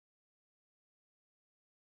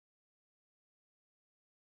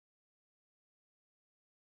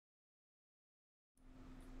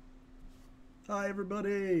Hi,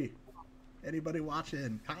 everybody. Anybody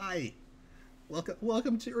watching? Hi.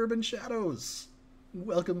 Welcome to Urban Shadows.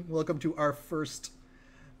 Welcome to our first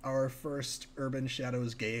Urban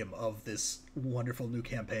Shadows game of this wonderful new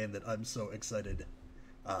campaign that I'm so excited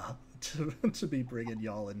to be bringing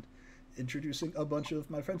y'all and introducing a bunch of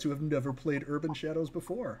my friends who have never played Urban Shadows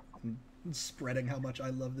before and spreading how much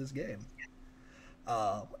I love this game.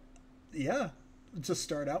 Uh, yeah, to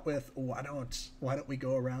start out with, why don't we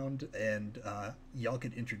go around and y'all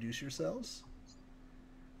can introduce yourselves,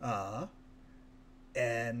 uh,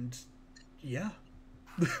 and yeah,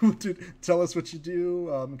 tell us what you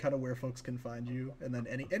do, kind of where folks can find you, and then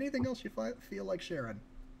anything else you feel like sharing.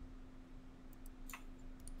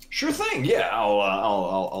 Sure thing. Yeah,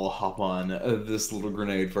 I'll hop on this little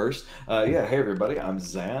grenade first. Yeah, hey everybody, I'm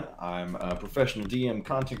Zan. I'm a professional DM,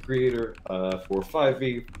 content creator for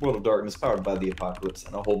 5e, World of Darkness, Powered by the Apocalypse,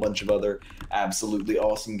 and a whole bunch of other absolutely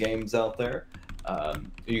awesome games out there.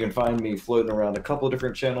 You can find me floating around a couple of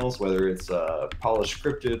different channels, whether it's Polished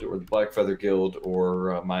Cryptid or the Black Feather Guild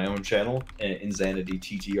or my own channel, Insanity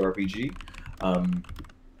TTRPG. Um,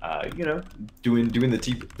 you know, doing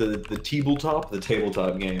the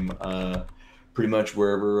tabletop game, pretty much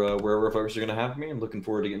wherever folks are gonna have me. I'm looking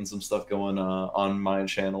forward to getting some stuff going on my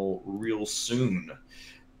channel real soon.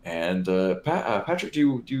 And Patrick,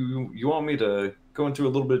 do you want me to go into a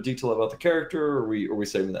little bit of detail about the character, or are we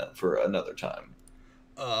saving that for another time?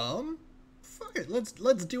 Um, Fuck it. Let's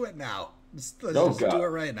do it now. Let's Oh just do God. it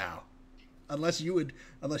right now. Unless you would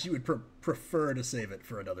prefer to save it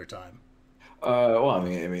for another time. Well, I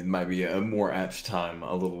mean, it might be a more apt time,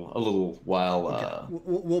 a little while. Okay,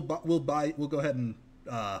 we'll go ahead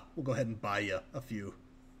and buy you a few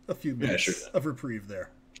Yeah, sure. minutes of reprieve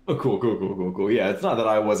there. Oh, cool. Yeah, it's not that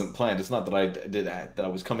I wasn't planned. It's not that that I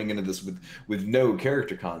was coming into this with no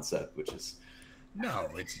character concept, which is No,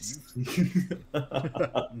 it's you.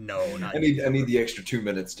 I No, not you. need the extra 2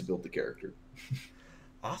 minutes to build the character.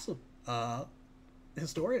 Awesome. Uh,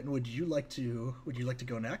 Historian, would you like to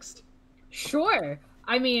go next? Sure.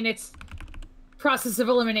 I mean, it's process of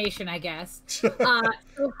elimination, I guess. So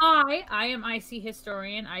hi, I am IC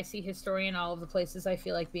Historian. IC Historian, all of the places I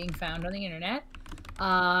feel like being found on the internet.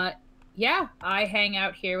 Uh, yeah, I hang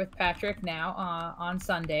out here with Patrick now on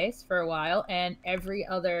Sundays for a while, and every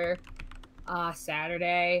other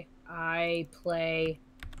Saturday I play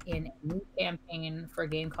in a new campaign for a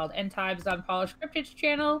game called End Times on Polished Cryptid's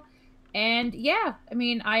channel. And yeah, I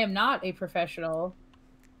mean, I am not a professional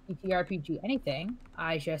TTRPG anything.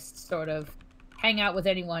 I just sort of hang out with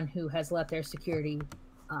anyone who has let their security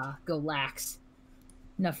go lax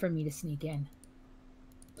enough for me to sneak in.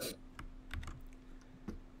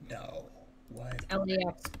 No. What?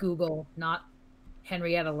 LAX Google, not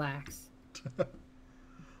Henrietta Lax.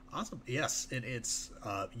 Awesome. Yes, it's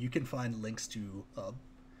you can find links to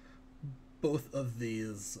both of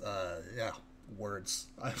these yeah, words.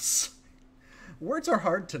 Words are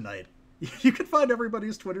hard tonight. You can find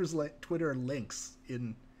everybody's Twitter links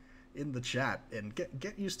in the chat and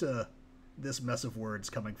get used to this mess of words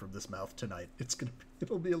coming from this mouth tonight.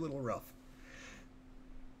 It'll be a little rough.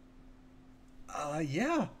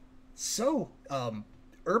 Yeah. So,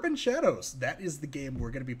 Urban Shadows. That is the game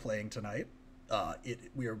we're going to be playing tonight.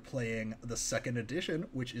 We are playing the second edition,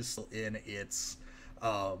 which is still in its,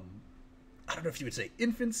 I don't know if you would say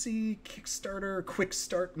infancy, Kickstarter, quick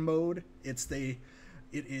start mode. The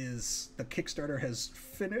Kickstarter has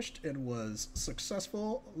finished and was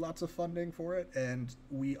successful. Lots of funding for it, and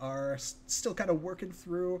we are still kind of working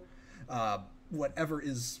through whatever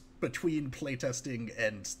is between playtesting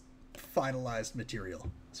and finalized material.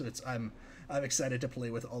 So I'm excited to play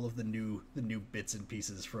with all of the new bits and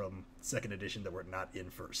pieces from second edition that were not in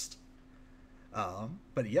first.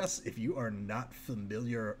 But yes, if you are not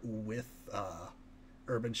familiar with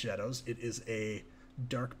Urban Shadows, it is a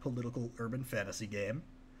dark political urban fantasy game.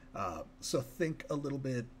 So think a little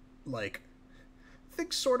bit like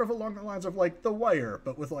think sort of along the lines of like The Wire,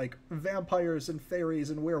 but with like vampires and fairies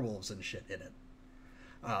and werewolves and shit in it.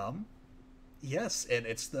 Um, Yes, and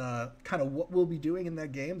it's the kind of what we'll be doing in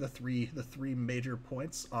that game. The three major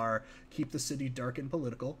points are keep the city dark and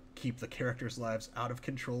political, keep the characters' lives out of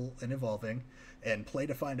control and evolving, and play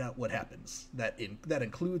to find out what happens. That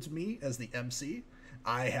includes me as the MC.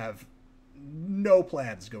 I have no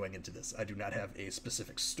plans going into this. I do not have a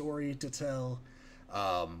specific story to tell.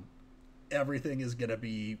 Um, Everything is gonna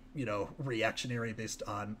be reactionary based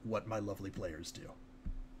on what my lovely players do.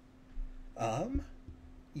 Um,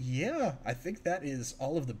 Yeah, I think that is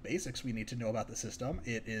all of the basics we need to know about the system.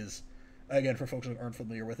 It is, again, for folks who aren't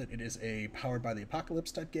familiar with it, it is a powered by the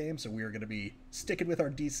apocalypse type game. So we are going to be sticking with our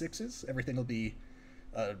D6s. Everything will be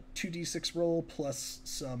a 2d6 roll plus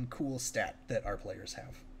some cool stat that our players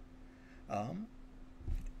have.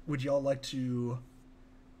 Would y'all like to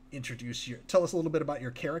tell us a little bit about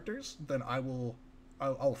your characters? Then I'll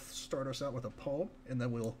start us out with a poem, and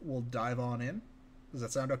then we'll dive on in. Does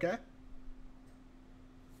that sound okay?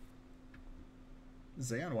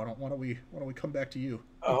 Zan, why don't we come back to you?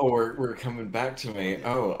 Oh, we're coming back to me.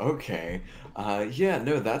 Oh, okay. Yeah,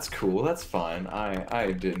 no, that's cool. That's fine.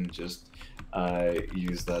 I didn't just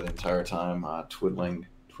use that entire time twiddling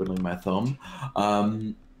my thumb.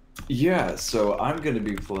 Yeah, so I'm gonna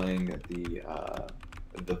be playing the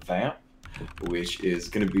vamp, which is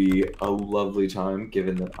gonna be a lovely time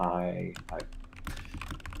given that I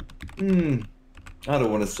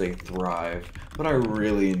don't want to say thrive, but I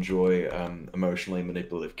really enjoy emotionally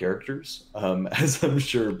manipulative characters, as I'm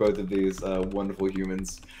sure both of these wonderful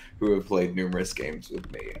humans who have played numerous games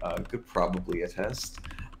with me could probably attest.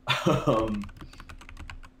 Um,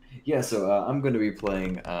 yeah, so I'm going to be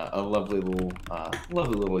playing a lovely little,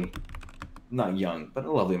 not young, but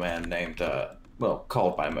a lovely man named, well,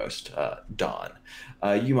 called by most Don.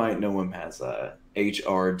 You might know him as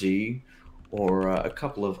HRD, or a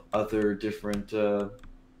couple of other different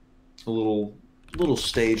little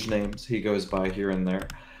stage names he goes by here and there.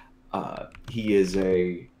 He is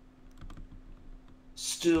a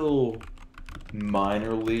still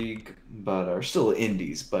minor league, but or still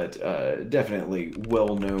indies, but definitely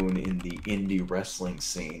well known in the indie wrestling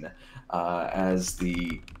scene as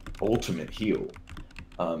the ultimate heel.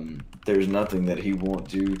 There's nothing that he won't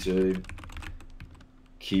do to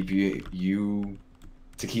keep to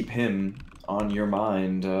keep him on your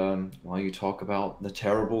mind while you talk about the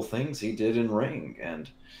terrible things he did in ring. And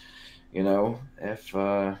if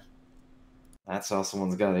that's how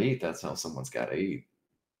someone's got to eat, that's how someone's got to eat.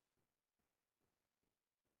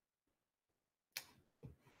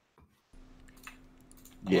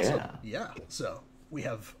 Awesome. Yeah. Yeah. So we've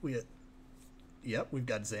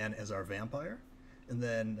got Zan as our vampire, and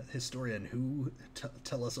then historian.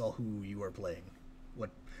 Tell us all who you are playing,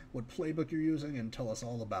 what playbook you're using, and tell us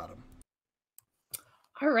all about him.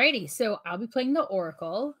 Alrighty, so I'll be playing the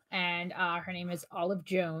Oracle, and her name is Olive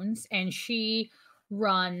Jones, and she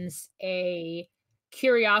runs a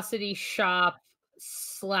curiosity shop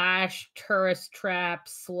 / tourist trap /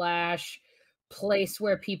 place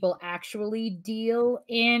where people actually deal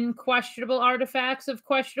in questionable artifacts of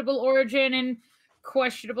questionable origin and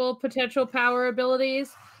questionable potential power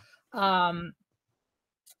abilities.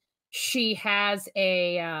 She has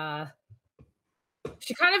she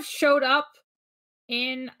kind of showed up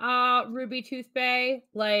in Ruby Tooth Bay,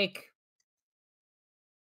 like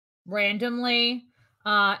randomly,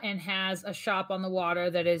 and has a shop on the water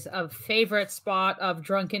that is a favorite spot of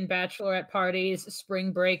drunken bachelorette parties,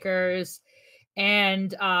 spring breakers,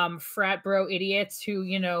 and frat bro idiots who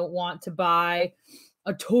want to buy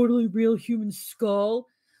a totally real human skull.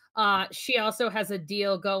 She also has a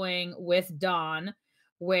deal going with Don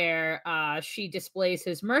where she displays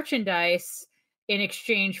his merchandise in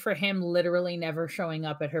exchange for him literally never showing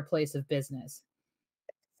up at her place of business.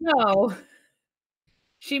 So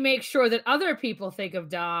she makes sure that other people think of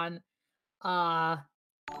Don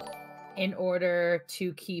in order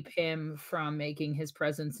to keep him from making his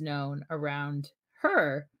presence known around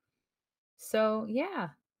her. So, yeah.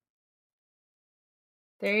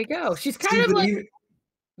 There you go. She's kind of like...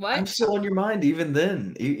 What? I'm still on your mind even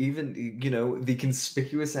then. Even the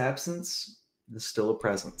conspicuous absence is still a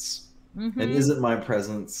presence. Mm-hmm. And isn't my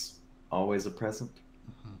presence always a present?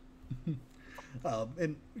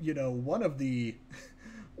 And one of the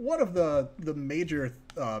major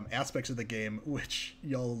aspects of the game, which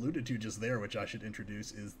y'all alluded to just there, which I should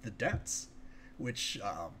introduce, is the debts. Which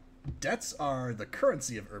debts are the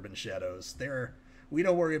currency of Urban Shadows. We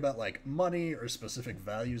don't worry about like money or specific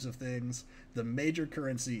values of things. The major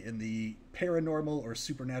currency in the paranormal or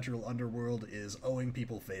supernatural underworld is owing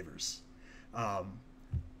people favors.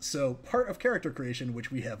 So part of character creation, which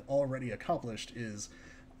we have already accomplished, is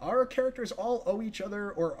our characters all owe each other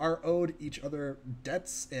or are owed each other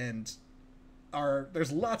debts, and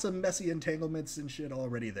there's lots of messy entanglements and shit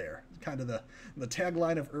already there. Kind of the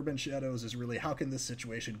tagline of Urban Shadows is really, how can this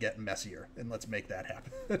situation get messier, and let's make that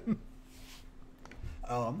happen.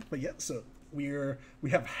 But yeah, so we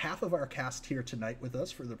have half of our cast here tonight with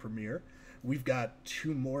us for the premiere. We've got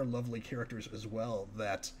 2 more lovely characters as well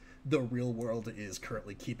that the real world is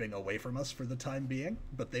currently keeping away from us for the time being,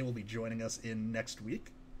 but they will be joining us in next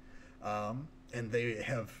week. And they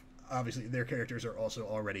have, obviously, their characters are also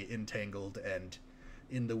already entangled and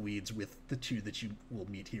in the weeds with the 2 that you will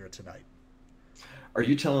meet here tonight. Are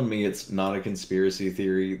you telling me it's not a conspiracy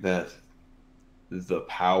theory that the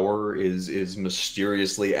power is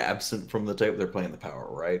mysteriously absent from the table. They're playing the power,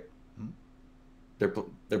 right? Hmm?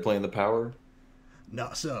 They're playing the power. No,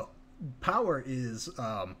 so power is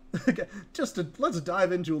let's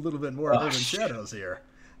dive into a little bit more Oh, Urban shit. Shadows here.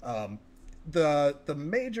 Um, the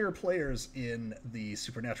major players in the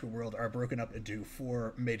supernatural world are broken up into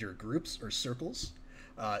four major groups or circles.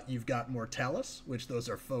 You've got Mortalis, which those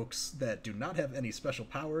are folks that do not have any special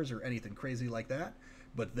powers or anything crazy like that,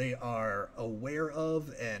 but they are aware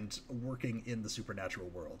of and working in the supernatural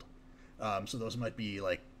world. So those might be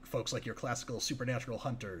like folks like your classical supernatural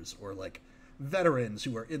hunters or like veterans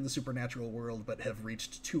who are in the supernatural world but have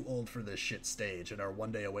reached too old for this shit stage and are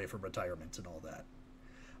one day away from retirement and all that.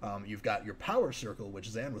 You've got your power circle, which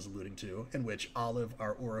Zan was alluding to, and which Olive,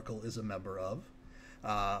 our oracle, is a member of.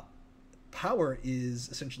 Uh, Power is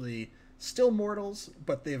essentially still mortals,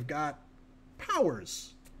 but they've got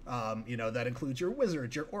powers. That includes your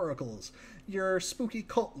wizards, your oracles, your spooky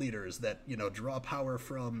cult leaders that, draw power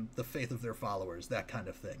from the faith of their followers, that kind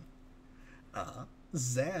of thing. Uh,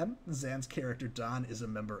 Zan's character Don is a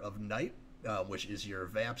member of Night, which is your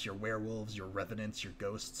vamps, your werewolves, your revenants, your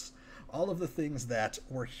ghosts, all of the things that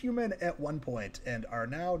were human at one point and are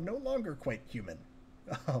now no longer quite human.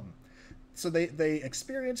 Um, so they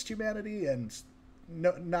experienced humanity and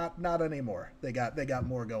no, not anymore. They got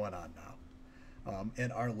more going on now.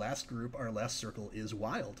 And our last group, our last circle is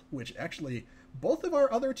Wild, which actually both of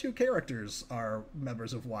our other two characters are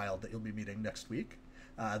members of Wild that you'll be meeting next week.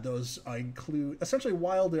 Those include essentially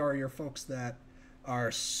Wild are your folks that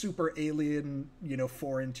are super alien,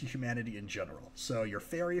 foreign to humanity in general. So your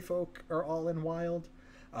fairy folk are all in Wild.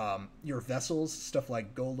 Your vessels, stuff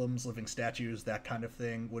like golems, living statues, that kind of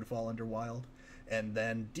thing, would fall under Wild. And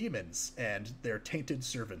then demons and their tainted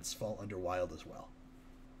servants fall under Wild as well.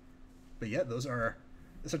 But yeah, those are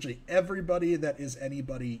essentially everybody that is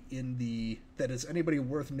anybody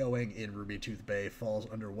worth knowing in Ruby Tooth Bay falls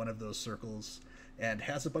under one of those circles and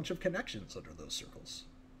has a bunch of connections under those circles.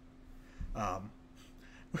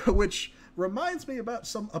 Which reminds me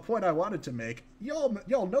about a point I wanted to make.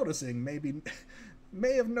 Y'all noticing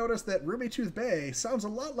may have noticed that Ruby Tooth Bay sounds a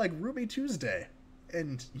lot like Ruby Tuesday,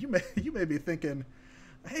 and you may be thinking,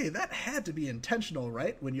 hey, that had to be intentional,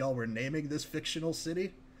 right? When y'all were naming this fictional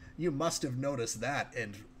city, you must have noticed that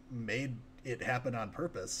and made it happen on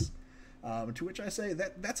purpose. To which I say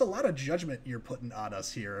that's a lot of judgment you're putting on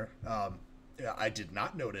us here. I did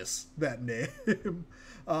not notice that name,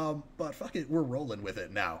 but fuck it, we're rolling with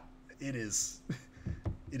it now. It is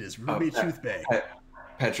Ruby Tooth Bay.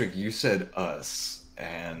 Patrick, you said us,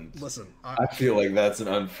 and Listen, I feel like that's an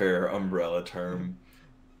unfair umbrella term.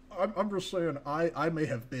 I'm just saying I may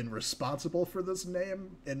have been responsible for this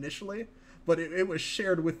name initially, but it was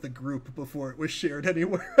shared with the group before it was shared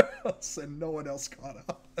anywhere else, and no one else caught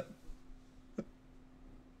on.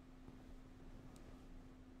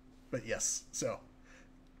 But yes, so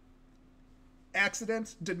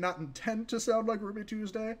accident did not intend to sound like Ruby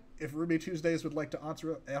Tuesday. If Ruby Tuesdays would like to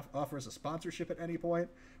offer us a sponsorship at any point,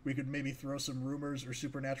 we could maybe throw some rumors or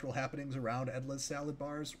supernatural happenings around Edla's salad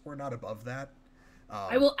bars. We're not above that.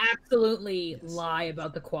 I will absolutely lie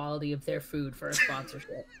about the quality of their food for a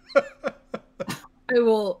sponsorship. I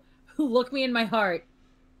will look me in my heart.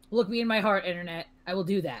 Look me in my heart, internet. I will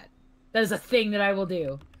do that. That is a thing that I will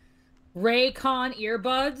do. Raycon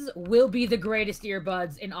earbuds will be the greatest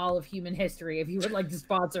earbuds in all of human history if you would like to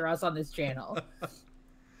sponsor us on this channel.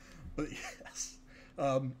 But yes,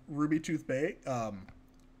 Ruby Tooth Bay,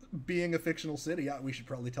 being a fictional city, we should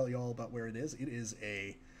probably tell you all about where it is. It is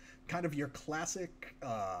a kind of your classic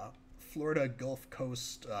Florida Gulf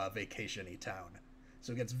Coast vacation-y town.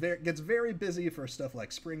 So it gets very busy for stuff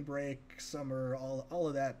like spring break, summer, all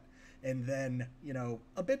of that, and then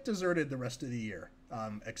a bit deserted the rest of the year,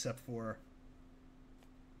 except for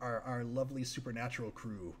our lovely supernatural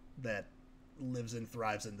crew that lives and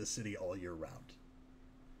thrives in the city all year round.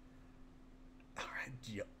 All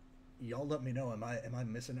right, y'all let me know. Am I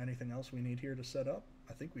missing anything else we need here to set up?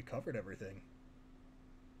 I think we covered everything.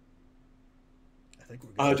 I think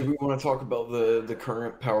we're good. Do we want to talk about the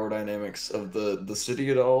current power dynamics of the city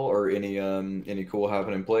at all, or any cool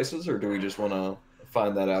happening places, or do we just want to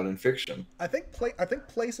find that out in fiction? I think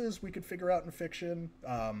places we could figure out in fiction.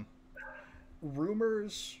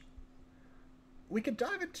 Rumors. We could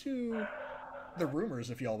dive into the rumors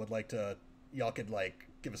if y'all would like to. Y'all could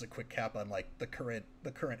give us a quick cap on the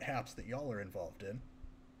current haps that y'all are involved in.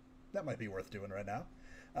 That might be worth doing right now.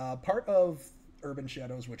 Part of Urban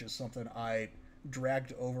Shadows, which is something I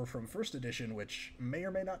dragged over from first edition, which may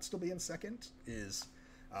or may not still be in second, is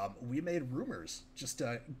we made rumors just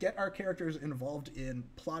to get our characters involved in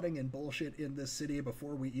plotting and bullshit in this city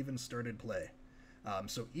before we even started play.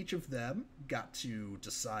 So each of them got to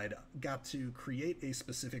create a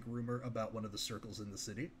specific rumor about one of the circles in the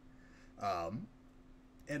city. And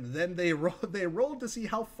then they rolled to see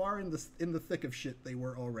how far in the thick of shit they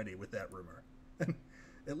were already with that rumor. And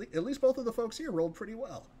at least both of the folks here rolled pretty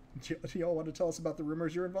well. Do y'all want to tell us about the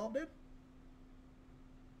rumors you're involved in?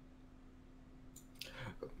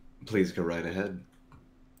 Please go right ahead.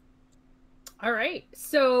 All right.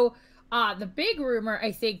 So the big rumor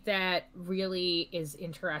I think that really is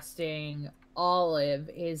interesting, Olive,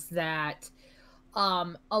 is that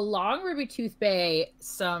along Ruby Tooth Bay,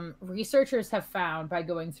 some researchers have found, by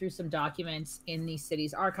going through some documents in the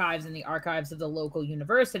city's archives and the archives of the local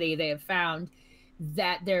university, they have found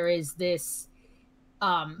that there is this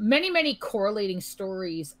many correlating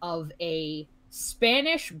stories of a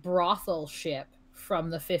Spanish brothel ship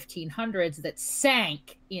from the 1500s that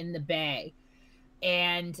sank in the bay.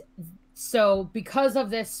 And so because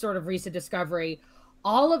of this sort of recent discovery,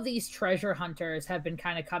 all of these treasure hunters have been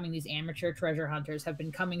kind of coming, these amateur treasure hunters have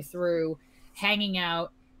been coming through, hanging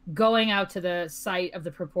out, going out to the site of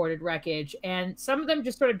the purported wreckage, and some of them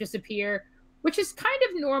just sort of disappear, which is kind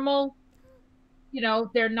of normal. You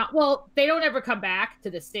know, they're not, well, they don't ever come back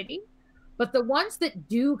to the city, but the ones that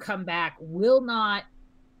do come back will not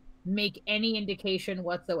make any indication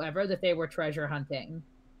whatsoever that they were treasure hunting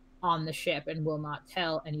on the ship and will not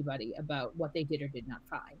tell anybody about what they did or did not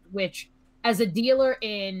find, which, as a dealer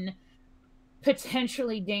in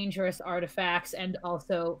potentially dangerous artifacts and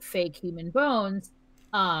also fake human bones,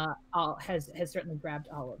 has certainly grabbed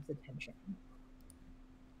Olive's attention.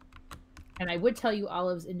 And I would tell you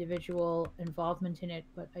Olive's individual involvement in it,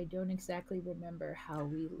 but I don't exactly remember how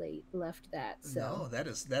we left that. So No, that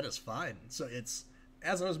is fine. So it's,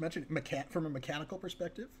 as I was mentioning, from a mechanical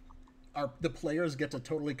perspective, the players get to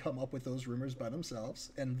totally come up with those rumors by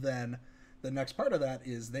themselves, and then the next part of that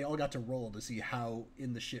is they all got to roll to see how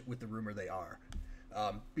in the shit with the rumor they are.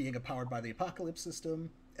 Being powered by the apocalypse system,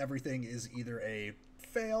 everything is either a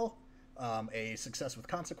fail, a success with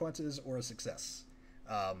consequences, or a success.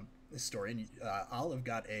 This story, and Olive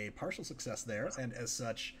got a partial success there, and as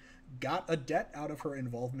such, got a debt out of her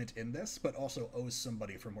involvement in this, but also owes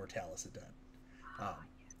somebody for Mortalis a debt.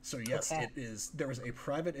 So yes, Okay. there was a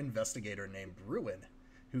private investigator named Bruin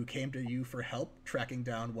who came to you for help tracking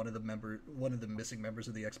down one of the missing members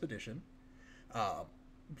of the expedition.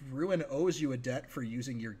 Bruin owes you a debt for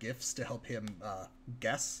using your gifts to help him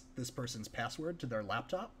guess this person's password to their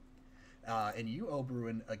laptop. And you owe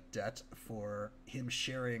Bruin a debt for him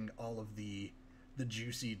sharing all of the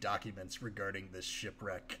juicy documents regarding this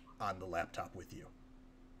shipwreck on the laptop with you.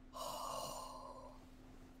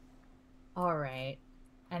 all right.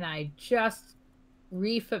 And I just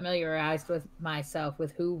refamiliarized with myself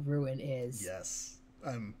with who Ruin is. Yes,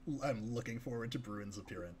 I'm looking forward to Bruin's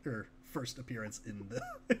first appearance in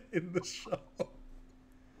the show.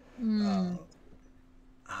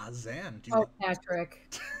 Zan, Patrick.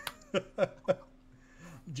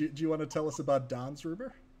 do you want to tell us about Don's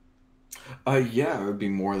rumor? Yeah, I would be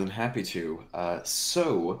more than happy to.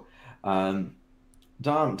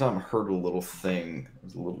 Dom heard a little thing,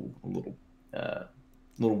 a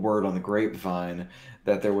little word on the grapevine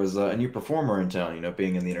that there was a new performer in town. You know,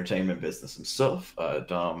 being in the entertainment business himself,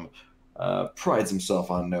 Dom prides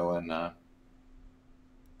himself on knowing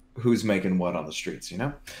who's making what on the streets. You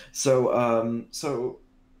know, so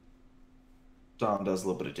Dom does a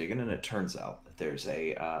little bit of digging, and it turns out that there's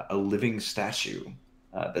a living statue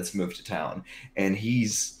that's moved to town, and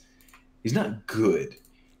he's not good.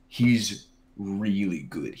 He's really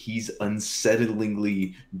good. He's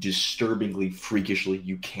unsettlingly, disturbingly, freakishly,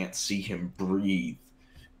 you can't see him breathe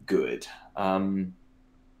good. And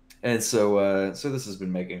so this has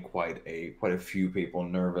been making quite a few people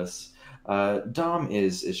nervous. Dom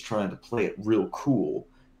is trying to play it real cool,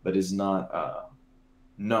 but is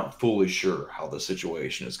not fully sure how the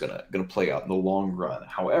situation is gonna play out in the long run.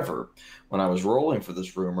 However, when I was rolling for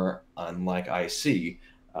this rumor, unlike IC,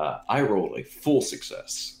 I rolled a full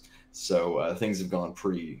success. So things have gone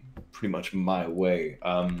pretty much my way.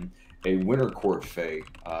 A Winter Court Fae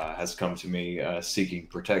has come to me seeking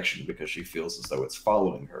protection because she feels as though it's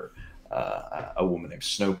following her, a woman named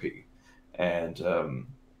Snowpea. And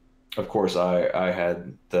of course, I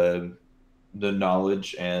had the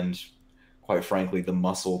knowledge and, quite frankly, the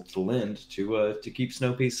muscle to lend to keep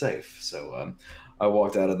Snowpea safe. So I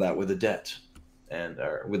walked out of that with a debt,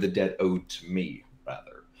 or with a debt owed to me,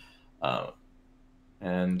 rather.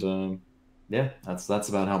 Yeah, that's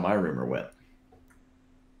about how my rumor went.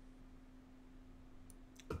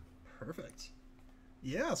 Perfect.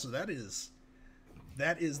 Yeah, so that is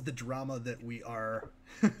the drama that we are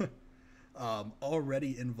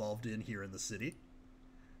already involved in here in the city.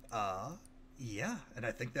 Yeah, and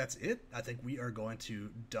I think that's it. I think we are going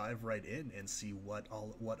to dive right in and see what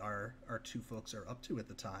our two folks are up to at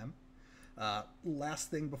the time.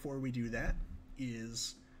 Last thing before we do that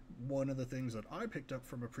is one of the things that I picked up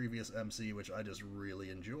from a previous MC, which I just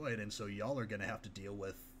really enjoyed, and so y'all are gonna have to deal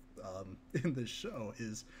with in this show.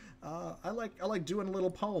 Is I like doing a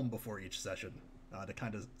little poem before each session to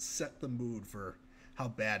kind of set the mood for how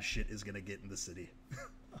bad shit is gonna get in the city.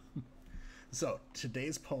 So,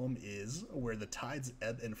 today's poem is Where the Tides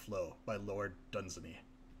Ebb and Flow by Lord Dunsany.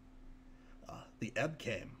 The ebb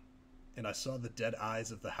came, and I saw the dead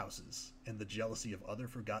eyes of the houses, and the jealousy of other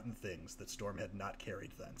forgotten things that storm had not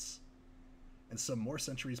carried thence. And some more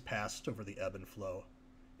centuries passed over the ebb and flow,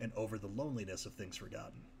 and over the loneliness of things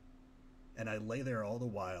forgotten. And I lay there all the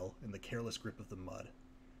while in the careless grip of the mud,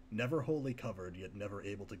 never wholly covered, yet never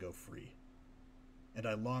able to go free. And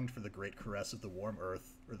I longed for the great caress of the warm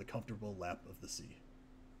earth or the comfortable lap of the sea.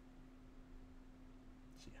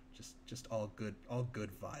 So yeah, just all good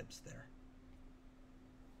vibes there.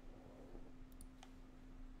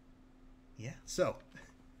 Yeah. So,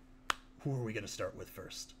 who are we going to start with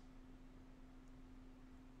first?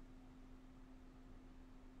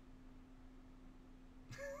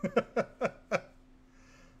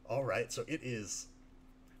 All right. So it is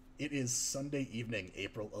Sunday evening,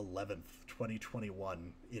 April 11th,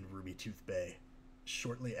 2021, in Ruby Tooth Bay,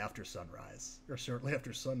 shortly after sunrise, or shortly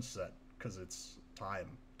after sunset, because it's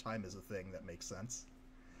time. Time is a thing that makes sense.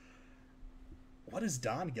 What is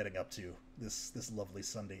Don getting up to this lovely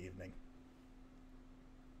Sunday evening?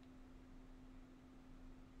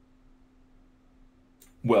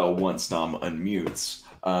 Well, once Dom unmutes,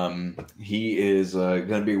 he is going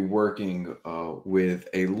to be working with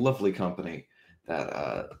a lovely company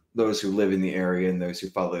that those who live in the area and those who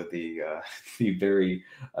follow the the very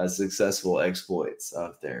successful exploits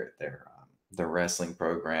of their wrestling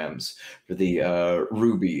programs for the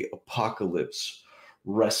Ruby Apocalypse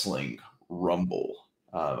Wrestling Rumble,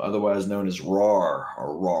 otherwise known as RAR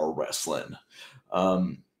or RAR Wrestling.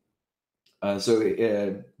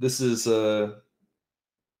 This is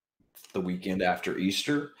the weekend after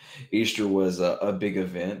Easter. Easter was a big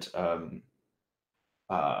event.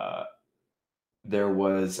 Uh, there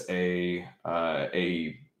was a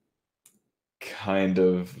kind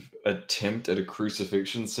of attempt at a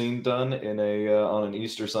crucifixion scene done in a on an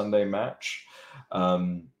Easter Sunday match,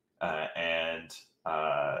 and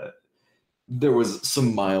there was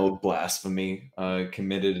some mild blasphemy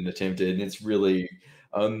committed and attempted, and it's really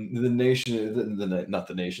the nation, not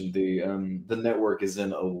the nation, the network is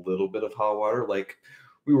in a little bit of hot water. Like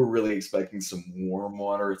we were really expecting some warm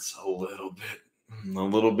water. It's a little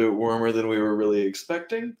bit warmer than we were really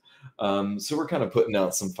expecting. So we're kind of putting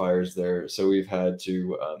out some fires there. So we've had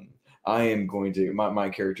to. I am going to my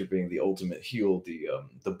character being the ultimate heel,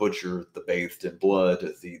 the butcher, the bathed in blood,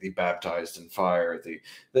 the baptized in fire,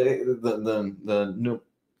 the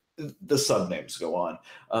sub names go on.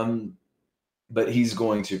 But he's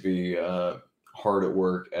going to be hard at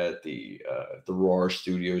work at the RAR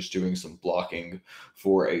studios doing some blocking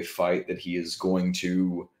for a fight that he is going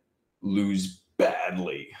to lose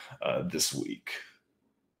badly this week.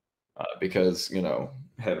 Because,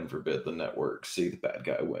 heaven forbid the network see the bad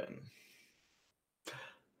guy win.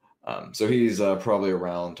 So he's probably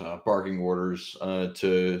around barking orders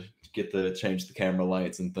to change the camera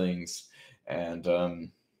lights and things. And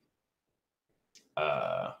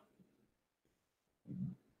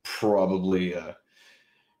probably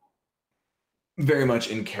very much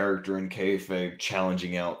in character in kayfabe,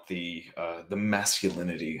 challenging out the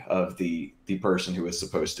masculinity of the person who is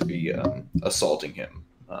supposed to be assaulting him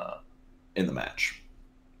in the match.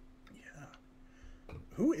 Yeah.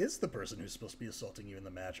 Who is the person who's supposed to be assaulting you in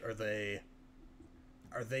the match? Are they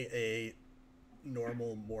a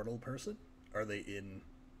normal mortal person? Are they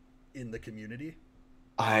in the community?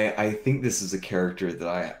 I think this is a character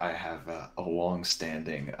that I have a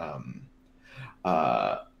long-standing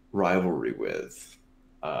rivalry with,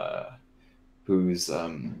 who is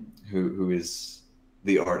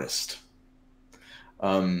the artist,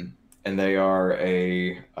 and they are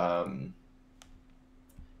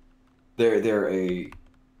they're a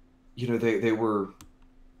they were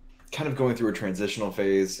kind of going through a transitional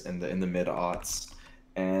phase in the mid-aughts,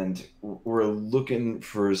 and were looking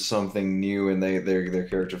for something new, and their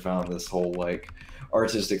character found this whole like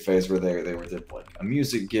artistic phase where they did like a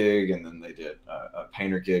music gig, and then they did a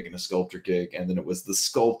painter gig and a sculptor gig, and then it was the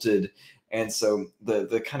sculpted, and so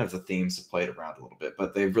the kind of the themes have played around a little bit,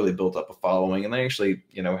 but they've really built up a following, and they actually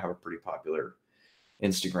have a pretty popular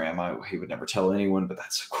Instagram. He would never tell anyone, but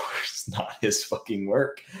that's of course not his fucking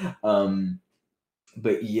work.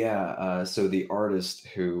 But yeah, so the artist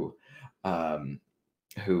um,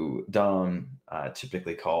 who Dom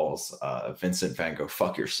typically calls Vincent Van Gogh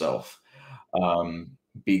 "fuck yourself," um,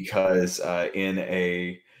 because in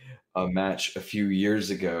a match a few years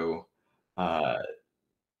ago, uh,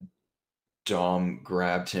 Dom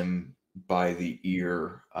grabbed him by the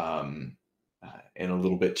ear and a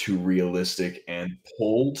little bit too realistic and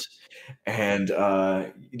pulled, and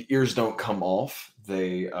ears don't come off.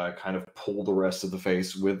 They kind of pull the rest of the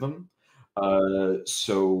face with them.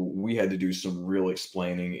 So we had to do some real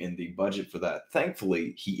explaining in the budget for that.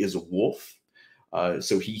 Thankfully, he is a wolf,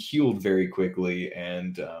 so he healed very quickly,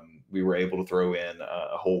 and we were able to throw in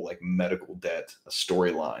a whole like medical debt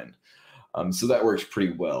storyline. So that works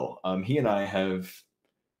pretty well. He and I have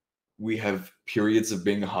periods of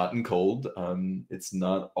being hot and cold. It's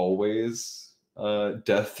not always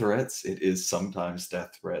death threats. It is sometimes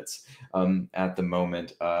death threats. At the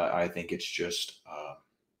moment, I think it's just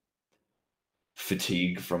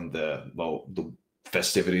fatigue from the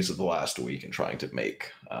festivities of the last week and trying to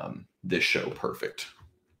make this show perfect.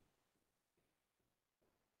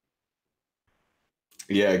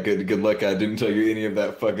 Yeah, good luck. I didn't tell you any of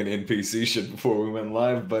that fucking NPC shit before we went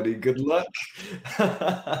live, buddy. Good luck.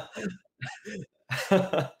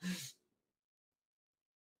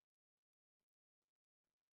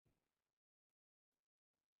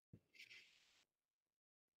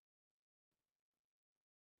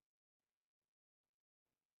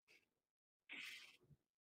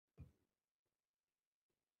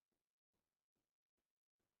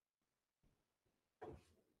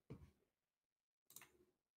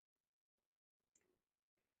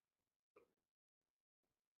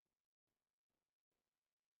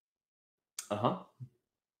 Uh-huh.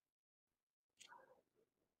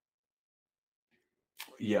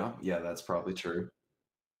 Yeah, yeah, that's probably true.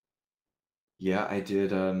 Yeah, I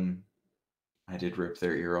did rip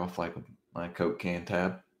their ear off like my Coke can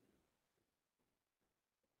tab.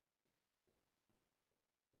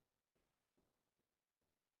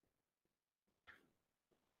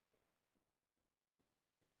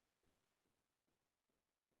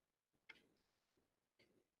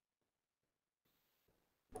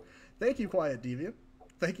 Thank you, Quiet Deviant.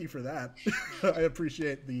 Thank you for that. I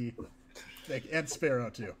appreciate and Sparrow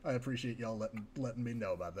too. I appreciate y'all letting me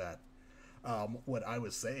know about that. What I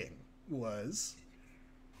was saying was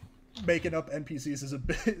making up NPCs is a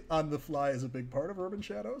bit on the fly is a big part of Urban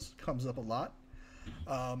Shadows. Comes up a lot.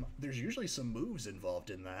 There's usually some moves involved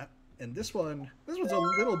in that, and this one's a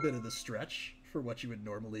little bit of the stretch for what you would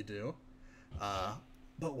normally do. Uh,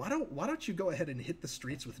 but why don't you go ahead and hit the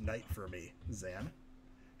streets with Night for me, Zan?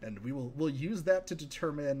 And we'll use that to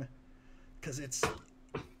determine, because it's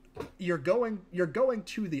you're going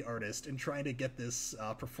to the artist and trying to get this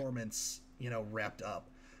performance wrapped up,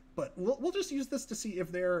 but we'll just use this to see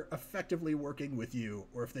if they're effectively working with you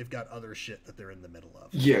or if they've got other shit that they're in the middle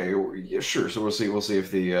of. Yeah, yeah, sure. So we'll see if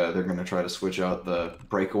they're gonna try to switch out the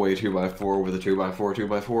breakaway 2x4 with a 2x4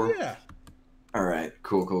 2x4. Yeah. All right,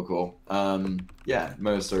 cool. Yeah,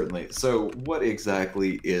 most certainly. So what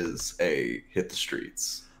exactly is a hit the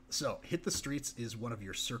streets? So hit the streets is one of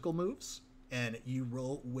your circle moves, and you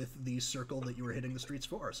roll with the circle that you were hitting the streets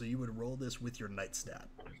for. So you would roll this with your Night stat.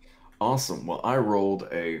 Awesome. Well, I rolled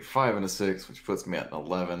a 5 and a 6, which puts me at an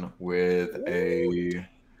 11 with Ooh.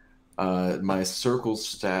 a my circle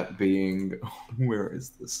stat being where is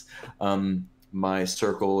this? My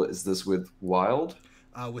circle is this with wild?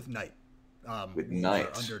 With Night. With Wolves are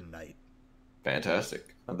night. under Night.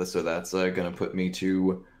 Fantastic. So that's gonna put me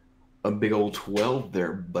to a big old 12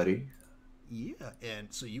 there, buddy. Yeah, and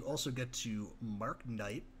so you also get to mark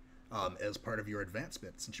Night as part of your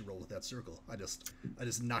advancement since you roll with that circle. I just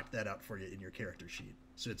knocked that out for you in your character sheet.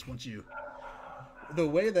 So it's once you the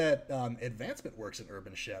way that advancement works in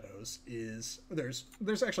Urban Shadows is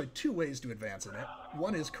there's actually two ways to advance in it.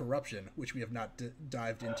 One is corruption, which we have not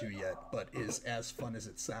dived into yet, but is as fun as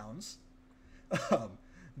it sounds. Um,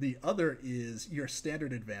 the other is your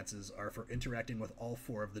standard advances are for interacting with all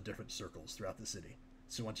four of the different circles throughout the city.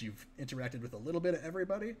 So once you've interacted with a little bit of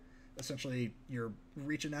everybody, essentially you're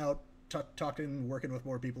reaching out, talking, working with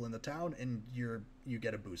more people in the town, and you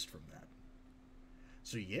get a boost from that.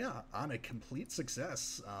 So yeah, on a complete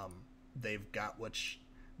success, they've got what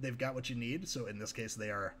you need. So in this case,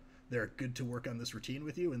 they're good to work on this routine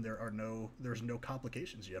with you, and there's no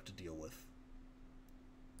complications you have to deal with.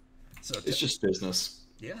 So It's just business.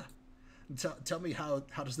 yeah, tell me how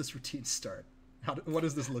does this routine start? What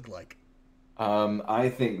does this look like? I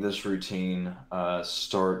think this routine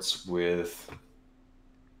starts with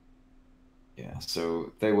Yeah,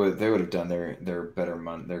 so they would have done their their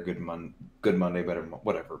good Monday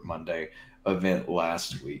whatever Monday event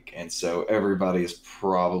last week, and so everybody's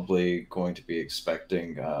probably going to be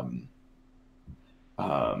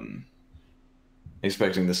um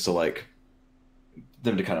expecting this to like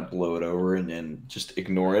them to kind of blow it over and just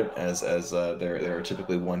ignore it as they're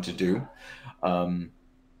typically one to do. Um,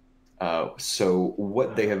 so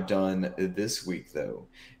what they have done this week though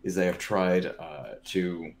is they have tried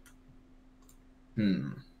to hmm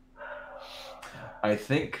I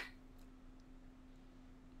think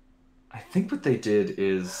I think what they did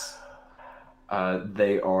is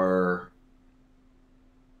they are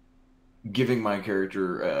giving my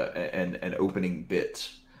character an opening bit,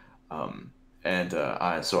 um, and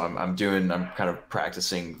I'm kind of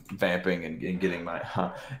practicing vamping and getting my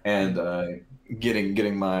and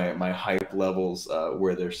getting my hype levels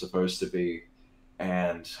where they're supposed to be,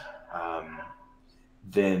 and um,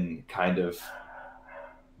 then kind of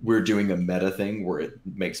we're doing a meta thing where it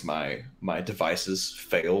makes my devices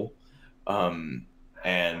fail, um,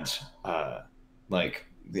 and like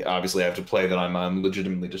obviously I have to play that I'm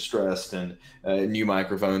legitimately distressed, and new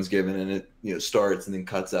microphones given, and it starts and then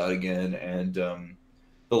cuts out again, and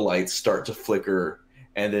the lights start to flicker,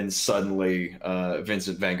 and then suddenly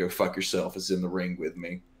Vincent Van Gogh fuck yourself is in the ring with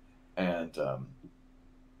me, and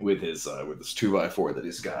with his 2x4 that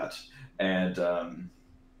he's got, and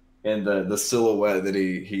the silhouette that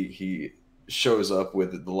he shows up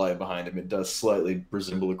with the light behind him, it does slightly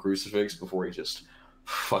resemble a crucifix before he just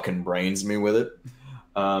fucking brains me with it.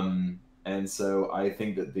 And so I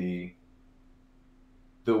think that the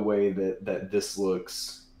way that this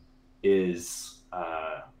looks is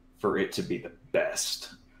for it to be the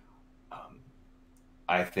best.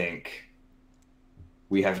 I think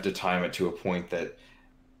we have to time it to a point that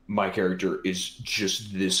my character is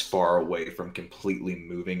just this far away from completely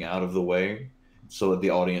moving out of the way, so that the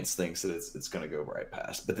audience thinks that it's going to go right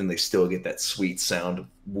past, but then they still get that sweet sound of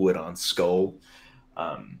wood on skull,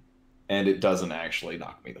 and it doesn't actually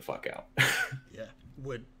knock me the fuck out. Yeah.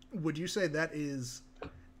 Would you say that is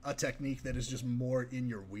a technique that is just more in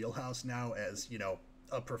your wheelhouse now, as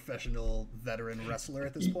a professional veteran wrestler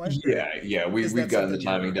at this point? Yeah, we've gotten the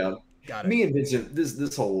timing down. Got it. Me and Vincent,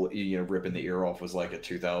 this whole ripping the ear off was like a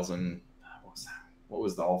 2000. What was that? What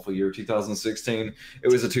was the awful year? 2016. It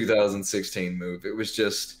was a 2016 move. It was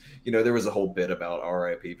just there was a whole bit about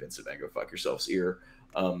R.I.P. Vincent Van Gogh fuck yourself's ear.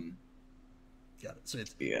 Got it. So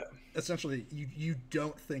it's Yeah. Essentially you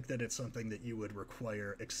don't think that it's something that you would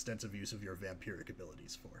require extensive use of your vampiric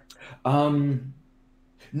abilities for.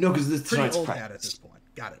 No, because this Pretty tonight's old practice. hat at this point.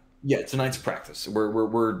 Got it. Yeah, tonight's practice.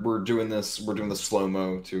 We're doing this. We're doing the slow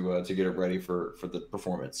mo to get it ready for the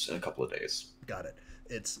performance in a couple of days. Got it.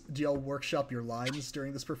 Do y'all workshop your lines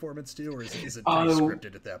during this performance too, or is it pretty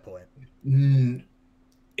scripted at that point?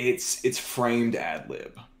 It's framed ad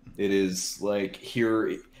lib. It is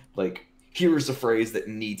here's a phrase that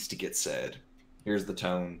needs to get said. Here's the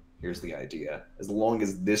tone. Here's the idea. As long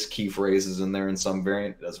as this key phrase is in there in some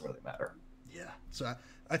variant, it doesn't really matter. Yeah. So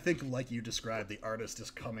I think, like you described, the artist is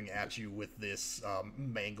coming at you with this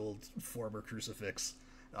mangled former crucifix,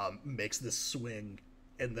 makes this swing,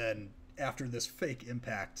 and then after this fake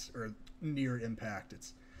impact or near impact,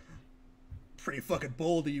 it's pretty fucking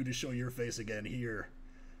bold of you to show your face again here.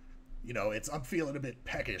 I'm feeling a bit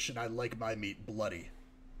peckish, and I like my meat bloody.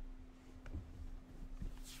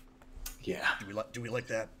 Yeah. Do we like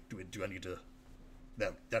that? Do I need to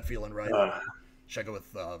that feeling right? Should I go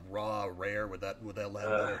with raw, rare? Would that land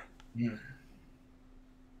better?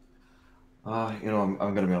 I'm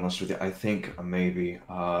gonna be honest with you. I think maybe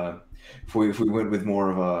if we went with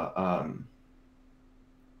more of a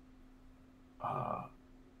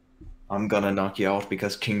I'm gonna knock you out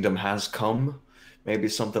because kingdom has come. Maybe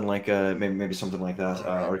something like maybe something like that.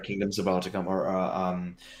 Right. Or kingdom's about to come.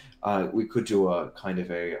 Or we could do a kind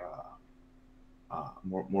of a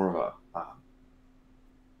more of a.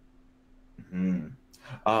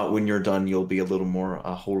 When you're done, you'll be a little more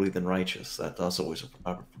holy than righteous. That's always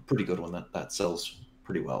a pretty good one. That sells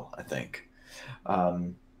pretty well, I think.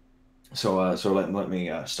 So let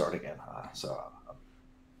me start again.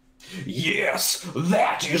 Yes,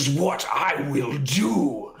 that is what I will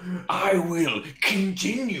do. I will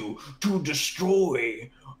continue to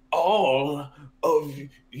destroy all of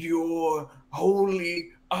your holy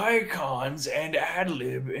icons and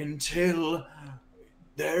ad-lib until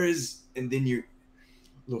there is, and then you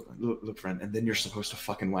look, friend, and then you're supposed to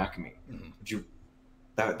fucking whack me. Mm-hmm. You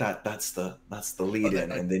that's the lead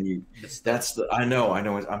in, and then you I know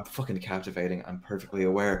I'm fucking captivating. I'm perfectly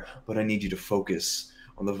aware, but I need you to focus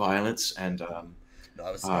on the violence and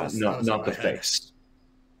not the face.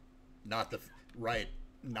 Not the right,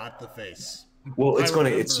 not the face. Well, I it's gonna.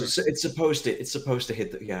 remember. It's supposed to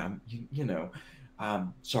hit the. Yeah, you know.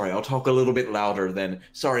 Sorry, I'll talk a little bit louder. Then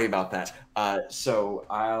sorry about that. So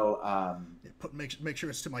I'll Make sure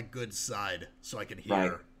it's to my good side so I can right,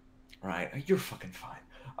 hear. right. You're fucking fine.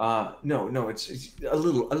 No. It's a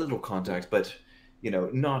little contact, but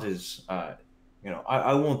not as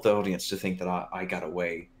I want the audience to think that I got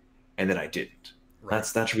away, and that I didn't. Right.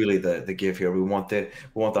 That's really the give here. We want the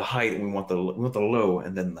height, and we want the low,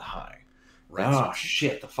 and then the high. Right. Oh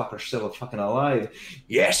shit! The fucker's still fucking alive.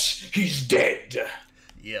 Yes, he's dead.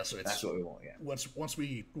 Yeah. So That's it's what we want. Yeah. once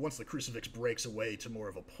the crucifix breaks away to more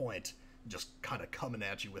of a point, just kind of coming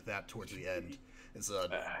at you with that towards the end. It's so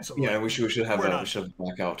Yeah. like, We should have we're a not- we should have a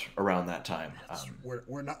blackout around that time.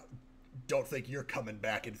 we're not. Don't think you're coming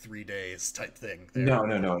back in 3 days type thing. There.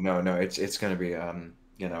 No. It's gonna be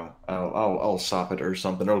I'll stop it or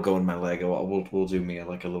something. It'll go in my leg. We'll do me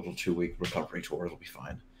like a little 2-week recovery tour. It'll be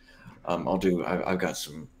fine. I've got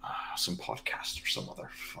some podcast or some other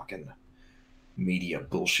fucking media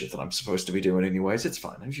bullshit that I'm supposed to be doing anyways. It's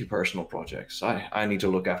fine. I have a few personal projects. I need to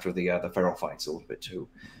look after the feral fights a little bit too.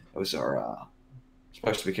 Those are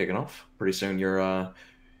supposed to be kicking off pretty soon. Your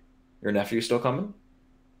nephew still coming?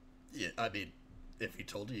 Yeah, I mean, if he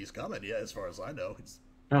told you he's coming, yeah. As far as I know, he's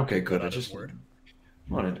Okay, good. on I his just word.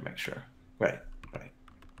 wanted to make sure. Right.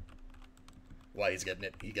 Why he's getting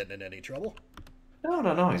it? He getting in any trouble?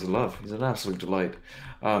 No. He's a love. He's an absolute delight.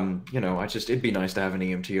 It'd be nice to have an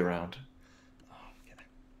EMT around.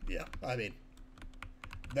 Yeah, I mean,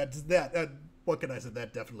 that's that. What can I say?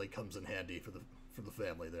 That definitely comes in handy for the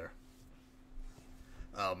family there.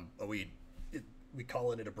 Are we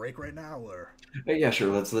calling it a break right now, or Yeah,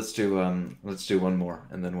 sure. Let's do one more,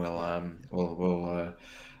 and then we'll I don't know.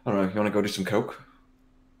 You want to go do some coke?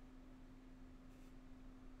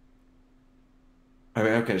 I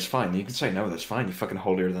mean, okay, it's fine. You can say no. That's fine. You fucking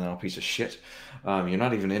holier than thou piece of shit. You're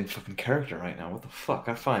not even in fucking character right now. What the fuck?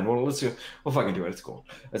 I'm fine. Well, let's do. We'll fucking do it. It's cool.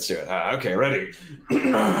 Let's do it. Okay, ready.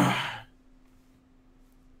 Yeah.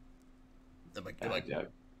 am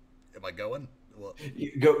I going? Well,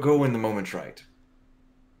 Go when the moment's right.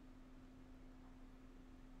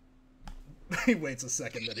 he waits a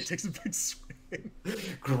second, then he takes a big swing.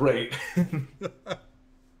 Great.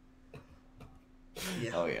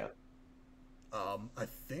 Yeah. Oh yeah. I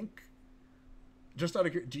think just out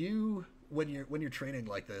of do you when you're training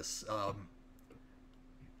like this,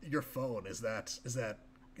 your phone is that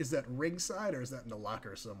ringside or is that in the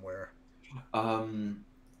locker somewhere? Gonna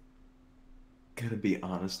be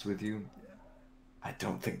honest with you. I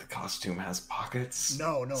don't think the costume has pockets.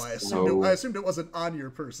 No, I So- assumed it wasn't on your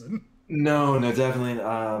person. No, definitely.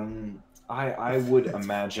 I would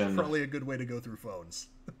imagine. Probably a good way to go through phones.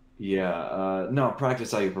 Yeah. No,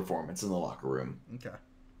 practice how you perform. It's in the locker room. Okay.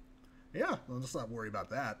 Yeah, well, let's not worry about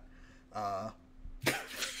that.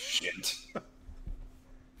 Shit.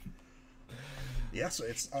 Yeah, so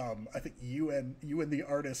it's I think you and the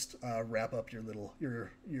artist wrap up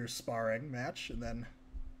your sparring match, and then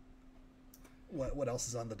what else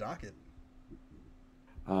is on the docket?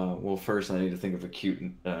 Well, first I need to think of a cute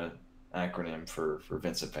acronym for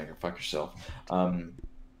Vincent Van Gogh. Fuck yourself.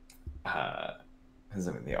 His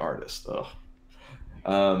name is the artist, though.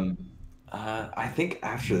 I think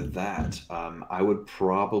after that, I would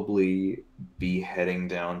probably be heading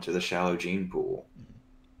down to the Shallow Gene Pool.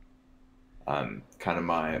 Kind of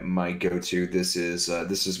my go-to. This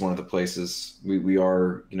is one of the places we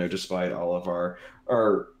are, despite all of our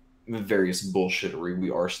various bullshittery, we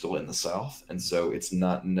are still in the South, and so it's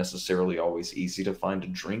not necessarily always easy to find a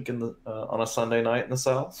drink in the on a Sunday night in the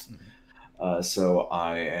South. So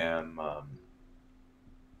I am,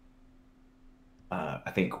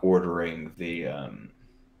 I think, ordering the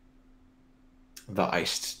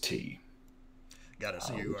iced tea. Got it.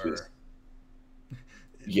 So you which are. is-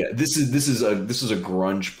 Yeah, this is a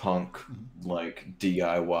grunge punk like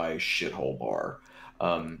DIY shithole bar,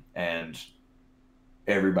 and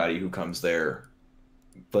everybody who comes there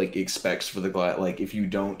like expects for the glass. Like if you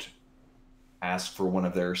don't ask for one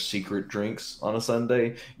of their secret drinks on a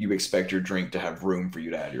Sunday, you expect your drink to have room for you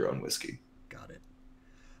to add your own whiskey. Got it.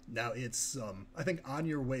 Now it's I think on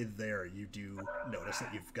your way there you do notice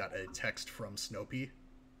that you've got a text from Snopey.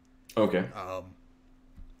 Okay.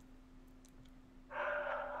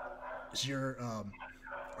 Is your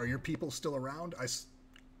are your people still around?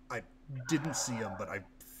 I didn't see them, but I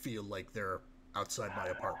feel like they're outside my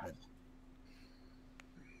apartment.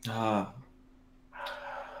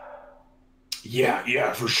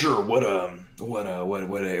 Yeah, for sure. What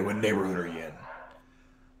neighborhood are you in?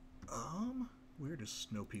 Where does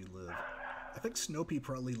Snopey live? I think Snopey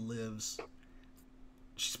probably lives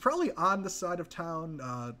She's probably on the side of town,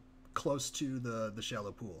 close to the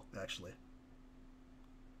shallow pool, actually.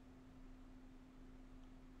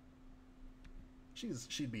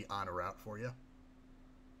 She'd be on a route for you.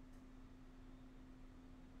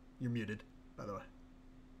 You're muted, by the way.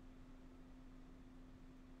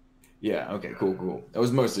 Yeah, okay, cool. I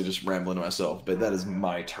was mostly just rambling to myself, but that is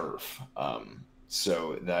my turf.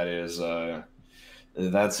 So that is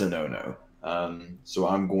that's a no-no. So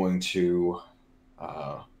I'm going to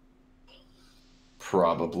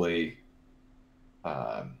probably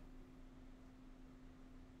I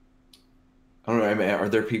don't know. I mean, are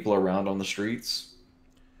there people around on the streets?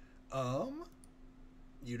 Um,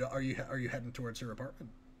 are you heading towards her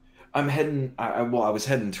apartment? I'm heading. Well, I was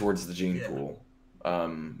heading towards the gene Yeah. pool,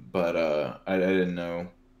 but I didn't know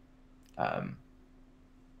um,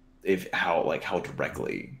 if how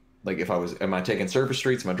directly, like if I was, am I taking surface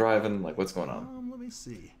streets? Am I driving? Like what's going on? Let me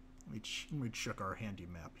see. Let me check our handy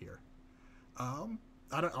map here.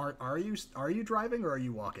 I don't. Are you driving or are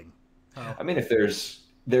you walking? Oh, I mean, if there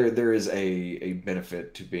is a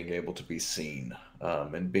benefit to being able to be seen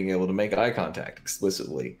and being able to make eye contact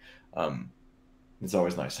explicitly. It's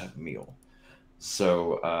always nice to have a meal.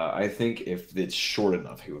 So I think if it's short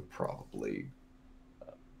enough, he would probably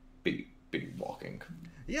be walking.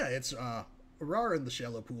 yeah. It's Aurora and the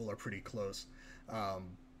shallow pool are pretty close. Um,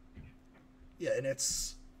 yeah, and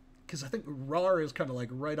it's because I think Rar is kind of like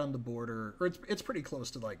right on the border, or it's pretty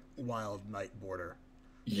close to like Wild Night border.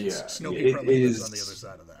 Yeah, Snowy it probably lives is. on the other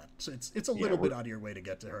side of that, so it's a Yeah, little bit out of your way to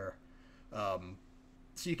get to her.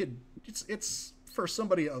 So you could it's for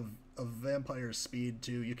somebody of vampire's speed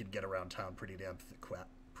too. You could get around town pretty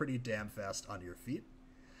damn fast on your feet.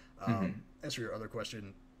 As for your other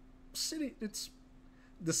question, city it's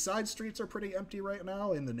the side streets are pretty empty right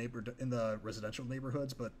now in the residential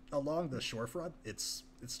neighborhoods, but along the shorefront, it's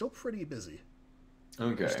still pretty busy.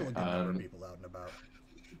 Okay. There's still a good number of people out and about.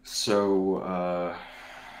 So,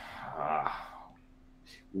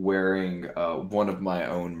 wearing one of my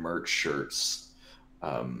own merch shirts,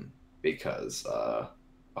 because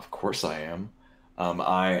of course I am.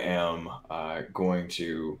 I am going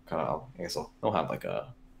to kind of, I guess I'll have like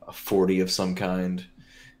a 40 of some kind.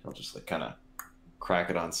 I'll just like kind of crack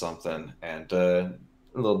it on something and a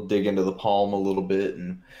little dig into the palm a little bit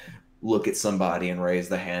and look at somebody and raise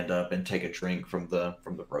the hand up and take a drink from the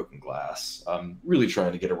broken glass. Really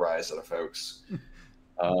trying to get a rise out of folks.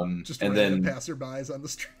 Just And random then passerbys on the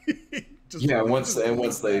street. yeah, once just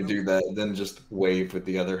once they random. do that, then just wave with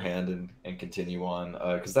the other hand and continue on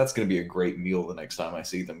because that's going to be a great meal the next time I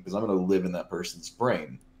see them because I'm going to live in that person's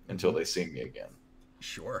brain until they see me again.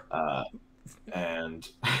 Sure. And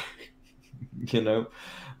you know,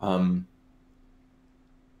 um,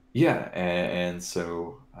 yeah, and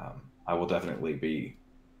so I will definitely be.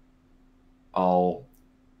 I'll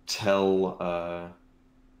tell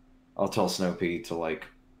I'll tell Snoopy to like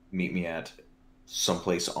meet me at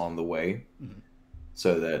someplace on the way, Mhm.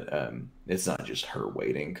 so that it's not just her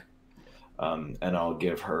waiting. And I'll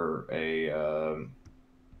give her a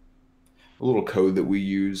little code that we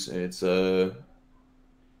use. It's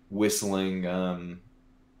whistling.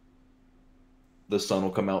 The sun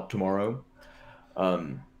will come out tomorrow.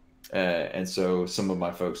 Um, and so some of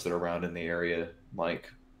my folks that are around in the area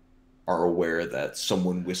like are aware that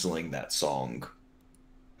someone whistling that song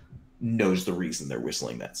knows the reason they're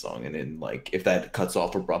whistling that song, and then like if that cuts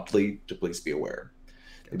off abruptly, to please be aware.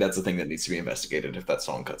 Like, that's the thing that needs to be investigated if that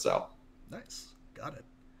song cuts out. Nice. Got it.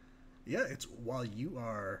 Yeah, it's while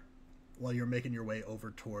you're making your way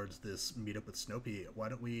over towards this meetup with Snoopy, why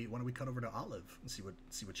don't we cut over to Olive and see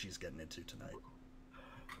what she's getting into tonight?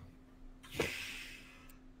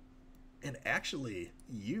 And actually,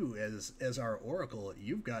 you as our oracle,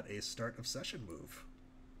 you've got a start of session move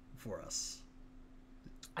for us.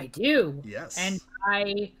 I do. Yes. And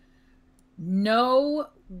I know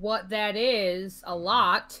what that is a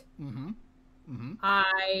lot. Mm-hmm. Mm-hmm.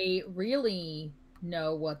 I really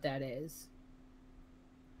know what that is.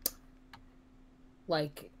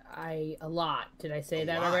 Like, a lot. Did I say A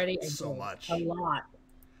that lot. already? So much. A lot.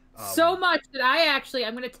 Um, So much that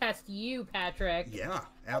I'm going to test you, Patrick. Yeah,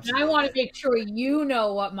 And absolutely. I want to make sure you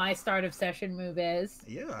know what my start of session move is.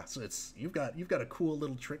 Yeah, so you've got a cool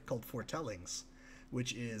little trick called foretellings,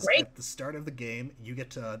 which is Great. at the start of the game you get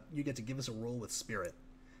to give us a roll with spirit,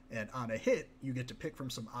 and on a hit you get to pick from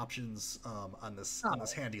some options on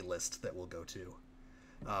this handy list that we'll go to.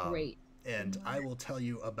 Great. And I will tell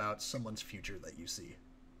you about someone's future that you see.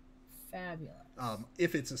 Fabulous.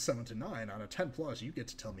 If it's a 7 to 9, on a 10 plus, you get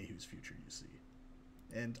to tell me whose future you see.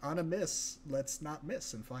 And on a miss, let's not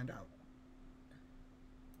miss and find out.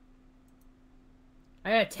 I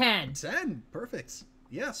got a 10. 10, perfect.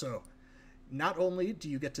 Yeah, so not only do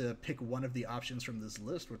you get to pick one of the options from this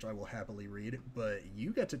list, which I will happily read, but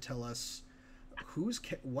you get to tell us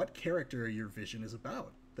what character your vision is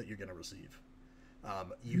about that you're going to receive.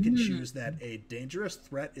 You can choose that a dangerous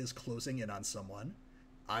threat is closing in on someone.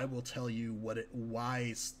 I will tell you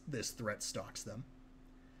why this threat stalks them.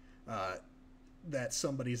 That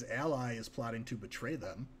somebody's ally is plotting to betray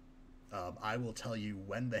them. I will tell you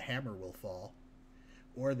when the hammer will fall.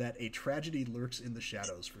 Or that a tragedy lurks in the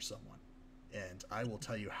shadows for someone. And I will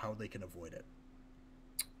tell you how they can avoid it.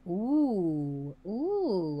 Ooh,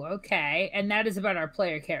 okay. And that is about our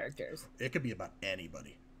player characters. It could be about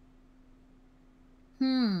anybody.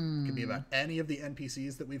 It could be about any of the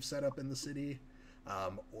NPCs that we've set up in the city,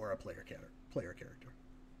 or a player character.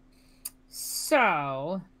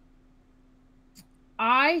 So,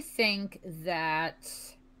 I think that...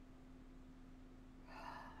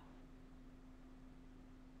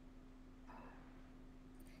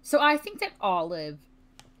 So I think that Olive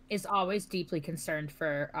is always deeply concerned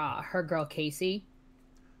for her girl Casey.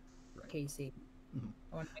 Right. Casey. Mm-hmm.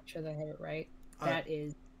 I want to make sure that I have it right.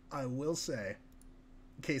 I will say,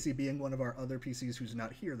 Casey being one of our other PCs who's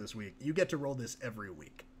not here this week, you get to roll this every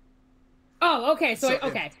week. Oh, okay. So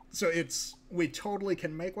we totally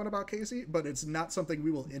can make one about Casey, but it's not something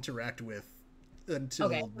we will interact with until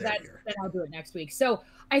they're here. Then I'll do it next week. So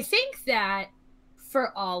I think that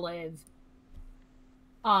for Olive,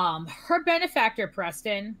 her benefactor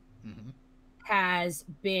Preston has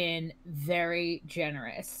been very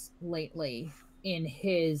generous lately in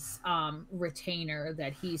his retainer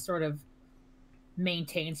that he sort of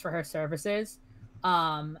maintains for her services.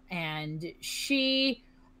 And she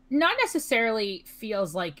not necessarily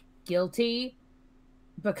feels like guilty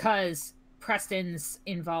because Preston's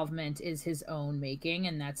involvement is his own making,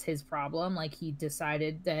 and that's his problem. Like, he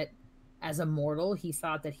decided that as a mortal, he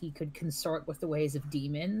thought that he could consort with the ways of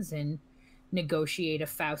demons and negotiate a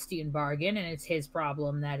Faustian bargain, and it's his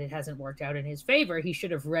problem that it hasn't worked out in his favor. He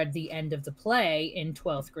should have read the end of the play in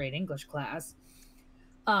 12th grade English class.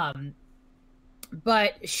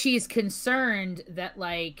 But she's concerned that,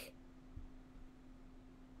 like,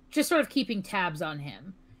 just sort of keeping tabs on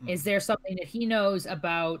him. Is there something that he knows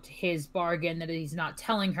about his bargain that he's not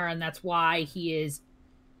telling her, and that's why he is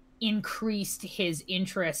increased his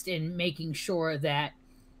interest in making sure that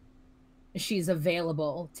she's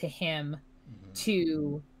available to him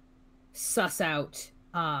to suss out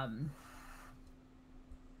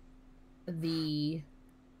the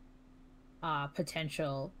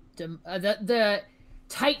potential the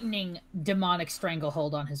tightening demonic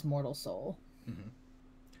stranglehold on his mortal soul.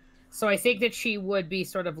 So I think that she would be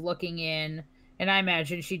sort of looking in, and I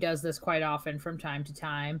imagine she does this quite often from time to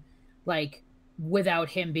time, like, without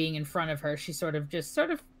him being in front of her, she sort of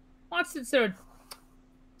wants to sort of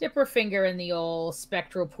dip her finger in the old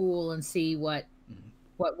spectral pool and see what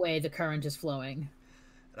way the current is flowing.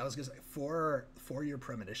 And I was gonna say, for your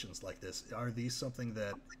premonitions like this, are these something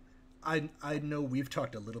that I know we've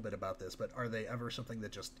talked a little bit about this, but are they ever something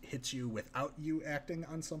that just hits you without you acting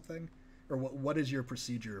on something, or what is your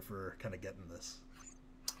procedure for kind of getting this?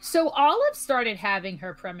 So Olive started having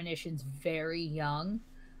her premonitions very young.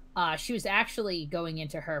 She was actually going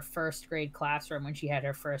into her first grade classroom when she had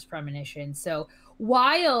her first premonition. So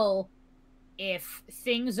while if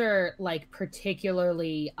things are, like,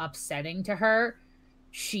 particularly upsetting to her,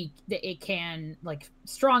 it can, like,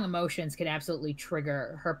 strong emotions can absolutely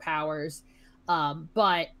trigger her powers.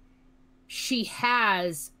 But she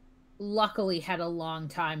has luckily had a long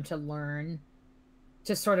time to learn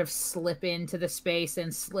to sort of slip into the space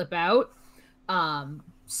and slip out.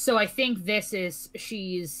 So I think this has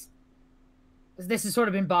sort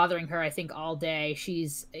of been bothering her, I think, all day.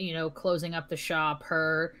 She's, closing up the shop.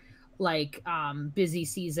 Her, like, busy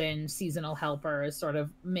seasonal helper is sort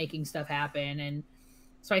of making stuff happen. And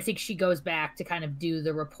so I think she goes back to kind of do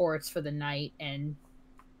the reports for the night and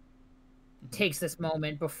takes this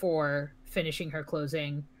moment before finishing her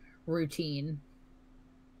closing routine,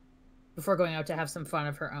 before going out to have some fun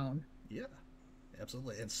of her own. Yeah,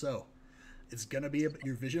 absolutely. And so it's going to be,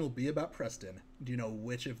 your vision will be about Preston. Do you know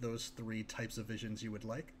which of those three types of visions you would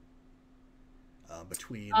like?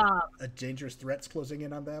 Between a dangerous threat's closing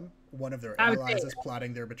in on them, one of their allies is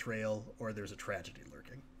plotting their betrayal, or there's a tragedy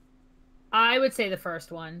lurking. I would say the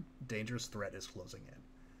first one. Dangerous threat is closing in.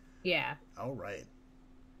 Yeah. All right.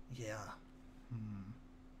 Yeah.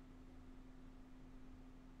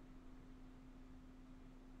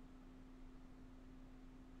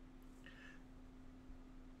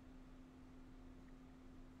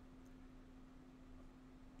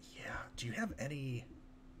 Do you have any,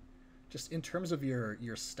 just in terms of your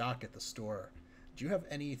stock at the store, do you have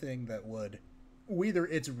anything that would whether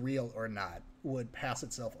it's real or not, would pass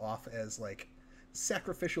itself off as like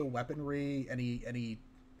sacrificial weaponry, any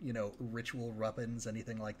ritual weapons,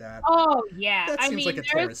 anything like that. Oh yeah, That I seems mean, like a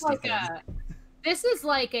there's touristy like thing. this is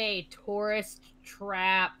like a tourist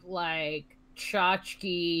trap, like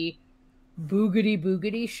tchotchke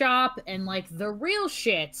boogity shop, and like the real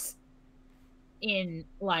shits in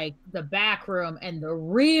like the back room, and the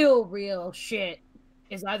real shit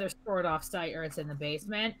is either stored off site or it's in the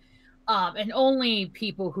basement. And only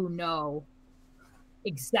people who know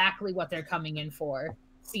exactly what they're coming in for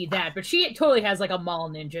see that. But she totally has like a mall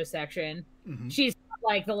ninja section. Mm-hmm. She's got,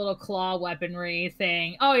 like the little claw weaponry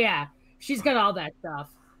thing. Oh yeah, she's got all that stuff.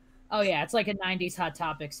 Oh yeah, it's like a 90s Hot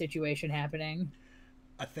Topic situation happening.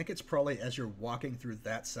 I think it's probably as you're walking through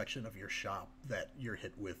that section of your shop that you're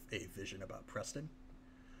hit with a vision about Preston.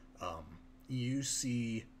 You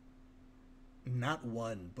see not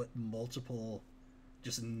one, but multiple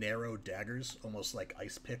just narrow daggers, almost like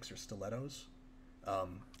ice picks or stilettos,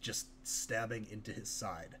 just stabbing into his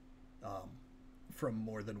side from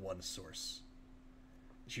more than one source.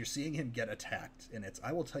 So you're seeing him get attacked, and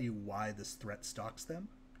I will tell you why this threat stalks them.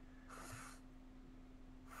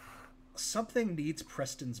 Something needs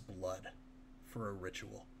Preston's blood for a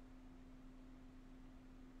ritual.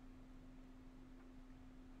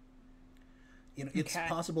 It's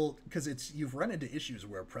possible because you've run into issues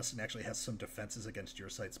where Preston actually has some defenses against your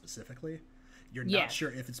site specifically. You're not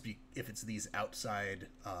sure if it's these outside,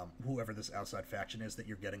 whoever this outside faction is that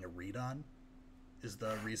you're getting a read on, is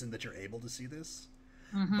the reason that you're able to see this.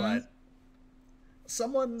 Mm-hmm. But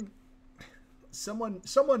someone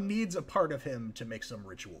needs a part of him to make some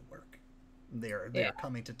ritual work. They're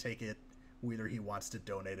coming to take it, whether he wants to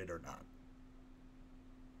donate it or not.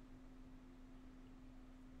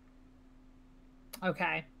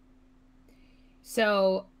 Okay.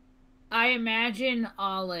 So I imagine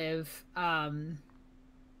Olive,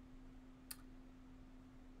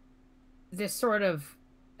 this sort of,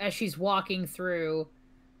 as she's walking through,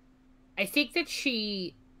 I think that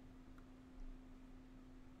she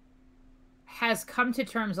has come to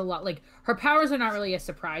terms a lot, like her powers are not really a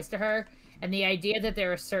surprise to her, and the idea that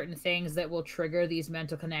there are certain things that will trigger these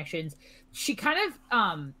mental connections, she kind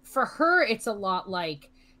of, for her, it's a lot like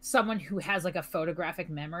someone who has like a photographic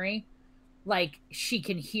memory. Like she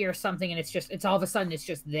can hear something and it's all of a sudden it's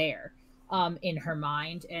just there in her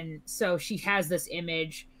mind. And so she has this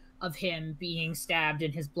image of him being stabbed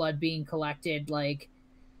and his blood being collected, like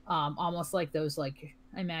almost like those, like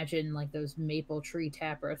I imagine like those maple tree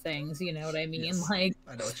tapper things, you know what I mean? Yes, like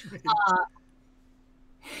I know what you mean.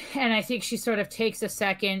 And I think she sort of takes a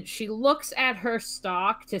second. She looks at her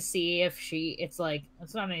stock to see if it's like,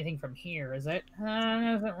 it's not anything from here, is it? It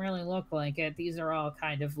doesn't really look like it. These are all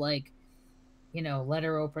kind of like,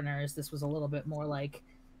 letter openers. This was a little bit more like,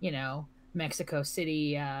 Mexico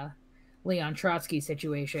City, Leon Trotsky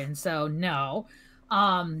situation. So no.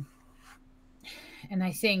 And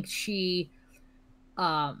I think she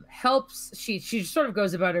helps. She sort of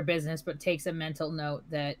goes about her business, but takes a mental note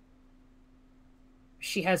that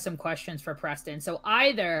she has some questions for Preston. So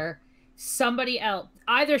either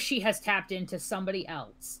she has tapped into somebody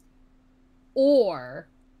else, or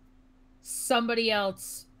somebody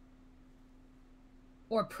else,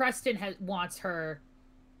 or Preston wants her,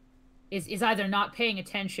 is either not paying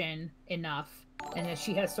attention enough and that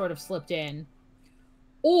she has sort of slipped in,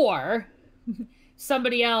 or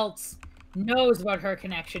somebody else knows about her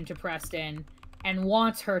connection to Preston and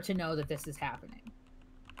wants her to know that this is happening.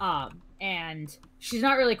 And she's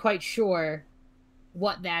not really quite sure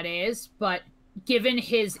what that is, but given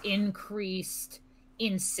his increased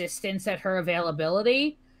insistence at her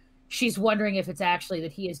availability, she's wondering if it's actually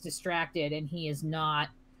that he is distracted and he is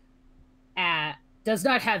does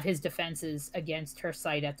not have his defenses against her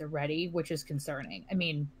site at the ready, which is concerning. I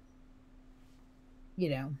mean, you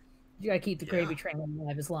gotta keep the gravy train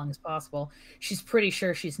alive as long as possible. She's pretty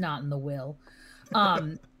sure she's not in the will.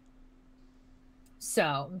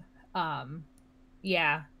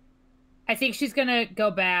 Yeah, I think she's gonna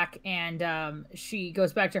go back, and she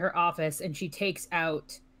goes back to her office and she takes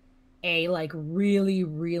out a like really,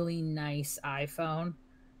 really nice iPhone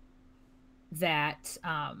that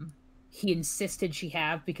he insisted she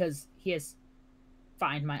have because he has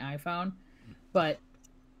Find My iPhone, but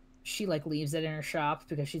she like leaves it in her shop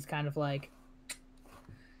because she's kind of like,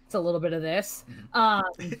 it's a little bit of this.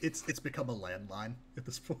 It's become a landline at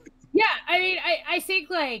this point. Yeah, I mean, I think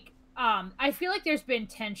like I feel like there's been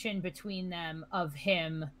tension between them of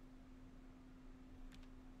him.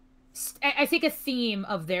 I think a theme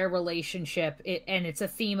of their relationship, and it's a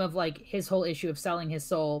theme of like his whole issue of selling his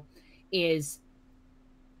soul, is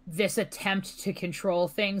this attempt to control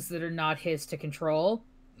things that are not his to control.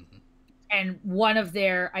 Mm-hmm. And one of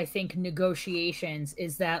their, I think, negotiations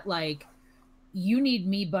is that, like, you need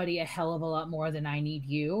me, buddy, a hell of a lot more than I need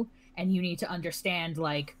you. And you need to understand,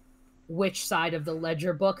 like, which side of the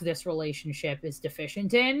ledger book this relationship is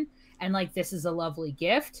deficient in. And, like, this is a lovely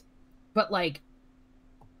gift. But, like,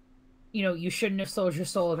 you know, you shouldn't have sold your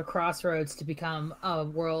soul at a crossroads to become a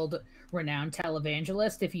world-renowned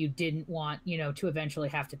televangelist if you didn't want, you know, to eventually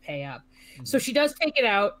have to pay up. Mm-hmm. So she does take it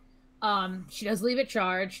out. She does leave it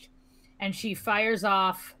charged. And she fires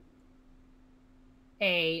off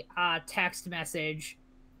a text message,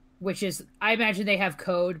 which is, I imagine they have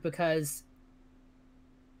code because,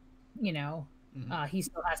 you know, mm-hmm. He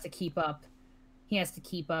still has to keep up. He has to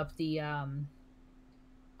keep up the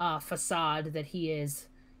facade that he is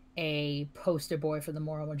a poster boy for the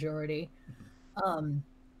moral majority. Mm-hmm.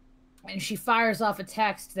 And she fires off a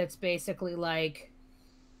text that's basically like,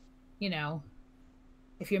 you know,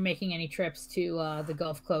 if you're making any trips to the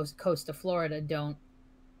Gulf Coast of Florida, don't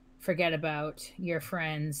forget about your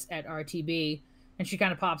friends at RTB. And she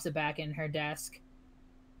kind of pops it back in her desk.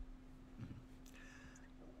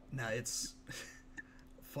 Now, it's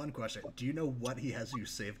fun question. Do you know what he has you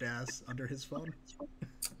saved as under his phone?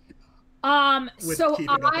 With so keeping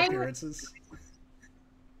up appearances?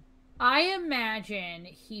 I imagine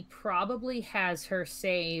he probably has her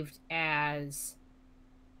saved as,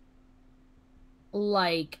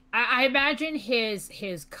 like, I imagine his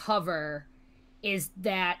cover is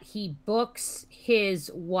that he books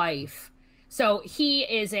his wife. So he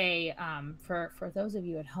is a for those of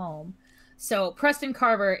you at home. So Preston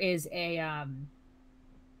Carver is an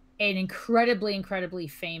incredibly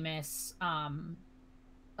famous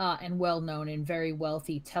and well-known and very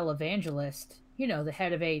wealthy televangelist, you know, the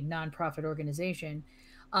head of a nonprofit organization.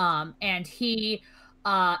 And he,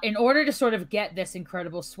 in order to sort of get this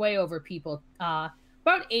incredible sway over people,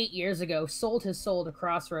 about 8 years ago, sold his soul to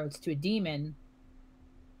Crossroads to a demon,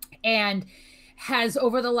 and has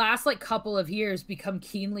over the last like couple of years become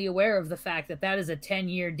keenly aware of the fact that that is a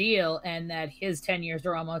 10-year deal and that his 10 years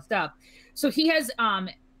are almost up. So he has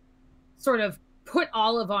sort of put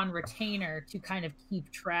Olive on retainer to kind of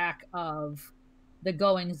keep track of the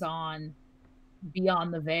goings on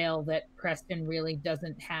beyond the veil that Preston really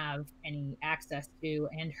doesn't have any access to,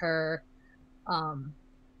 and her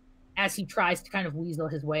as he tries to kind of weasel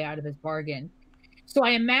his way out of his bargain. So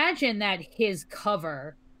I imagine that his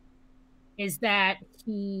cover is that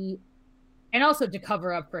he, and also to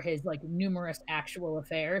cover up for his like numerous actual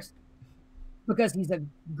affairs, because he's a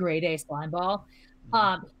grade A slimeball,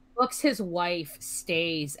 books his wife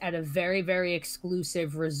stays at a very, very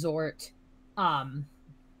exclusive resort,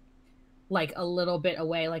 like a little bit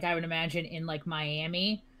away, like I would imagine in like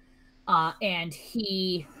Miami, and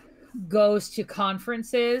he goes to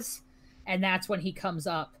conferences, and that's when he comes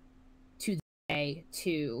up to the day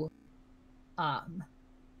to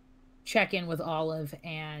check in with Olive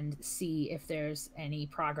and see if there's any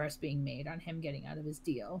progress being made on him getting out of his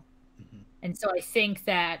deal. Mm-hmm. And so I think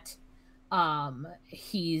that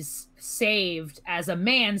he's saved as a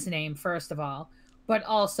man's name, first of all, but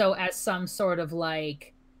also as some sort of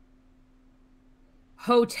like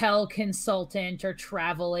hotel consultant or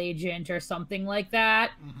travel agent or something like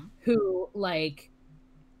that, mm-hmm. who like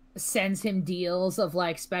sends him deals of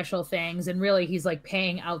like special things, and really he's like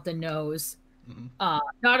paying out the nose, mm-hmm.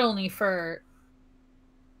 not only for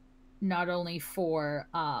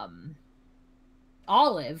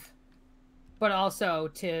Olive, but also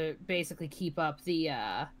to basically keep up the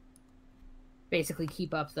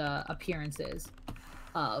appearances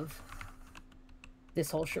of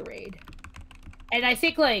this whole charade. And I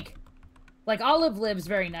think like Olive lives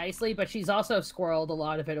very nicely, but she's also squirreled a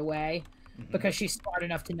lot of it away, mm-hmm. because she's smart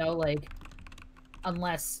enough to know, like,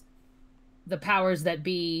 unless the powers that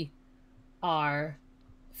be are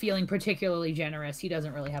feeling particularly generous, he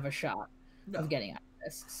doesn't really have a shot of getting out of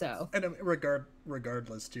this. So, and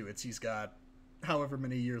regardless too, he's got however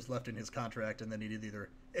many years left in his contract, and then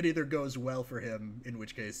it either goes well for him, in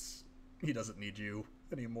which case he doesn't need you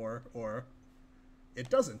anymore, or it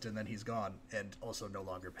doesn't, and then he's gone and also no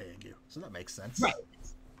longer paying you. So that makes sense.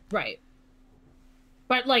 Right.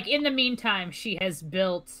 But like in the meantime, she has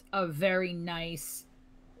built a very nice,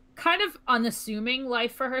 kind of unassuming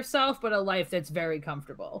life for herself, but a life that's very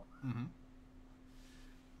comfortable. Mm-hmm.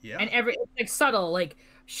 Yeah. And it's like subtle. Like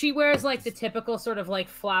she wears like the typical sort of like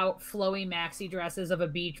flowy maxi dresses of a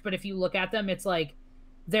beach, but if you look at them, it's like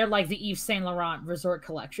they're like the Yves Saint Laurent resort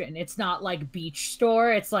collection. It's not like beach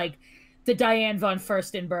store. It's like the Diane von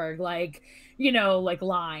Furstenberg, like, you know, like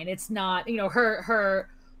line. It's not, you know, her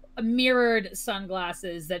mirrored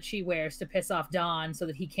sunglasses that she wears to piss off Don so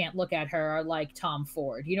that he can't look at her are like Tom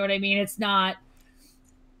Ford. You know what I mean? It's not.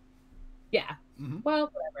 Yeah. Mm-hmm.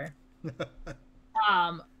 Well, whatever.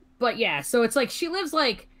 But yeah, so it's like she lives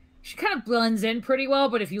like she kind of blends in pretty well,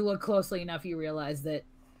 but if you look closely enough, you realize that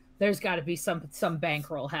there's got to be some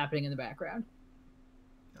bankroll happening in the background.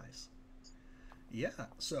 Nice. Yeah.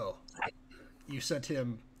 So you sent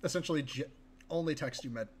him essentially only text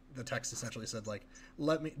you met. The text essentially said like,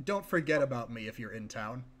 don't forget about me if you're in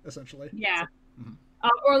town. Essentially. Yeah. Mm-hmm.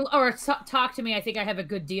 Or talk to me. I think I have a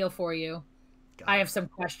good deal for you. I have some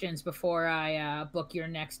questions before I book your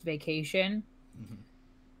next vacation. Mm-hmm.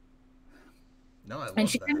 No, I love and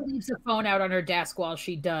she that. kind of leaves the phone out on her desk while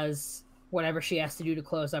she does whatever she has to do to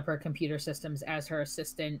close up her computer systems as her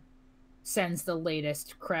assistant sends the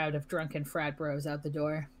latest crowd of drunken frat bros out the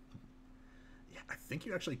door. Yeah, I think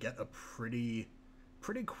you actually get a pretty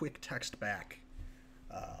quick text back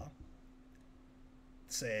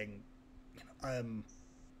saying,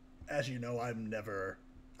 as you know, I never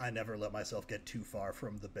let myself get too far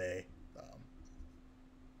from the bay.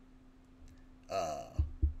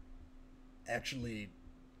 Actually,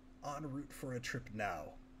 en route for a trip now.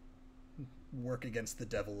 Work against the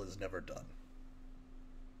devil is never done.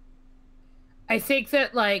 I think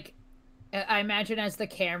that, like, I imagine as the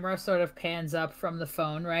camera sort of pans up from the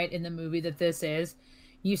phone, right, in the movie that this is,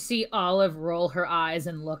 you see Olive roll her eyes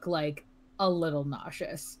and look, like, a little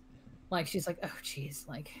nauseous. Like, she's like, oh, geez,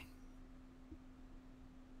 like...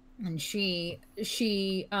 And she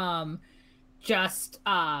just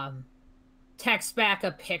texts back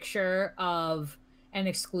a picture of an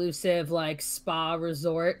exclusive like spa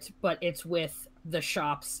resort, but it's with the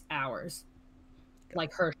shop's hours,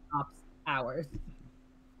 like her shop's hours.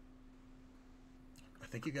 I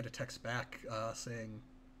think you get a text back saying,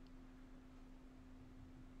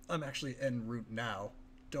 I'm actually en route now.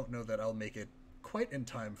 Don't know that I'll make it quite in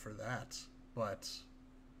time for that, but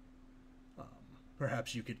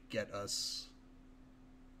perhaps you could get us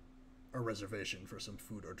a reservation for some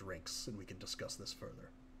food or drinks, and we can discuss this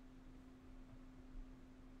further.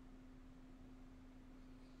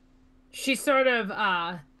 She sort of,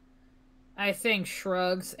 I think,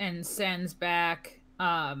 shrugs and sends back,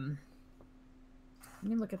 let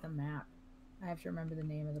me look at the map. I have to remember the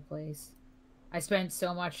name of the place. I spent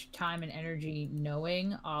so much time and energy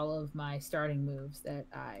knowing all of my starting moves that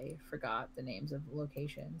I forgot the names of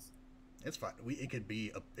locations. It's fine.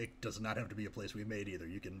 It does not have to be a place we made either.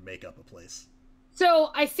 You can make up a place.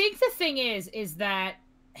 So I think the thing is that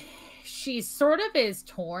she sort of is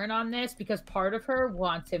torn on this because part of her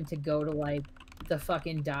wants him to go to like the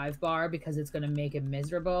fucking dive bar because it's going to make him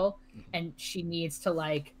miserable. Mm-hmm. And she needs to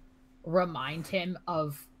like remind him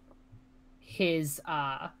of his,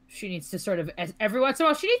 she needs to sort of, every once in a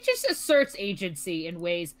while, she just asserts agency in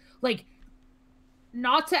ways like,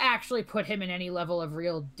 not to actually put him in any level of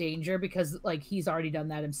real danger because like he's already done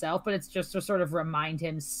that himself, but it's just to sort of remind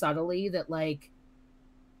him subtly that like,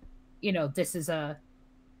 you know, this is a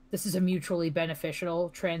mutually beneficial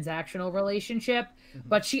transactional relationship. Mm-hmm.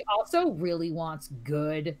 But she also really wants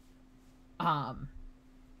good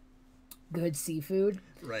seafood.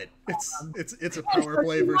 Right. It's a power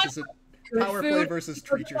play versus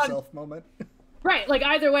treat yourself moment. Right. Like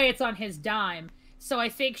either way, it's on his dime. So I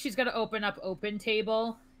think she's going to open up Open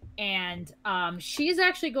Table, and she's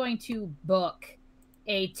actually going to book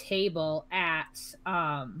a table at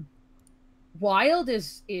Wild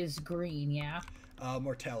is green, yeah?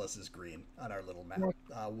 Mortalis is green on our little map.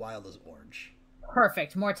 Wild is orange.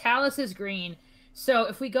 Perfect. Mortalis is green. So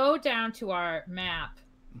if we go down to our map,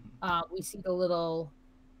 we see the little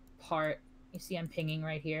part. You see I'm pinging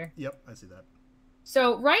right here? Yep, I see that.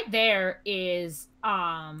 So right there is...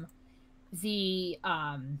 the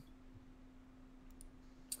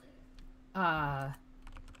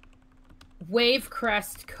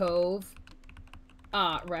Wavecrest Cove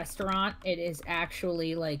restaurant. It is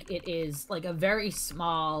actually like a very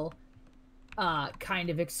small kind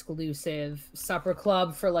of exclusive supper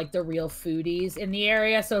club for like the real foodies in the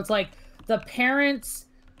area. So it's like the parents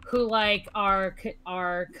who like are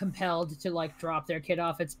compelled to like drop their kid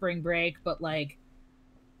off at spring break but like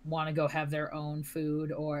want to go have their own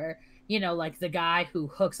food, or you know, like the guy who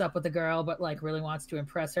hooks up with the girl but like really wants to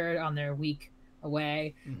impress her on their week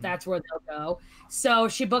away. Mm-hmm. That's where they'll go. So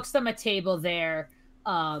she books them a table there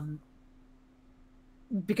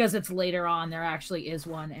because it's later on. There actually is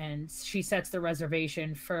one, and she sets the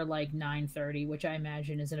reservation for like 9:30, which I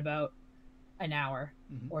imagine is in about an hour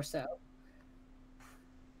or so.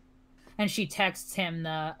 And she texts him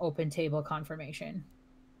the Open Table confirmation.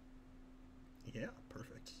 Yeah,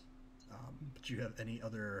 perfect. But you have any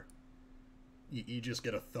other You just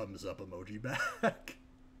get a thumbs up emoji back.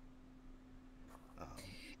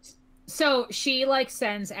 So she like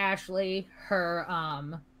sends Ashley her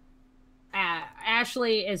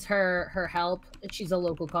Ashley is her help. She's a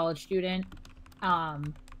local college student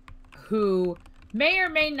who may or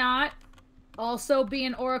may not also be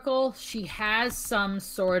an oracle. She has some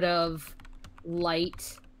sort of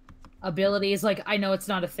light abilities. Like, I know it's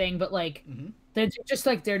not a thing, but like they're just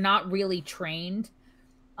like they're not really trained.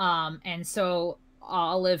 And so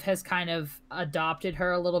Olive has kind of adopted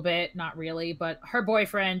her a little bit, not really, but her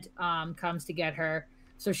boyfriend comes to get her.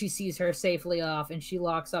 So she sees her safely off and she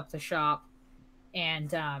locks up the shop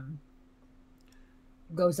and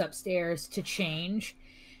goes upstairs to change.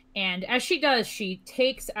 And as she does, she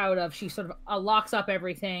sort of locks up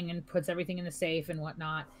everything and puts everything in the safe and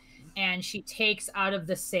whatnot. And she takes out of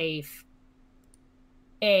the safe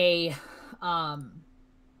a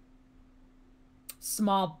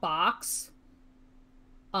small box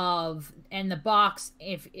and the box,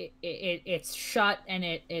 if it's shut and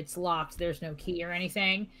it's locked, there's no key or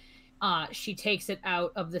anything. She takes it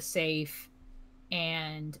out of the safe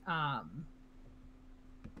and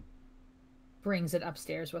brings it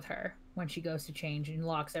upstairs with her when she goes to change and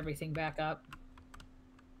locks everything back up.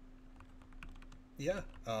 Yeah.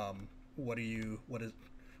 What's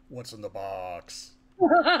in the box?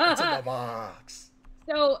 What's in the box?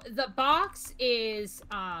 So the box is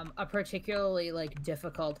a particularly like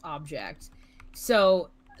difficult object.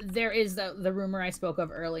 So there is the rumor I spoke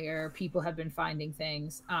of earlier. People have been finding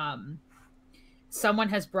things. Someone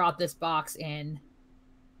has brought this box in.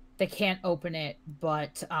 They can't open it,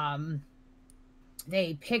 but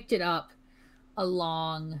they picked it up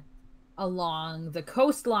along the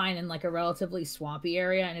coastline in like a relatively swampy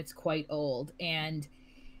area, and it's quite old. And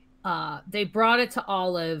they brought it to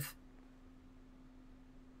Olive,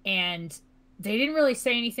 and they didn't really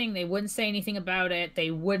say anything. They wouldn't say anything about it.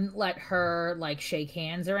 They wouldn't let her like shake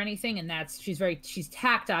hands or anything. And she's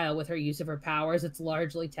tactile with her use of her powers. It's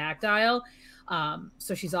largely tactile.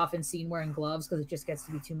 So she's often seen wearing gloves because it just gets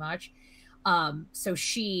to be too much. So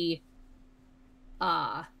she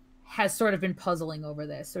has sort of been puzzling over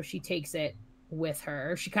this. So she takes it with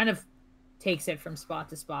her. She kind of takes it from spot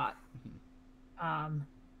to spot. And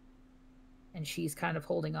she's kind of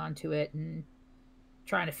holding on to it and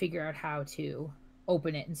trying to figure out how to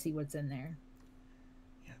open it and see what's in there.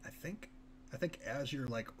 Yeah, I think as you're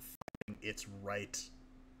like finding its right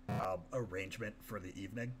arrangement for the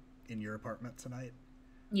evening in your apartment tonight.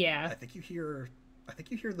 Yeah. I think you hear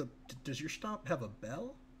does your shop have a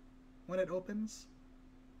bell when it opens?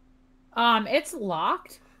 It's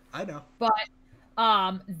locked. I know. But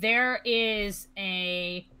there is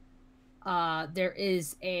a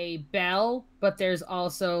bell, but there's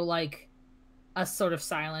also like a sort of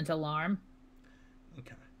silent alarm.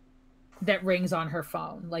 Okay. That rings on her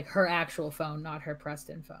phone, like her actual phone, not her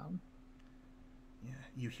Preston phone. Yeah,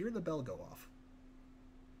 you hear the bell go off.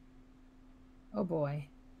 Oh boy.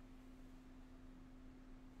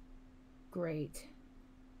 Great.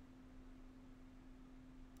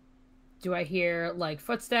 Do I hear like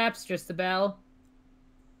footsteps, just the bell?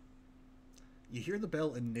 You hear the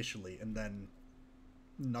bell initially and then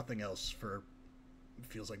nothing else for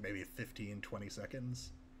feels like maybe 15-20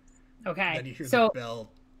 seconds. Okay. Then you hear the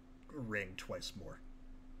bell ring twice more.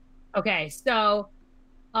 Okay, so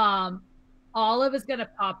Olive is gonna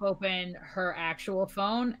pop open her actual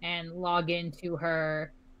phone and log into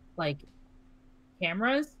her like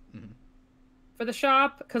cameras for the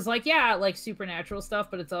shop, because like like supernatural stuff,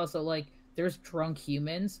 but it's also like there's drunk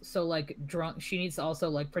humans, so like she needs also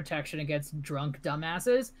like protection against drunk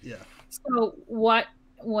dumbasses. Yeah. So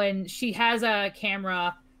when she has a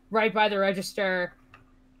camera right by the register,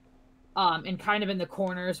 and kind of in the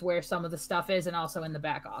corners where some of the stuff is, and also in the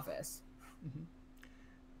back office.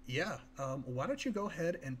 Yeah. Why don't you go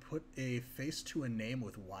ahead and put a face to a name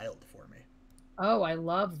with Wild for me? Oh, I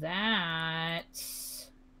love that.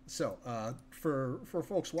 So, for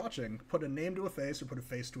folks watching, put a name to a face or put a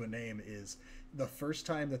face to a name is the first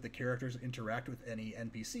time that the characters interact with any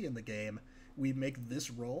NPC in the game. We make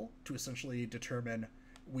this roll to essentially determine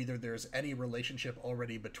whether there's any relationship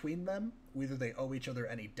already between them, whether they owe each other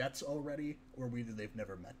any debts already, or whether they've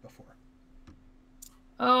never met before.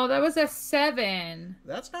 Oh, that was a 7.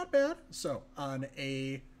 That's not bad. So on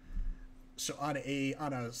a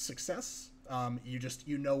success,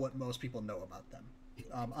 you know what most people know about them.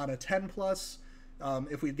 On a 10 plus,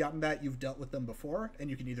 if we've gotten that, you've dealt with them before, and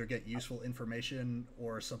you can either get useful information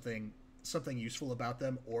or something useful about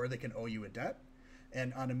them, or they can owe you a debt.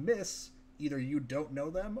 And on a miss, either you don't know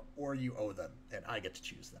them or you owe them, and I get to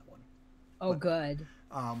choose that one. Oh, good.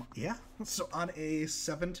 Yeah. So on a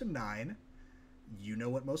 7 to 9, you know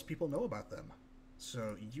what most people know about them.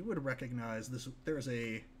 So you would recognize this. There's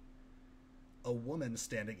a woman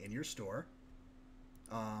standing in your store.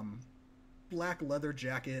 Black leather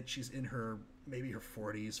jacket. She's in her maybe her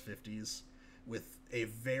 40s, 50s, with a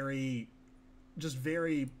just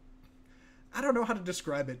very, I don't know how to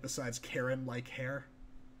describe it besides Karen-like hair,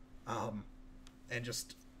 and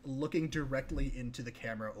just looking directly into the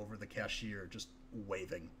camera over the cashier, just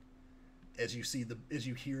waving. As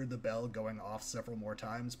you hear the bell going off several more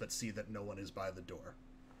times, but see that no one is by the door.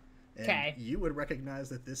 And you would recognize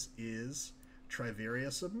that this is Triveria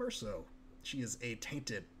Submerso. She is a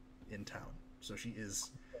tainted in town, so she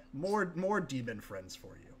is more demon friends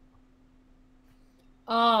for you.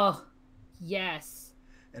 Oh, yes.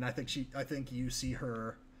 And I think you see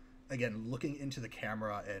her again looking into the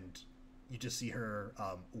camera, and you just see her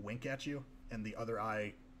wink at you, and the other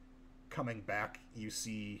eye coming back, you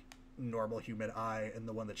see normal human eye, and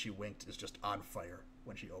the one that she winked is just on fire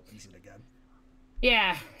when she opens it again.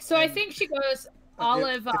 Yeah. So I think she goes,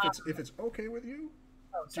 Olive. If it's okay with you,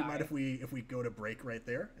 do you mind if we go to break right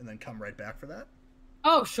there and then come right back for that?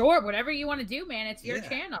 Oh, sure. Whatever you want to do, man. It's your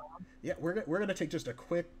channel. Yeah, we're gonna take just a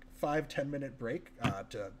quick 5-10 minute break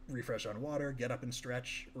to refresh on water, get up and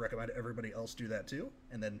stretch. Recommend everybody else do that too,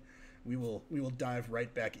 and then we will dive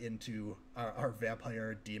right back into our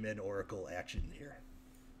vampire demon oracle action here.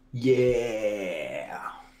 Yeah.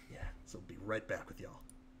 So we'll be right back with y'all.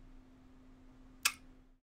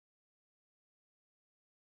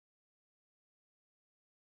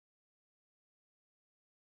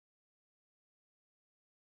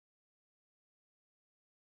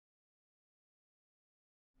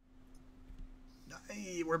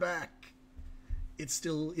 Hey, we're back. It's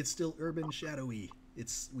still urban shadowy.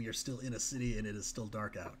 We are still in a city, and it is still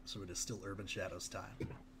dark out, so it is still Urban Shadows time.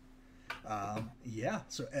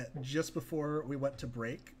 So just before we went to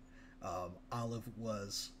break, Olive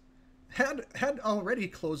had already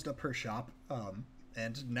closed up her shop,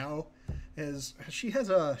 and now she has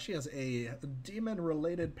a demon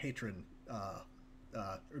related patron,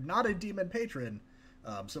 not a demon patron.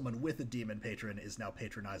 Someone with a demon patron is now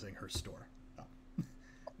patronizing her store.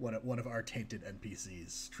 One of our tainted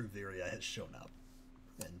NPCs, Triveria, has shown up,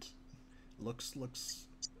 and looks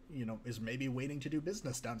is maybe waiting to do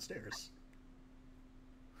business downstairs.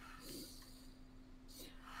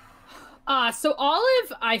 So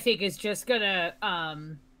Olive, I think, is just gonna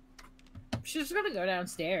she's just gonna go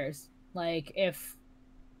downstairs. Like, it's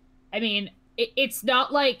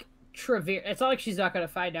not like Triveria. It's not like she's not gonna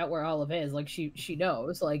find out where Olive is. Like, she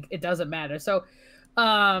knows. Like, it doesn't matter. So,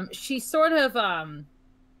 she sort of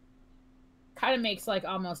kind of makes like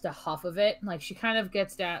almost a huff of it. Like, she kind of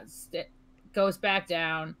gets down, goes back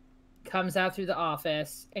down, comes out through the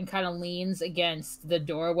office, and kind of leans against the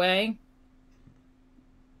doorway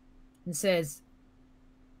and says,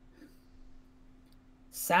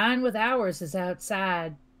 "Sign with ours is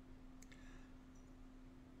outside."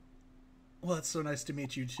 Well, it's so nice to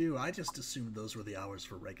meet you too. I just assumed those were the hours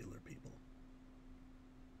for regular people.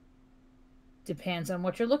 Depends on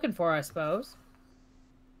what you're looking for, I suppose.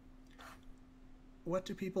 What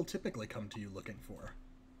do people typically come to you looking for?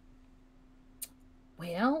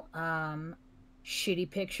 Well, shitty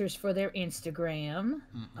pictures for their Instagram,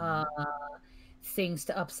 things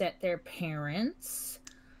to upset their parents.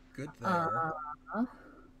 Good there.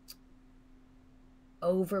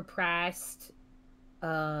 Overpriced.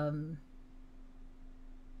 Mall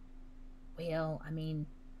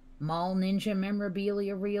ninja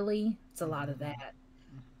memorabilia, really. It's a lot of that.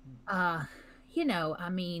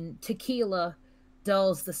 Tequila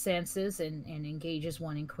dulls the senses and engages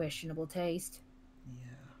one in questionable taste.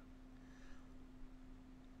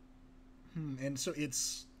 Yeah. And so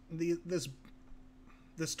it's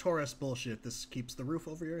this tourist bullshit. This keeps the roof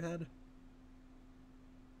over your head.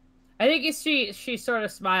 I think she sort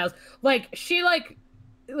of smiles. Like, I feel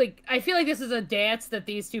like this is a dance that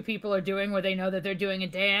these two people are doing where they know that they're doing a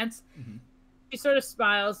dance. Mm-hmm. She sort of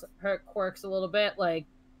smiles, her quirks a little bit, like,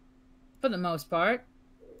 for the most part.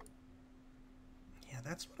 Yeah,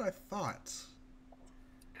 that's what I thought.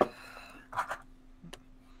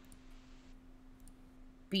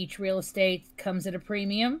 Beach real estate comes at a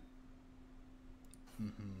premium.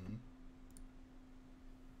 Mm-hmm.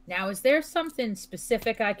 Now, is there something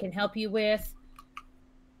specific I can help you with?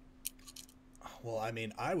 Well,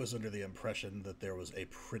 I was under the impression that there was a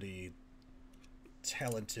pretty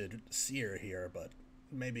talented seer here, but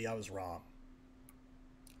maybe I was wrong.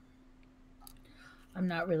 I'm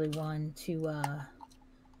not really one to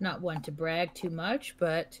brag too much,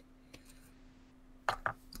 but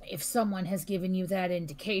if someone has given you that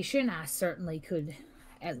indication, I certainly could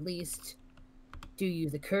at least do you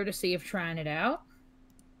the courtesy of trying it out?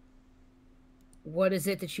 What is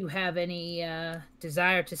it that you have any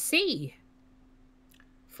desire to see,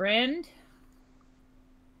 friend?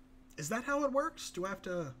 Is that how it works? Do I have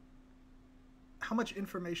to... How much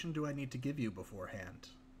information do I need to give you beforehand?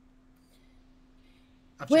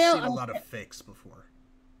 I've just seen a lot of fakes before.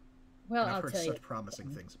 Well, and I've I'll heard tell you. such promising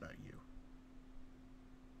things about you.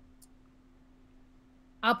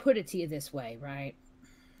 I'll put it to you this way, right?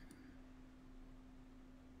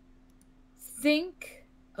 Think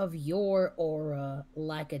of your aura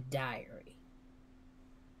like a diary.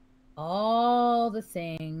 All the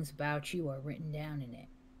things about you are written down in it.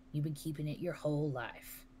 You've been keeping it your whole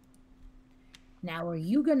life. Now, are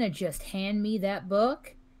you going to just hand me that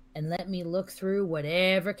book and let me look through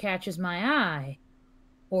whatever catches my eye?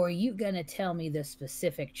 Or are you going to tell me the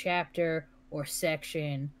specific chapter or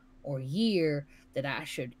section or year that I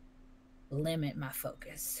should limit my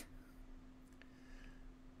focus?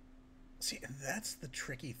 See, that's the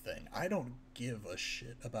tricky thing. I don't give a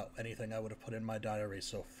shit about anything I would have put in my diary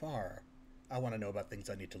so far. I want to know about things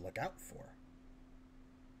I need to look out for.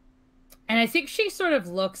 And I think she sort of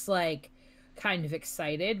looks like kind of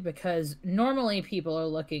excited, because normally people are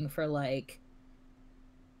looking for like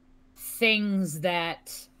things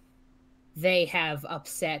that they have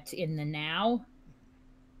upset in the now.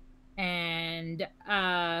 And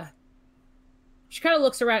she kind of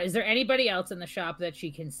looks around. Is there anybody else in the shop that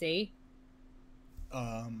she can see?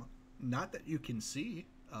 Not that you can see.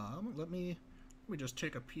 Let me just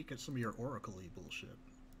take a peek at some of your oracle-y bullshit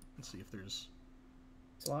and see if there's...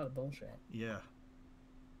 It's a lot of bullshit. Yeah.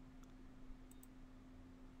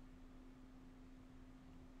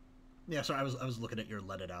 Yeah, so I was looking at your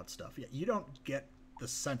let it out stuff. Yeah, you don't get the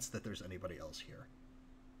sense that there's anybody else here.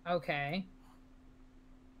 Okay.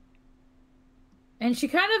 And she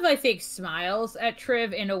kind of, I think, smiles at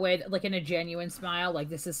Triv in a way that, like, in a genuine smile, like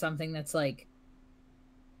this is something that's like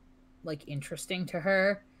interesting to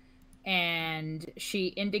her. And she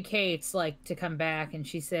indicates like to come back, and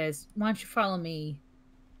she says, "Why don't you follow me?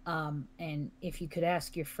 And if you could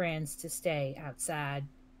ask your friends to stay outside,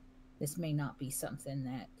 this may not be something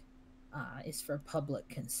that is for public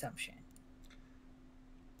consumption."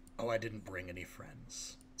 Oh, I didn't bring any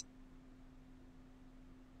friends.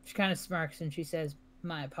 She kind of smirks and she says,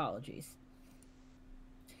 "My apologies."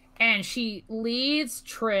 And she leads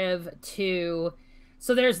Triv to...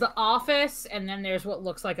 So there's the office, and then there's what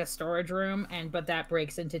looks like a storage room, but that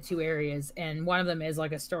breaks into two areas. And one of them is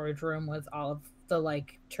like a storage room with all of the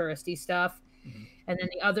like touristy stuff. Mm-hmm. And then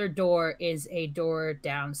the other door is a door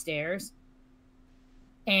downstairs.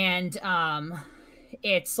 And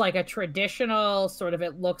it's like a traditional sort of,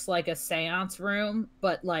 it looks like a seance room,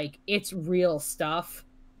 but like it's real stuff.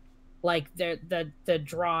 Like the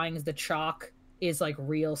drawings, the chalk is like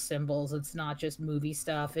real symbols. It's not just movie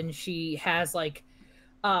stuff. And she has like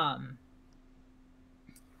a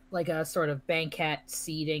sort of banquet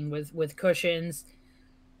seating with cushions,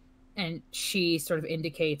 and she sort of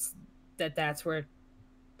indicates that that's where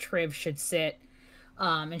Triv should sit.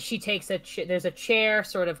 And she takes there's a chair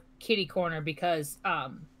sort of kitty corner, because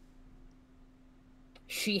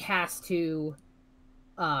she has to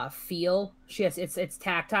feel. It's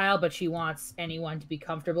tactile, but she wants anyone to be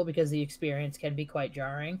comfortable because the experience can be quite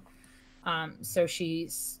jarring. So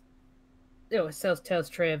she's tells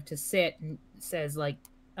Triv to sit and says like,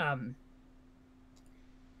 now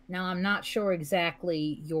I'm not sure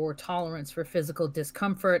exactly your tolerance for physical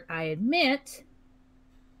discomfort. I admit,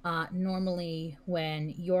 normally when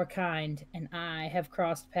your kind and I have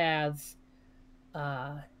crossed paths,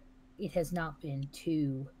 it has not been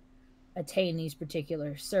to attain these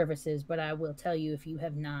particular services, but I will tell you, if you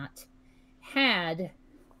have not had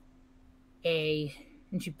and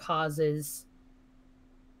she pauses,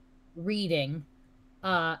 reading,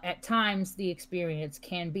 at times the experience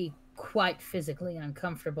can be quite physically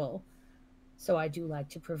uncomfortable. So I do like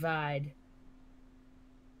to provide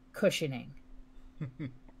cushioning.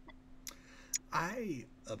 I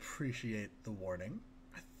appreciate the warning.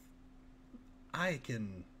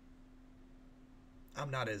 I'm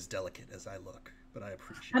not as delicate as I look, but I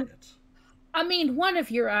appreciate it. I mean, one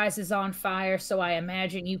of your eyes is on fire, so I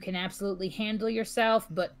imagine you can absolutely handle yourself,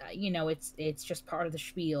 but, it's just part of the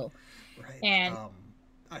spiel. Right. And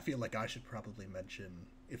I feel like I should probably mention,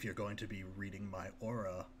 if you're going to be reading my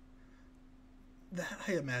aura, that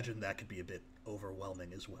I imagine that could be a bit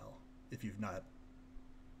overwhelming as well, if you've not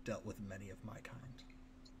dealt with many of my kind.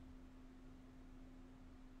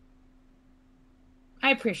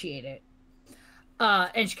 I appreciate it.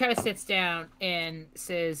 And she kind of sits down and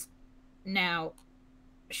says, now,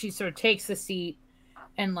 she sort of takes the seat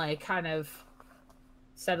and like kind of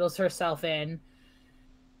settles herself in.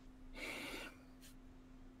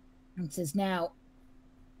 and says, now,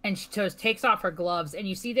 and she takes off her gloves, and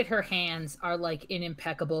you see that her hands are like in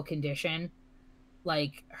impeccable condition.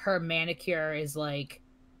 Like her manicure is like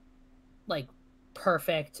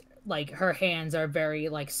perfect. Like her hands are very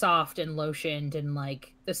like soft and lotioned, and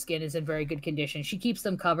like the skin is in very good condition. She keeps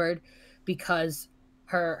them covered because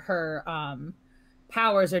her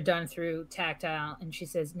powers are done through tactile. And she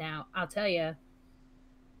says, now I'll tell you,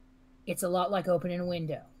 it's a lot like opening a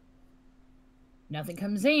window. Nothing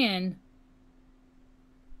comes in.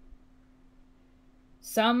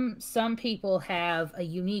 Some people have a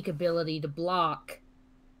unique ability to block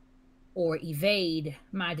or evade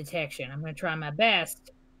my detection. I'm going to try my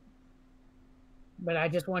best, but I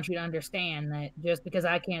just want you to understand that just because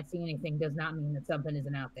I can't see anything does not mean that something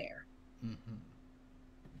isn't out there. Mm-hmm.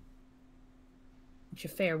 It's a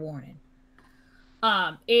fair warning.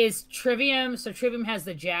 Is Trivium, so Trivium has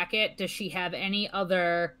the jacket. Does she have any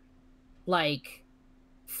other, like,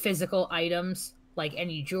 physical items, like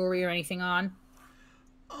any jewelry or anything on?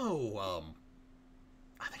 Oh,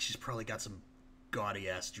 I think she's probably got some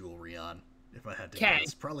gaudy-ass jewelry on, if I had to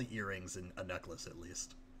guess. Probably earrings and a necklace, at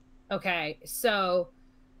least. Okay, so,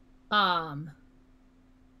 I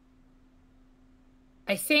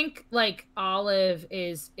think, like, Olive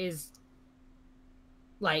is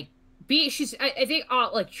like, I think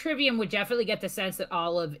like Trivium would definitely get the sense that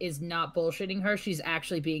Olive is not bullshitting her. She's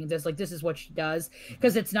actually being this, like, this is what she does,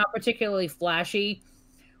 because it's not particularly flashy,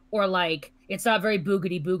 or like it's not very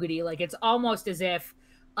boogity. Like it's almost as if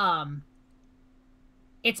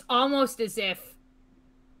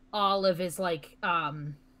Olive is like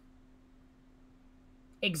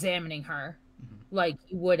examining her, like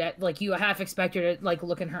you would at, like you half expect her to like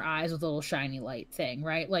look in her eyes with a little shiny light thing,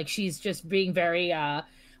 right? Like she's just being very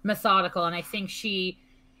methodical. And I think she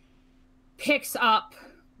picks up,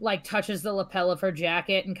 like touches the lapel of her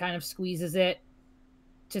jacket and kind of squeezes it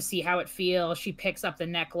to see how it feels. She picks up the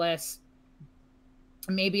necklace,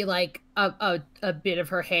 maybe like a bit of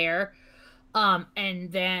her hair,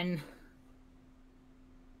 and then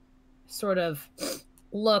sort of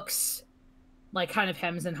looks like kind of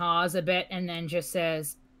hems and haws a bit, and then just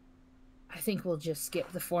says, I think we'll just skip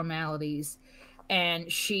the formalities. And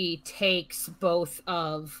she takes both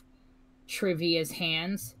of Trivia's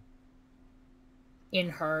hands in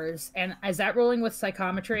hers. And is that rolling with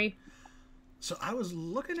psychometry? So I was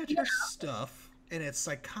looking at your stuff, and it's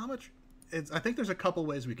psychometry. I think there's a couple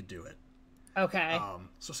ways we could do it. Okay.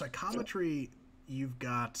 So psychometry, you've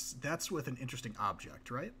got, that's with an interesting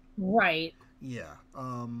object, right? Right. Yeah.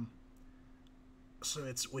 So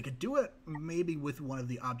we could do it maybe with one of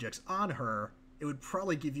the objects on her. It would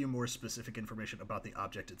probably give you more specific information about the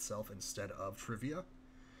object itself instead of trivia.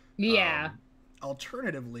 Yeah.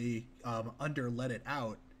 Alternatively, under Let It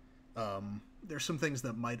Out, there's some things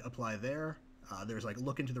that might apply there. There's like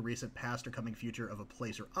look into the recent past or coming future of a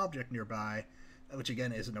place or object nearby, which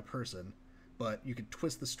again isn't a person, but you could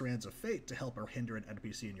twist the strands of fate to help or hinder an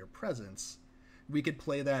NPC in your presence. We could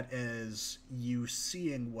play that as you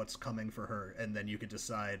seeing what's coming for her, and then you could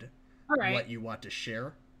decide what you want to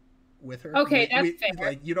share with her. Okay, that's fair.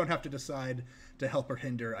 Like, you don't have to decide to help or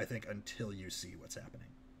hinder, I think, until you see what's happening.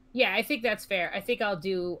 Yeah, I think that's fair. I think I'll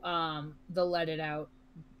do the Let It Out.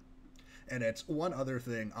 And it's one other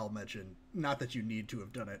thing I'll mention, not that you need to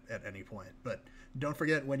have done it at any point, but don't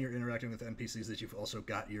forget when you're interacting with NPCs that you've also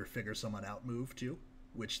got your Figure Someone Out move, too,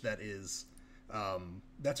 which that is...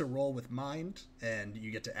 that's a roll with mind, and you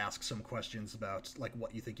get to ask some questions about like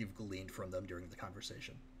what you think you've gleaned from them during the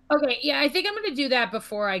conversation. Okay, yeah, I think I'm going to do that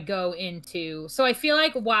before I go into... So I feel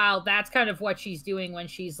like, wow, that's kind of what she's doing when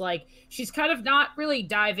she's like... She's kind of not really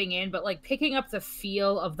diving in, but like picking up the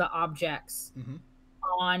feel of the objects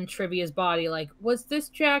on Trivia's body. Like, was this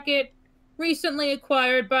jacket recently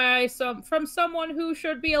acquired by from someone who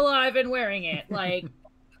should be alive and wearing it? Like...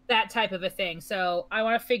 that type of a thing. So I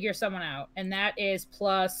want to figure someone out, and that is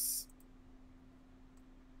plus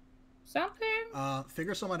something.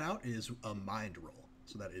 Figure someone out is a mind roll,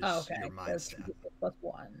 so that is your mind stat. Plus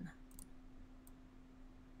 1.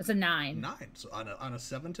 That's a 9. 9. So on a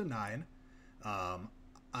 7 to 9, on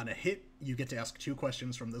a hit, you get to ask 2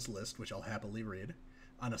 questions from this list, which I'll happily read.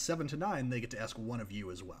 On a 7 to 9, they get to ask one of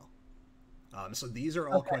you as well. So these are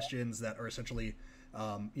all questions that are essentially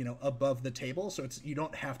above the table, so you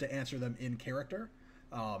don't have to answer them in character,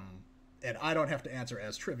 and I don't have to answer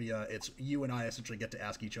as trivia. It's you and I essentially get to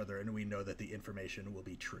ask each other, and we know that the information will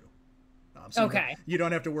be true. So you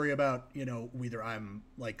don't have to worry about whether I'm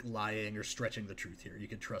like lying or stretching the truth here. You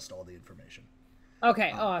can trust all the information.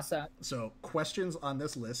 Okay, awesome. So questions on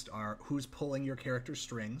this list are: who's pulling your character's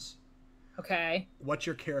strings? Okay. What's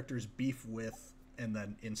your character's beef with, and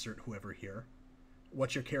then insert whoever here.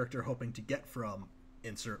 What's your character hoping to get from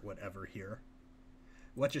insert whatever here?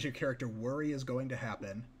 What does your character worry is going to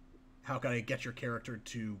happen? How can I get your character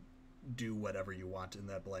to do whatever you want in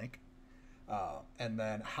that blank? And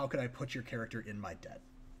then how can I put your character in my debt?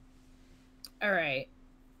 All right.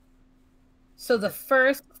 So the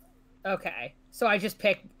first, okay. So I just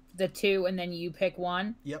pick the two, and then you pick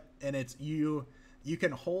one. Yep, and it's you. You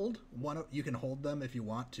can hold one. You can hold them if you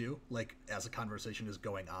want to, like as a conversation is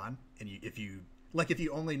going on, and if you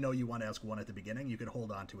only know you want to ask one at the beginning, you can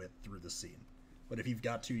hold on to it through the scene. But if you've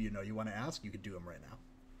got two, you want to ask, you could do them right now.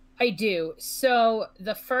 I do. So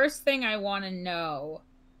the first thing I want to know,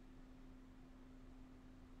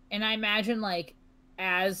 and I imagine like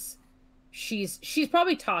as she's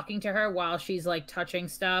probably talking to her while she's like touching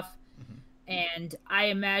stuff, and I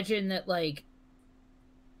imagine that like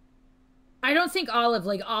I don't think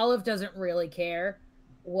Olive doesn't really care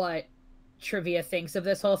what Trivia thinks of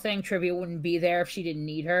this whole thing. Trivia wouldn't be there if she didn't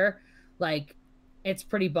need her. Like, it's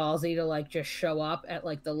pretty ballsy to like just show up at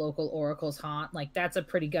like the local Oracle's haunt. Like, that's a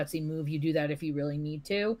pretty gutsy move. You do that if you really need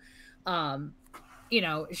to.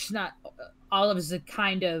 She's not. Olive is a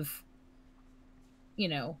kind of,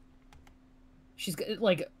 she's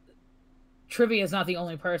like, Trivia is not the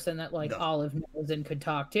only person that like Olive knows and could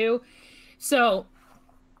talk to. So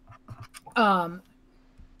I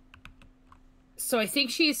think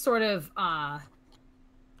she's sort of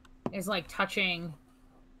is like touching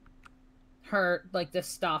her, like the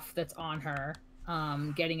stuff that's on her,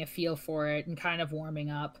 getting a feel for it and kind of warming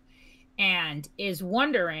up, and is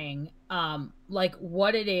wondering like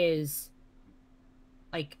what it is.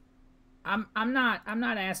 Like I'm not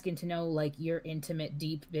asking to know like your intimate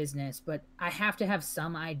deep business, but I have to have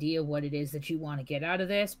some idea what it is that you want to get out of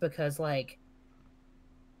this, because like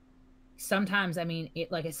sometimes, I mean,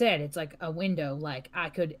 it, like I said, it's like a window. Like I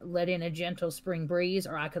could let in a gentle spring breeze,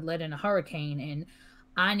 or I could let in a hurricane, and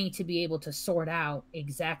I need to be able to sort out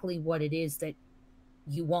exactly what it is that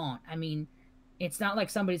you want. I mean, it's not like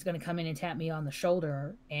somebody's going to come in and tap me on the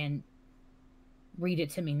shoulder and read it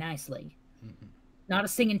to me nicely. Mm-hmm. Not a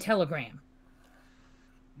singing telegram.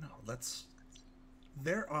 No,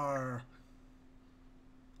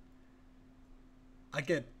 I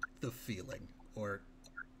get the feeling, or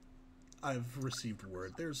I've received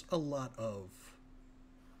word, there's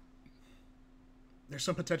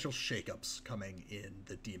some potential shakeups coming in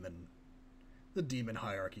the demon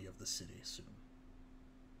hierarchy of the city soon.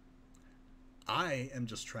 I am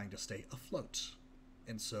just trying to stay afloat,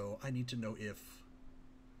 and so I need to know if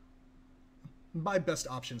my best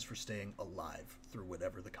options for staying alive through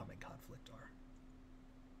whatever the coming conflict are.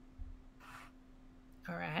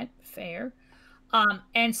 All right, fair.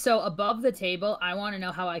 And so above the table, I want to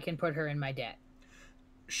know how I can put her in my debt.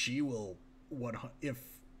 She will, if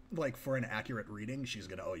like for an accurate reading, she's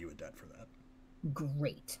gonna owe you a debt for that.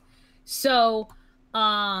 Great. So,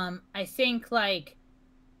 I think like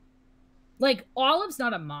Olive's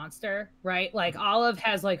not a monster, right? Like Olive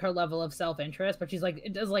has like her level of self-interest, but she's like,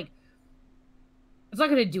 it's not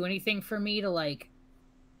gonna do anything for me to like.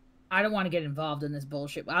 I don't want to get involved in this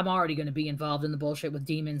bullshit. I'm already going to be involved in the bullshit with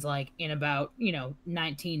demons like in about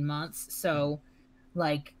 19 months. So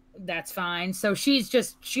like that's fine. So she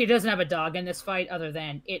doesn't have a dog in this fight, other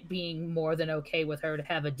than it being more than okay with her to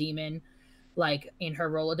have a demon like in her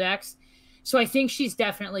Rolodex. So I think she's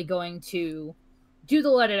definitely going to do the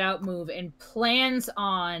let it out move and plans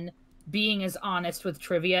on being as honest with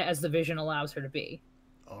Trivia as the vision allows her to be.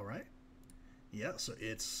 All right. Yeah, so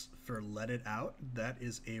it's for let it out. That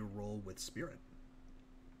is a roll with spirit.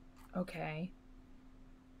 Okay.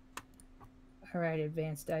 All right,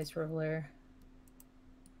 advanced dice roller.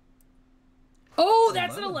 Oh,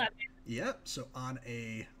 that's 11. An 11. Yep. So on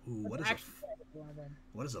a what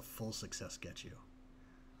does a full success get you?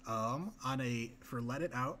 For let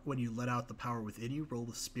it out, when you let out the power within you, roll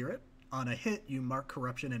with spirit. On a hit, you mark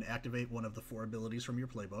corruption and activate one of the 4 abilities from your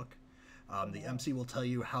playbook. The MC will tell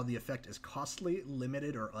you how the effect is costly,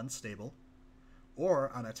 limited, or unstable. Or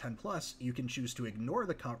on a 10+, you can choose to ignore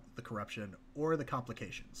the corruption or the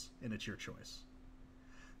complications, and it's your choice.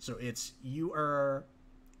 So you are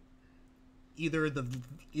either the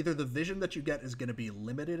vision that you get is going to be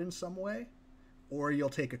limited in some way, or you'll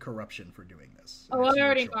take a corruption for doing this. Oh, I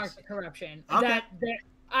already marked the corruption. Okay.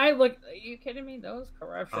 Are you kidding me? Those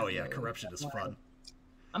corruptions. Oh yeah, corruption is fun.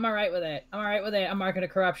 I'm all right with it. I'm marking a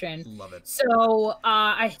corruption. Love it. So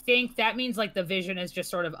I think that means like the vision is just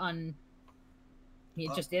sort of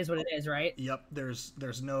it just is what it is, right? Yep.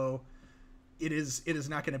 There's no. It is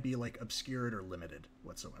not going to be like obscured or limited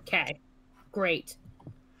whatsoever. Okay. Great.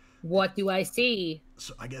 What do I see?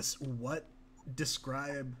 So I guess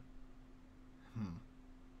describe.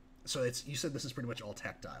 So it's, you said this is pretty much all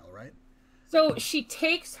tactile, right? So she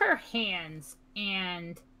takes her hands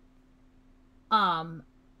and um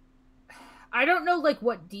I don't know like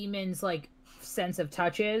what demons like sense of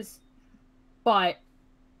touch is, but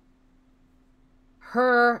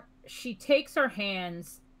she takes her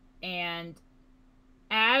hands and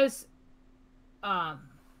as um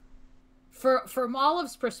from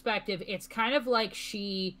Olive's perspective, it's kind of like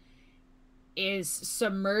she is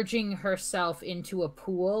submerging herself into a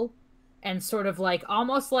pool and sort of like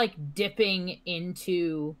almost like dipping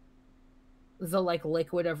into the like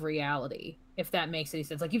liquid of reality, if that makes any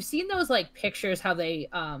sense. Like you've seen those like pictures how they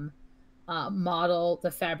model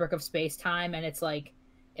the fabric of space-time, and it's like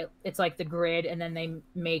it's like the grid, and then they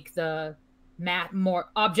make the more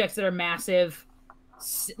objects that are massive,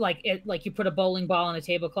 like it like you put a bowling ball on a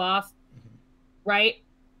tablecloth, Mm-hmm. right?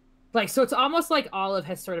 Like so it's almost like Olive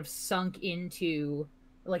has sort of sunk into,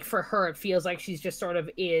 like for her it feels like she's just sort of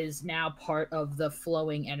is now part of the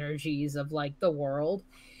flowing energies of like the world.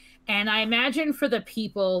 And I imagine for the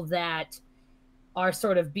people that are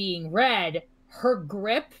sort of being read, her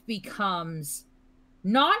grip becomes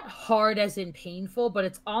not hard as in painful, but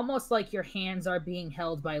it's almost like your hands are being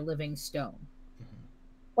held by living stone. Mm-hmm.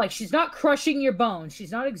 Like she's not crushing your bones,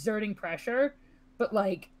 she's not exerting pressure, but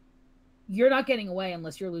like you're not getting away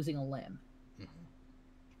unless you're losing a limb. Mm-hmm.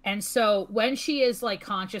 And so when she is like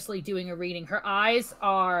consciously doing a reading, her eyes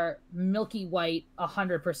are milky white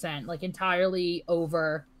 100%, like entirely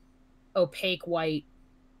over opaque white.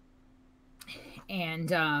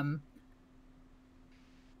 And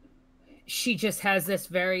she just has this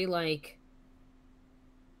very like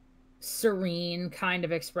serene kind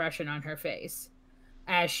of expression on her face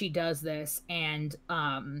as she does this. And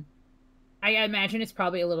I imagine it's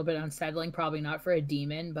probably a little bit unsettling, probably not for a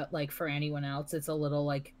demon, but like for anyone else it's a little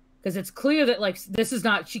like, because it's clear that like this is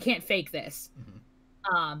not, she can't fake this.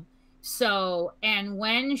 Mm-hmm. So and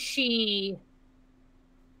when she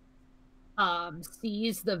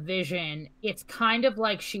sees the vision, it's kind of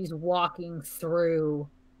like she's walking through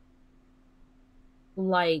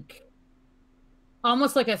like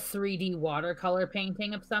almost like a 3D watercolor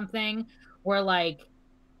painting of something, where like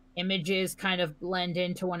images kind of blend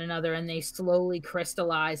into one another and they slowly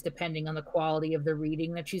crystallize depending on the quality of the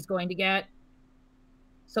reading that she's going to get.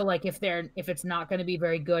 So like if it's not going to be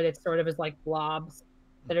very good, it's sort of as like blobs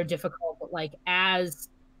that are difficult, but like as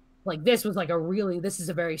like this was like this is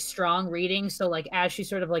a very strong reading, so like as she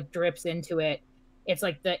sort of like drips into it, it's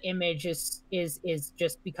like the image is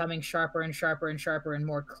just becoming sharper and sharper and sharper and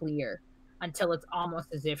more clear until it's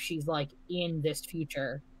almost as if she's like in this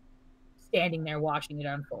future standing there watching it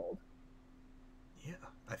unfold. Yeah,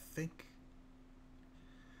 I think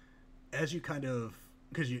as you kind of,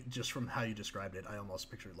 because you just from how you described it, I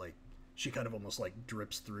almost pictured like she kind of almost like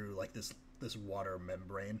drips through like this water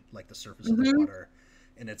membrane, like the surface of the Mm-hmm. water,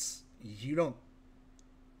 and it's you don't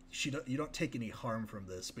take any harm from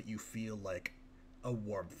this, but you feel like a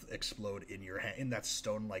warmth explode in your hand in that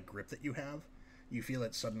stone like grip that you have. You feel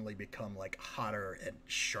it suddenly become like hotter and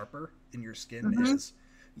sharper in your skin Mm-hmm. as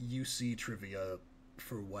you see Trivia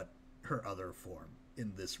for what her other form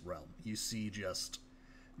in this realm. You see just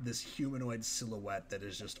this humanoid silhouette that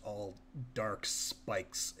is just all dark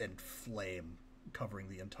spikes and flame covering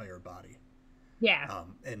the entire body. Yeah.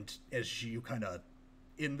 And as you kind of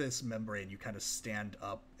in this membrane, you kind of stand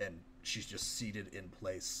up, and she's just seated in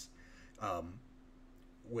place, um,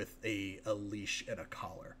 with a leash and a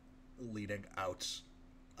collar leading out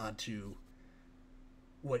onto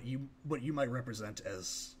what you might represent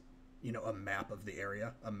as, you know, a map of the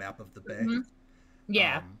area, a map of the bay. Mm-hmm.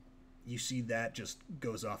 Yeah. You see that just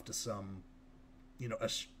goes off to some, you know,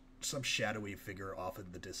 some shadowy figure off in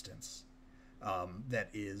the distance, that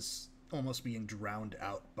is almost being drowned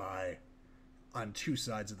out by, on two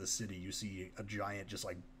sides of the city, you see a giant just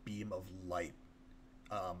like beam of light,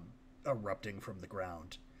 um, erupting from the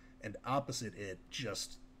ground, and opposite it,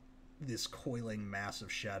 just this coiling mass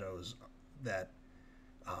of shadows that,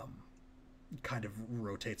 um, kind of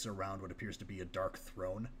rotates around what appears to be a dark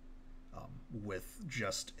throne, with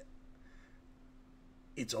just,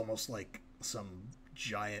 it's almost like some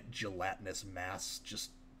giant gelatinous mass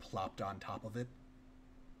just plopped on top of it.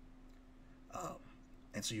 Um,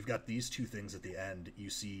 and so you've got these two things at the end. You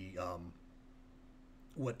see,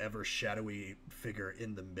 whatever shadowy figure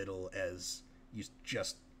in the middle, as you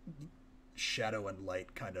just shadow and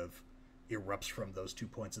light kind of erupts from those 2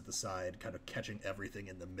 points at the side, kind of catching everything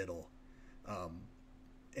in the middle.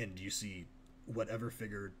 And you see whatever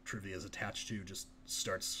figure Trivia is attached to just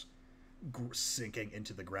starts sinking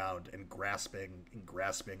into the ground and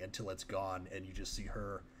grasping until it's gone, and you just see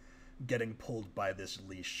her getting pulled by this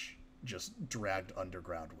leash just dragged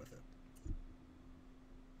underground with it.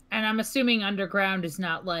 And I'm assuming underground is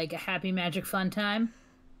not like a happy magic fun time.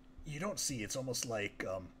 You don't see. It's almost like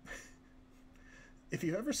if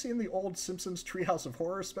you've ever seen the old Simpsons Treehouse of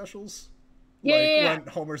Horror specials, Yeah, like yeah. when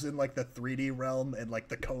Homer's in like the 3D realm and like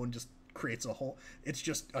the cone just creates a hole. It's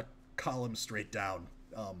just a column straight down.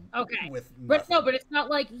 Okay. With But nothing. no, but it's not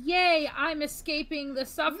like, yay, I'm escaping the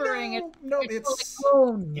suffering. No, it's it's like,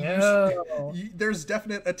 oh no. there's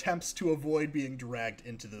definite attempts to avoid being dragged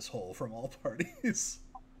into this hole from all parties.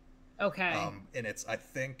 Okay. And it's, I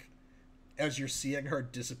think, as you're seeing her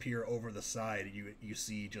disappear over the side, you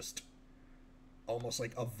see just almost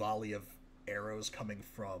like a volley of arrows coming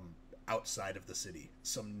from outside of the city.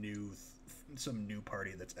 Some new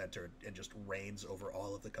party that's entered and just reigns over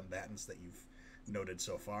all of the combatants that you've noted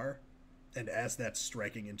so far. And as that's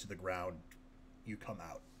striking into the ground, you come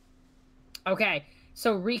out. Okay.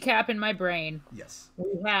 So recap in my brain. Yes. We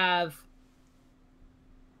have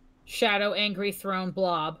Shadow Angry Throne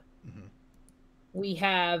Blob. Mm-hmm. We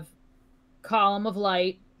have Column of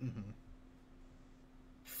Light. Mm-hmm.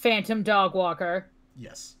 Phantom Dog Walker.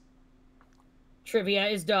 Yes. Trivia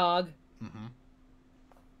is dog. Mm-hmm.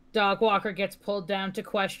 Dog Walker gets pulled down to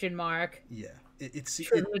question mark. Yeah.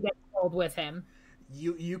 Trivia gets pulled with him.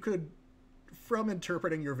 You could, from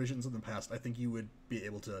interpreting your visions in the past, I think you would be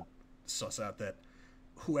able to suss out that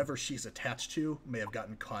whoever she's attached to may have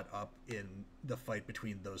gotten caught up in the fight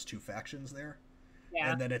between those two factions there. Yeah.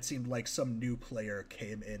 And then it seemed like some new player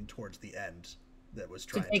came in towards the end that was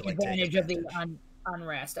trying to take like, advantage take of the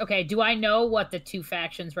unrest. Okay, do I know what the two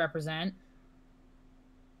factions represent?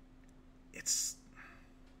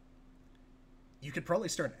 You could probably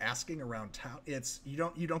start asking around town. You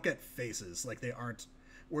don't get faces, like they aren't.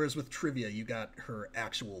 Whereas with Trivia, you got her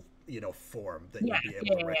actual form that you'd be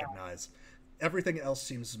able to recognize. Everything else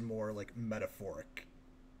seems more like metaphoric.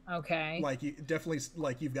 Okay. Like you definitely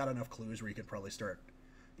you've got enough clues where you could probably start,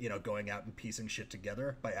 going out and piecing shit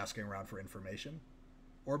together by asking around for information,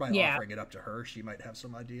 or by offering it up to her. She might have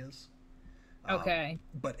some ideas. Okay.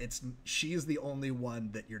 But she's the only one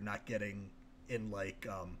that you're not getting in like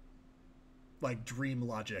dream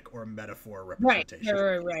logic or metaphor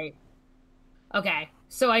representation. Right. Okay.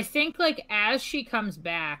 So I think like as she comes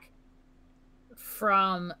back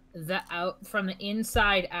from the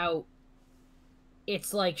inside out,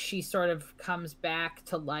 it's like she sort of comes back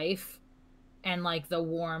to life, and like the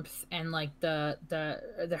warmth and like the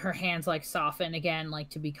her hands like soften again,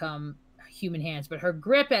 like to become human hands, but her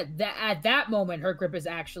grip at that moment, her grip is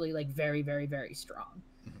actually like very, very, very strong.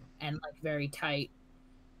 Mm-hmm. And like very tight.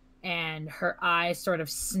 And her eyes sort of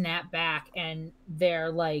snap back and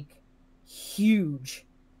they're like huge.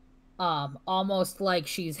 Almost like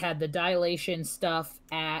she's had the dilation stuff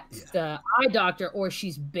at the eye doctor, or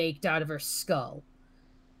she's baked out of her skull.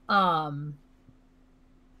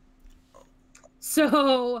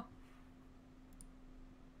 So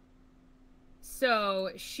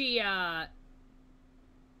she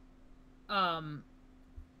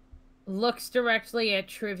looks directly at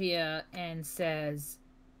Trivia and says,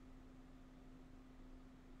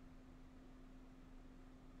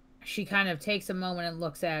 she kind of takes a moment and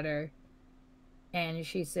looks at her, and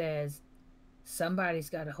she says, somebody's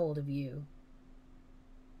got a hold of you.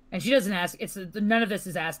 And she doesn't ask, none of this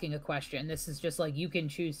is asking a question. This is just like, you could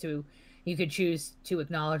choose to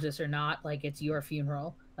acknowledge this or not. Like, it's your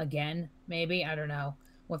funeral again, maybe. I don't know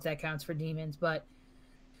if that counts for demons, but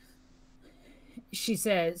she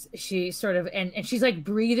says, she sort of, and she's like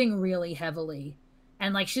breathing really heavily,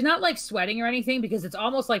 and like she's not like sweating or anything, because it's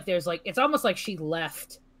almost like it's almost like she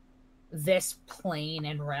left this plane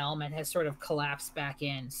and realm and has sort of collapsed back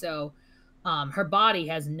in. So her body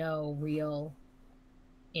has no real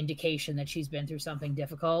indication that she's been through something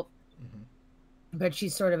difficult. Mm-hmm. But she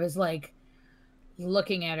sort of is like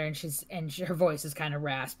looking at her, and her voice is kind of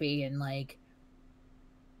raspy, and like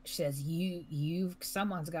she says,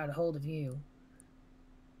 someone's got a hold of you,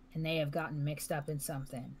 and they have gotten mixed up in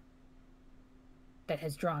something that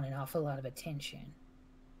has drawn an awful lot of attention.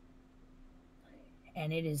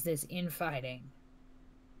 And it is this infighting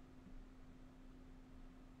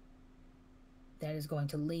that is going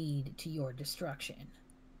to lead to your destruction.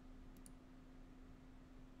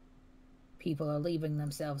 People are leaving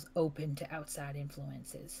themselves open to outside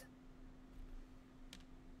influences.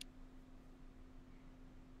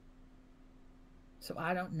 So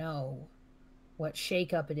I don't know what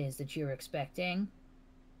shakeup it is that you're expecting,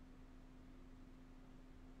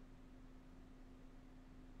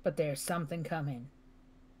 but there's something coming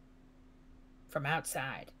from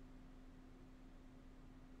outside.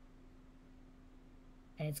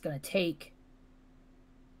 And it's going to take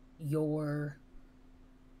your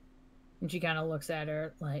And she kind of looks at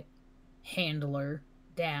her like, handler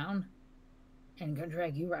down, and gonna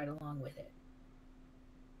drag you right along with it.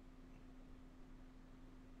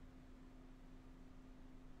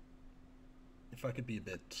 If I could be a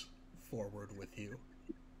bit forward with you.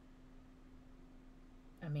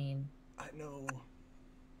 I mean, I know.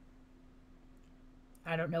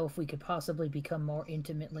 I don't know if we could possibly become more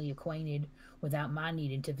intimately acquainted without my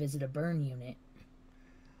needing to visit a burn unit.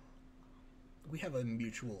 We have a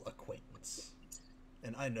mutual acquaintance,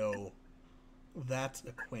 and I know that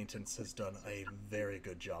acquaintance has done a very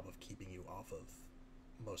good job of keeping you off of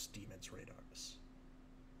most demons' radars.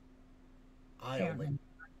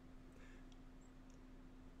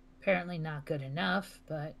 Apparently not good enough,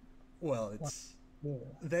 but... Well, it's...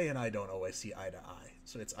 They and I don't always see eye to eye,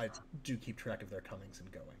 so I do keep track of their comings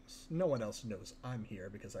and goings. No one else knows I'm here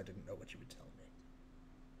because I didn't know what you would tell me.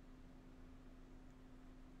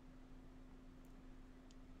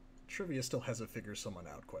 Trivia still has a figure someone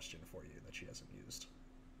out question for you that she hasn't used.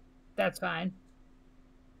 That's fine.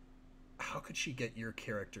 How could she get your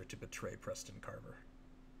character to betray Preston Carver?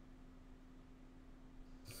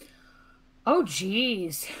 Oh,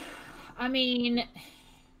 geez. I mean...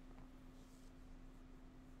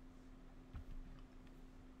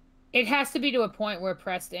 It has to be to a point where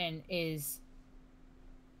Preston is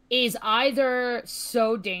either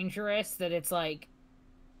so dangerous that it's like...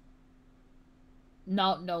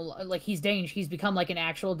 No, like he's become like an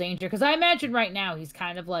actual danger. Because I imagine right now he's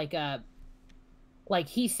kind of like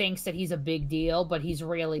he thinks that he's a big deal, but he's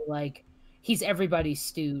really like, he's everybody's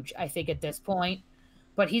stooge, I think, at this point.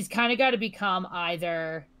 But he's kind of got to become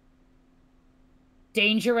either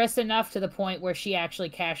dangerous enough to the point where she actually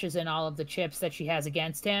cashes in all of the chips that she has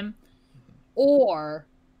against him, or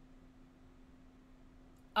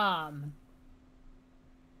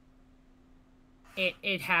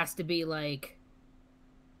it has to be like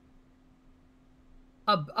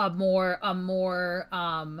a more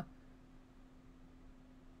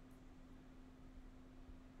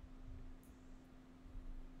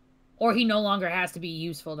or he no longer has to be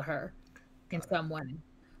useful to her in some way.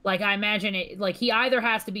 Like, I imagine it, like, he either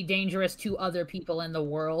has to be dangerous to other people in the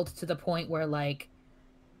world to the point where, like,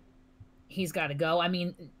 he's got to go. I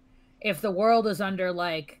mean, if the world is under,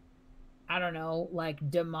 like, I don't know, like,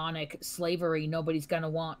 demonic slavery, nobody's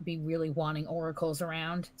gonna be really wanting oracles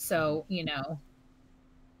around. So, you know,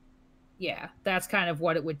 yeah, that's kind of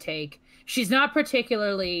what it would take. She's not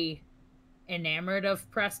particularly enamored of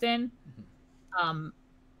Preston.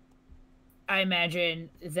 I imagine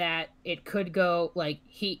that it could go like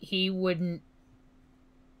he wouldn't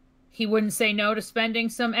say no to spending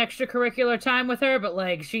some extracurricular time with her, but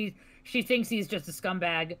like she thinks he's just a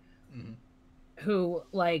scumbag who,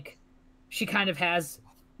 like, she kind of has,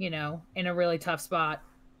 you know, in a really tough spot.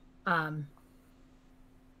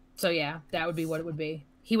 So yeah, that would be what it would be.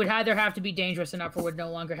 He would either have to be dangerous enough or would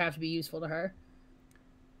no longer have to be useful to her.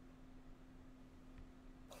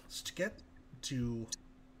 So to get to,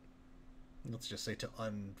 let's just say, to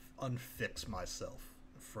unfix myself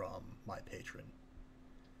from my patron,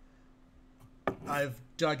 I've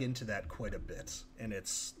dug into that quite a bit, and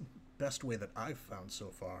it's best way that I've found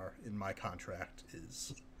so far in my contract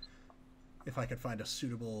is if I could find a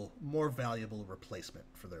suitable, more valuable replacement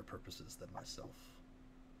for their purposes than myself.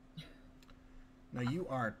 Now, you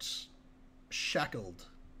aren't shackled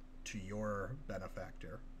to your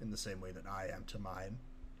benefactor in the same way that I am to mine.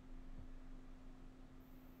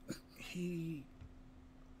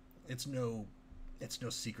 It's no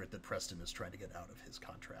secret that Preston is trying to get out of his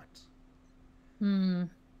contract.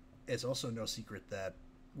 It's also no secret that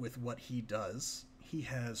with what he does, he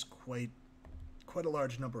has quite a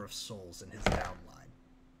large number of souls in his downline.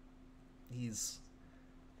 He's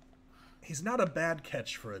not a bad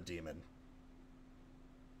catch for a demon.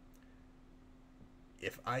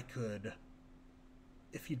 If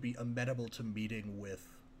he'd be amenable to meeting with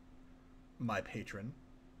my patron,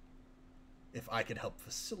 if I could help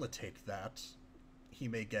facilitate that, he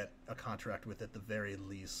may get a contract with, at the very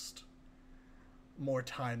least, more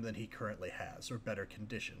time than he currently has, or better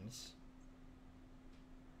conditions.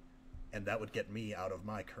 And that would get me out of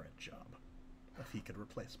my current job, if he could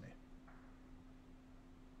replace me.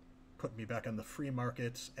 Put me back on the free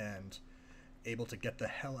market, and able to get the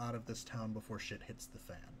hell out of this town before shit hits the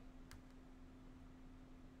fan.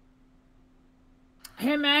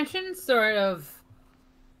 I imagine sort of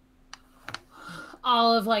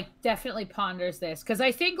Olive, like, definitely ponders this, because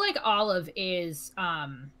I think, like, Olive is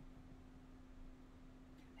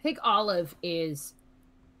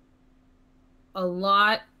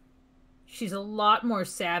she's a lot more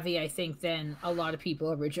savvy, I think, than a lot of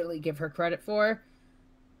people originally give her credit for.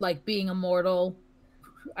 Like, being immortal,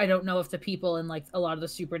 I don't know if the people in like a lot of the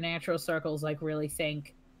supernatural circles like really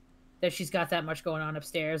think that she's got that much going on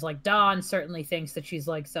upstairs. Like Dawn certainly thinks that she's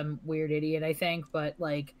like some weird idiot, I think, but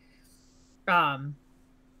like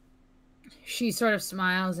she sort of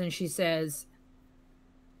smiles and she says,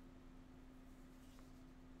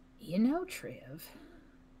 "You know, Triv,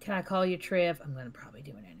 can I call you Triv? I'm going to probably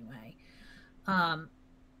do it anyway.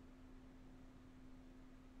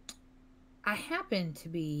 I happen to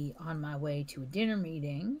be on my way to a dinner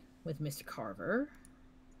meeting with Mr. Carver,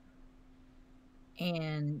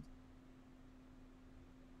 and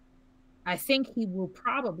I think he will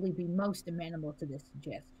probably be most amenable to this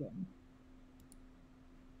suggestion.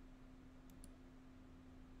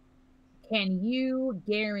 Can you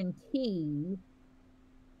guarantee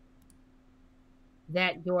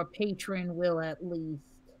that your patron will at least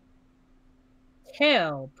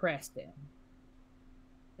tell Preston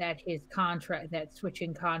that his contract, that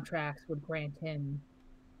switching contracts would grant him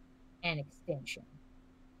an extension?"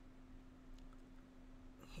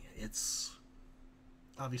 It's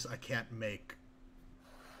obviously I can't make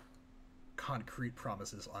concrete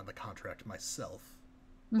promises on the contract myself,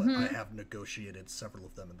 but I have negotiated several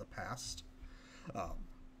of them in the past.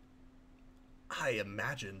 I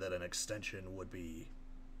imagine that an extension would be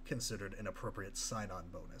considered an appropriate sign-on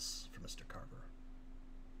bonus for Mr. Carver.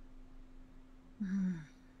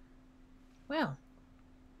 Well,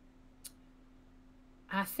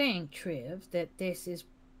 I think, Triv, that this is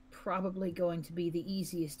probably going to be the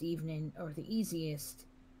easiest evening or the easiest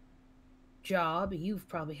job you've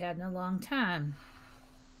probably had in a long time.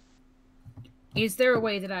 Is there a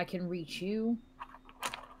way that I can reach you?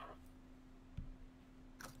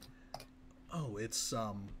 Oh, it's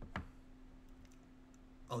I'll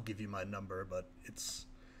give you my number, but it's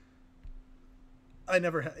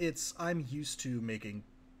I'm used to making.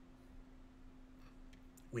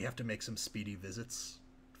 We have to make some speedy visits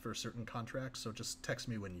for certain contracts, so just text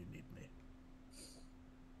me when you need me.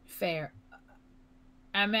 Fair.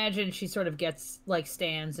 I imagine she sort of gets, like,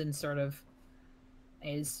 stands and sort of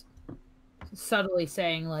is subtly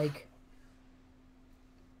saying, like,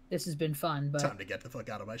 this has been fun, but... Time to get the fuck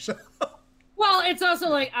out of my show. Well, it's also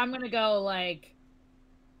like, I'm gonna go, like,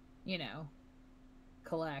 you know,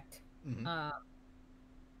 collect.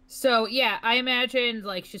 So, yeah, I imagine,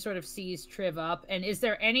 like, she sort of sees Triv up. And is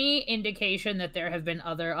there any indication that there have been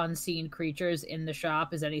other unseen creatures in the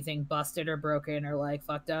shop? Is anything busted or broken or, like,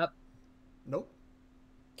 fucked up? Nope.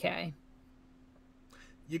 Okay.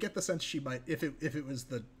 You get the sense she might, if it was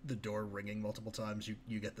the door ringing multiple times,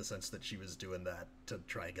 you get the sense that she was doing that to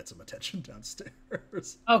try and get some attention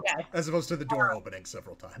downstairs. Okay. As opposed to the door opening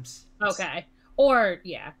several times. Okay. Or,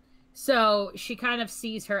 yeah. So she kind of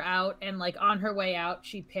sees her out, and like on her way out,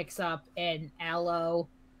 she picks up an aloe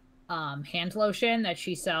hand lotion that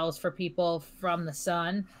she sells for people from the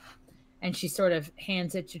sun, and she sort of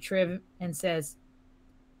hands it to Triv and says,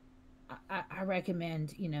 I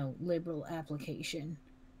recommend, you know, liberal application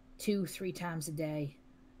 2-3 times a day.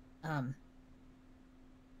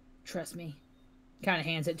 Trust me. Kind of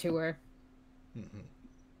hands it to her.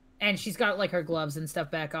 And she's got like her gloves and stuff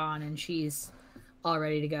back on, and she's all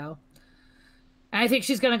ready to go. And I think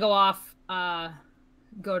she's gonna go off,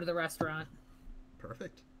 go to the restaurant.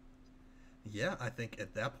 Perfect. Yeah, I think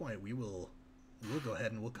at that point we'll go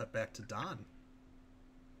ahead and we'll cut back to Don.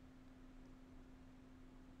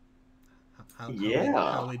 How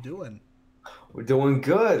are we doing? We're doing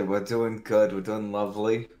good. We're doing good. We're doing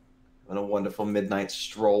lovely. On a wonderful midnight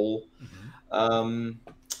stroll.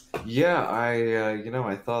 Yeah,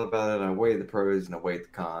 I thought about it. I weighed the pros and I weighed the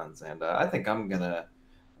cons, and I think I'm gonna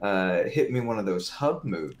hit me one of those hub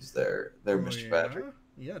moves there, Mr. Patrick.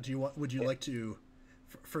 Yeah. Would you like to,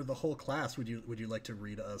 for the whole class? Would you like to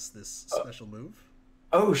read us this special move?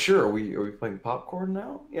 Oh, sure. Are we playing popcorn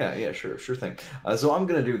now? Yeah, sure thing. So I'm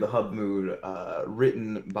gonna do the hub move,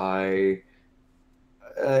 written by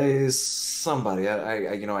somebody.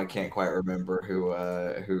 I can't quite remember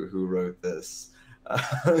who wrote this.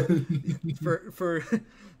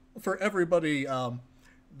 For everybody,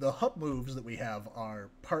 the hub moves that we have are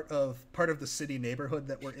part of the city neighborhood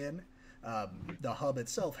that we're in. The hub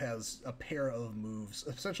itself has a pair of moves,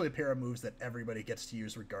 essentially a pair of moves that everybody gets to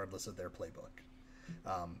use regardless of their playbook.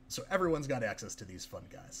 So everyone's got access to these fun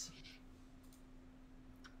guys.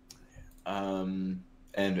 And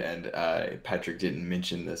Patrick didn't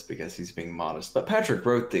mention this because he's being modest, but Patrick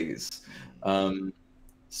wrote these.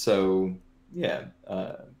 So yeah,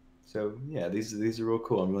 these are real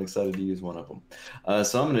cool. I'm really excited to use one of them.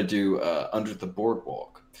 So I'm going to do Under the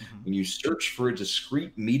Boardwalk. When you search for a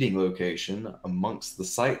discrete meeting location amongst the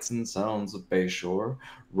sights and sounds of Bayshore,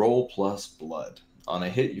 roll plus blood. On a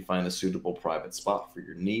hit, you find a suitable private spot for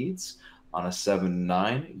your needs. On a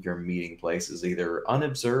 7-9, your meeting place is either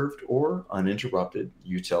unobserved or uninterrupted.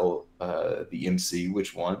 You tell the MC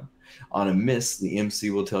which one. On a miss, the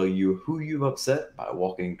MC will tell you who you've upset by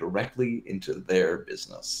walking directly into their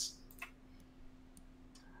business.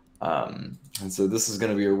 And so this is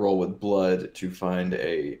going to be a roll with blood to find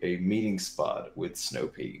a meeting spot with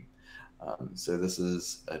Snowpea. So this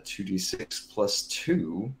is a 2d6 plus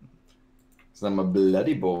 2. So I'm a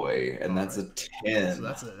bloody boy, and that's a 10.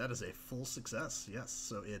 So that is a full success. Yes.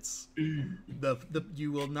 So it's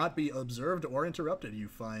you will not be observed or interrupted. You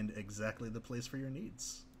find exactly the place for your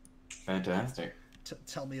needs. Fantastic.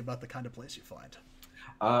 Tell me about the kind of place you find.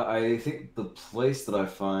 I think the place that I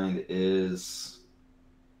find is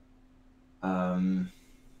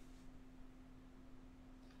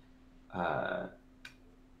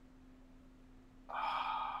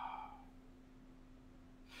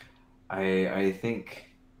I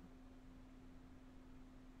think,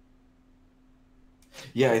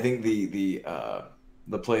 yeah, I think the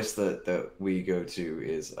place that we go to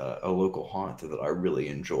is a local haunt that I really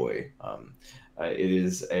enjoy. It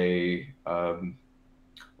is a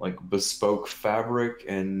like bespoke fabric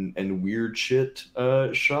and weird shit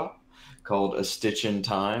shop called A Stitch in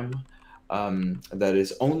Time. That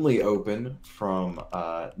is only open from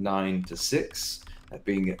 9 to 6, that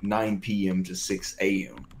being 9 p.m. to 6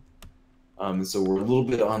 a.m. So we're a little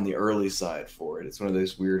bit on the early side for it. It's one of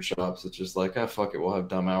those weird shops that's just like, ah, fuck it, we'll have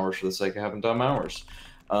dumb hours for the sake of having dumb hours.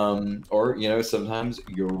 Or, you know, sometimes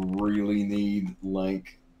you really need,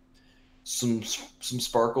 like, some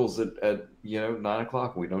sparkles at you know, 9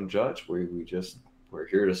 o'clock. We don't judge. We're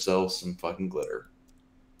here to sell some fucking glitter.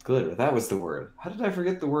 Glitter, that was the word. How did I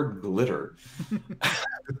forget the word glitter?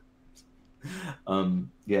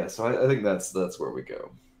 Yeah, so I think that's where we go.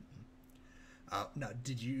 Now,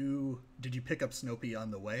 did you pick up Snowpea on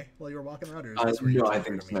the way while you were walking around, or is No, this where you I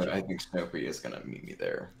think Snowpea is gonna meet me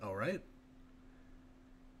there. All right.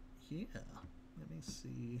 Yeah. Let me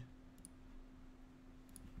see.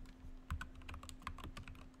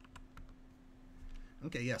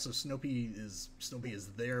 Okay, yeah. So Snowpea is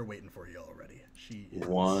there waiting for you already. She is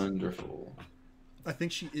Wonderful. I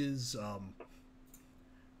think she is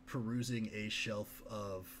perusing a shelf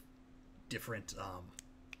of different oh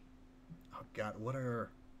god,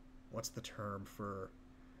 what's the term for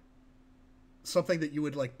something that you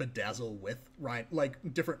would like bedazzle with like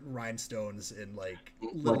different rhinestones in like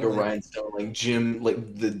a rhinestone, like gem, like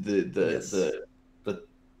Yes. the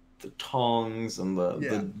tongs and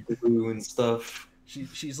the glue and stuff.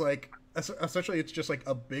 She's like essentially it's just like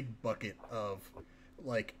a big bucket of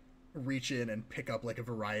like reach in and pick up like a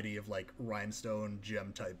variety of like rhinestone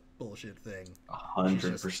gem type bullshit thing.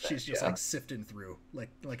 100%. She's just like sifting through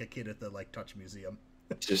like a kid at the like touch museum.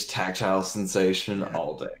 Just tactile sensation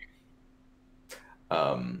all day.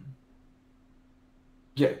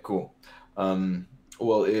 Yeah, cool.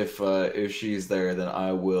 Well, if she's there, then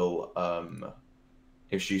I will.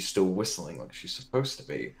 If she's still whistling like she's supposed to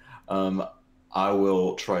be, I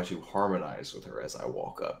will try to harmonize with her as I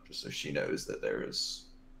walk up, just so she knows that there's,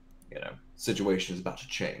 you know, situation is about to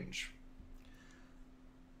change.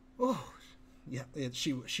 Oh, yeah.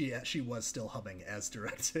 She was still humming as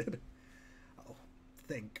directed. Oh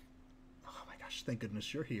my gosh! Thank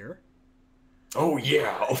goodness you're here. Oh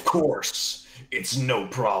yeah, of course. It's no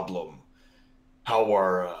problem. How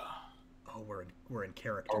are? Oh, we're in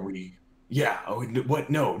character. Are we? Yeah. Oh, what?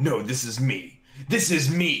 No. This is me. This is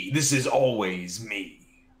me. This is always me.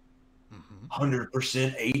 100%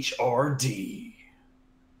 HRD.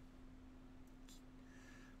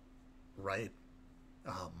 Right.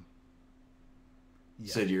 Yeah.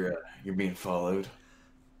 Said you're being followed.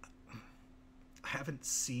 I haven't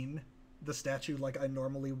seen the statue like I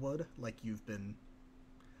normally would, like you've been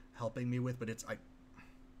helping me with, but it's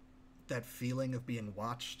that feeling of being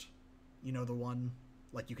watched, you know, the one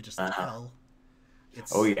like you could just tell.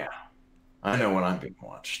 Oh yeah, I know when I'm being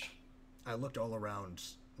watched. I looked all around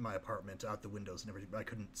my apartment, out the windows and everything, but I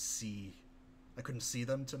couldn't see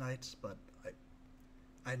them tonight, but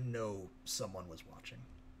I know someone was watching,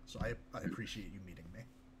 so I appreciate you meeting me.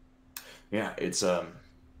 Yeah, it's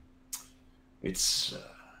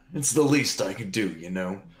the least I could do, you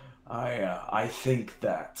know. I think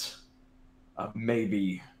that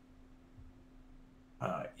maybe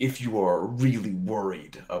if you are really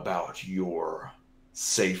worried about your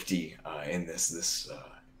safety in this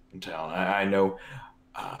town, I know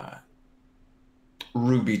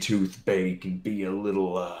Ruby Tooth Bay can be a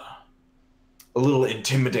little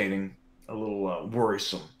intimidating, a little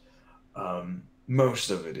worrisome. Most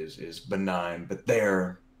of it is benign, but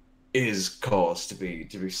there is cause to be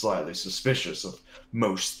slightly suspicious of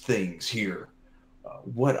most things here.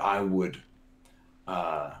 What I would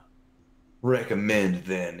uh, recommend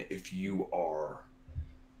then, if you are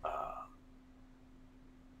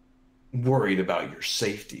worried about your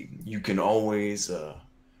safety, you can always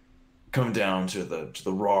come down to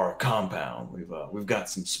the RAR compound. We've got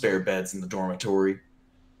some spare beds in the dormitory.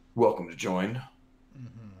 Welcome to join.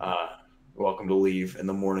 Mm-hmm. Welcome to leave in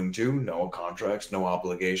the morning too. No contracts, no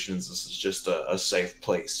obligations. This is just a safe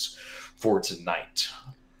place for tonight.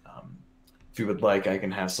 If you would like, I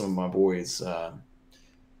can have some of my boys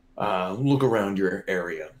look around your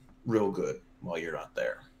area real good while you're not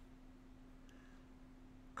there.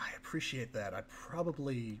 I appreciate that.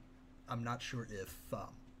 I'm not sure if,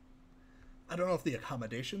 I don't know if the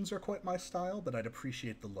accommodations are quite my style, but I'd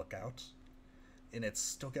appreciate the lookout. And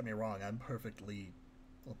don't get me wrong,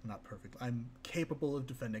 not perfect. I'm capable of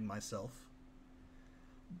defending myself.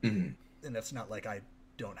 Mhm. And it's not like I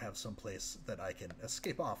don't have some place that I can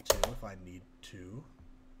escape off to if I need to.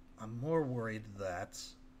 I'm more worried that,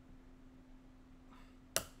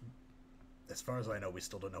 as far as I know, we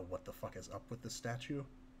still don't know what the fuck is up with this statue.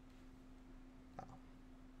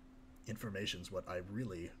 Information's what I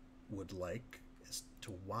really would like as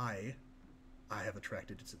to why I have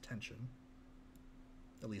attracted its attention.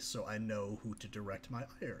 At least so I know who to direct my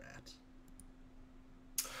ire at.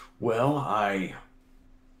 Well,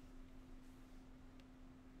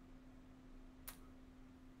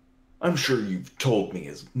 I'm sure you've told me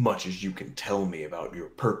as much as you can tell me about your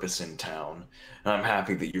purpose in town, and I'm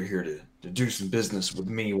happy that you're here to do some business with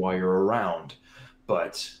me while you're around.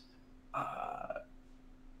 But, uh,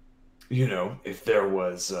 if there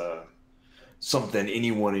was something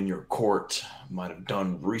anyone in your court might have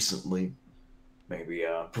done recently, maybe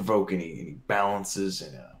provoke any balances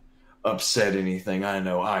and upset anything, I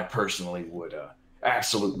know I personally would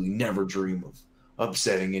absolutely never dream of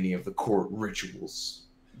upsetting any of the court rituals.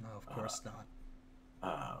 No, of course not.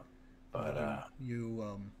 Uh, but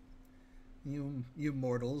you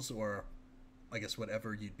mortals, or I guess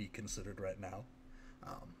whatever you'd be considered right now,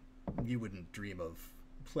 you wouldn't dream of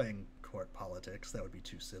playing court politics. That would be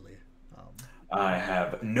too silly. I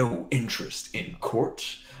have no interest in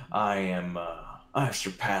court. I've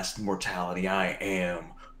surpassed mortality. I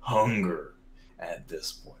am hunger at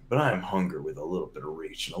this point, but I am hunger with a little bit of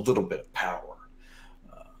reach and a little bit of power,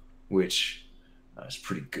 which is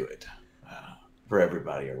pretty good for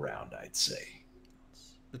everybody around, I'd say.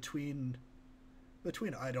 Between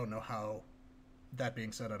I don't know how. That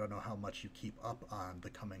being said, I don't know how much you keep up on the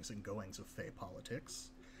comings and goings of Fey politics.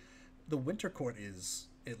 The Winter Court is,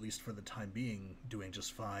 at least for the time being, doing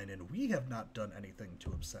just fine, and we have not done anything to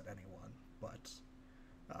upset anyone. But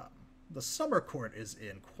the Summer Court is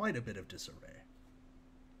in quite a bit of disarray.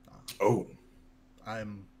 Oh,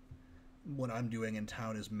 What I'm doing in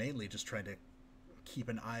town is mainly just trying to keep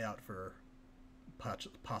an eye out for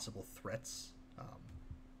possible threats.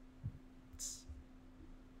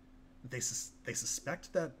 They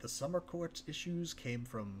suspect that the Summer Court issues came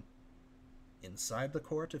from inside the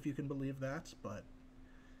court, if you can believe that. But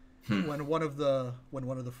when one of the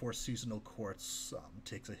four seasonal courts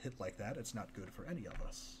takes a hit like that, it's not good for any of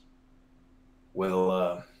us.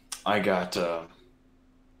 well, I got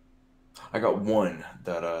one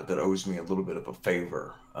that owes me a little bit of a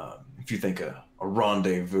favor. If you think a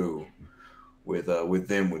rendezvous with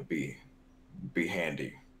them would be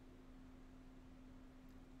handy.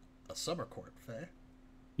 A Summer Court, Faye?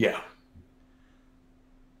 Yeah.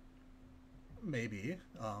 Maybe.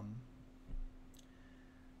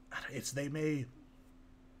 It's they may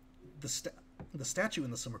the statue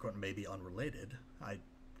in the Summer Court may be unrelated.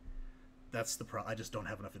 That's the I just don't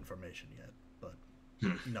have enough information yet. But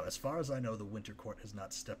no, as far as I know, the Winter Court has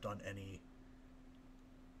not stepped on any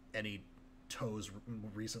toes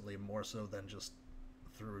recently, more so than just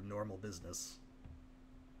through normal business.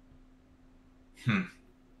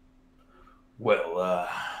 Well,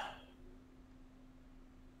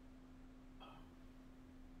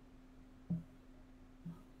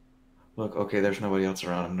 look, okay, there's nobody else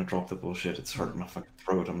around. I'm gonna drop the bullshit. It's hurting my fucking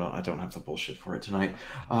throat. I don't have the bullshit for it tonight.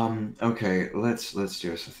 Okay, let's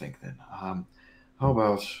do us a think then. How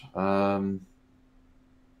about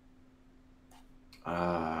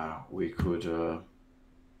we could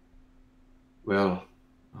well,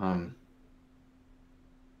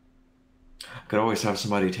 could always have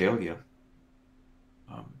somebody tail you.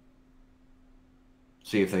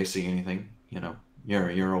 See if they see anything.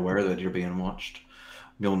 You're aware that you're being watched.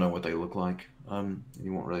 You'll know what they look like.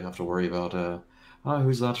 You won't really have to worry about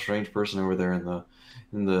who's that strange person over there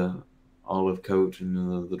in the olive coat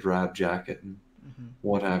and the drab jacket and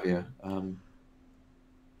what have you.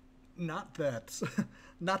 not that,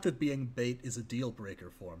 not that being bait is a deal breaker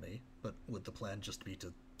for me, but would the plan just be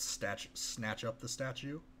to snatch up the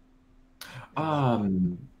statue?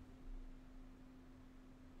 Um,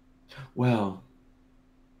 well,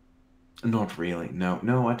 not really. No,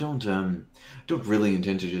 no, I don't really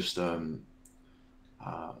intend to just uh,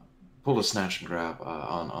 pull a snatch and grab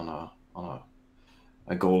on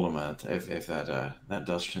a golem. If that that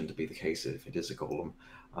does tend to be the case, if it is a golem,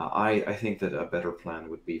 I think that a better plan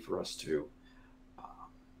would be for us to uh,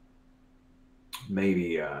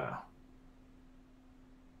 maybe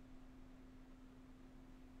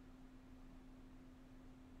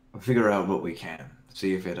figure out what we can.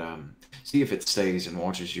 See if it stays and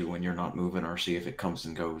watches you when you're not moving, or see if it comes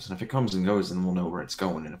and goes. And if it comes and goes, then we'll know where it's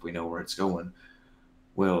going. And if we know where it's going,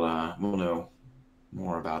 we'll know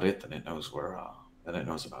more about it than it knows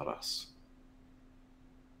about us.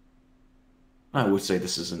 I would say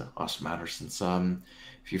this is an us matter, since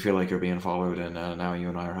if you feel like you're being followed and now you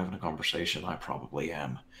and I are having a conversation, I probably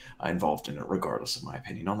am involved in it, regardless of my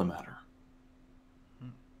opinion on the matter.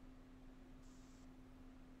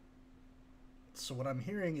 So what I'm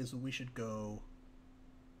hearing is we should go.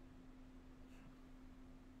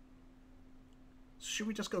 Should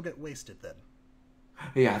we just go get wasted then?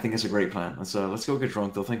 Yeah, I think it's a great plan. Let's go get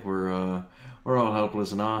drunk. They'll think we're all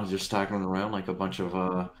helpless and just tackling around like a bunch of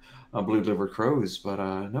blue-livered crows. But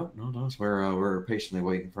no, it's we're patiently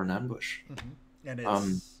waiting for an ambush. And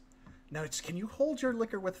Um, it's now. It's can you hold your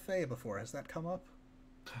liquor with Faye before? Has that come up?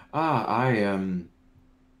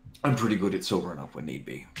 I'm pretty good at sobering up when need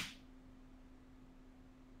be,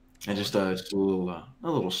 and just a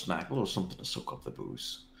little snack, a little something to soak up the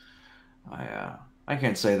booze. I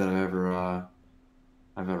can't say that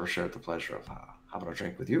I've ever shared the pleasure of having a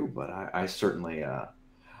drink with you, but I certainly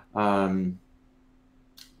um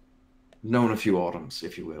known a few autumns,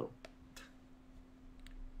 if you will.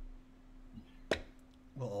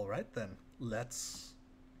 Well, all right then. Let's.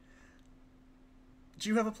 Do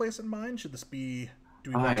you have a place in mind? Should this be?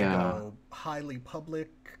 Do we I want to go highly public,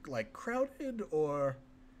 like crowded, or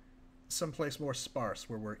someplace more sparse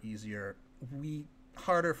where we're easier?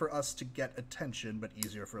 Harder for us to get attention, but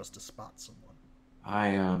easier for us to spot someone.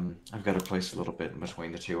 I've got a place a little bit in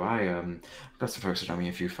between the two. I've got some folks that done me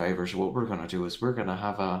a few favors. What we're gonna do is we're gonna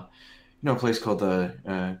have a place called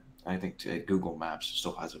the I think Google Maps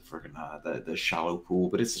still has it for the shallow pool,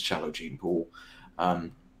 but it's the shallow gene pool.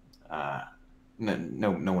 Um, uh,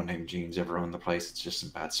 no one named Gene's ever owned the place. It's just some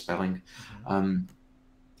bad spelling. Mm-hmm. Um,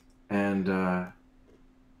 and yeah,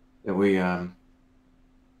 we I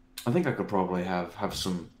think I could probably have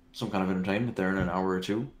some kind of entertainment there in an hour or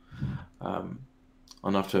two. Um,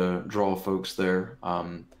 Enough to draw folks there.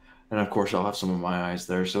 And of course, I'll have some of my eyes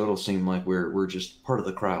there, so it'll seem like we're just part of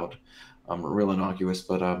the crowd. Real innocuous,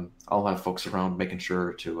 but I'll have folks around making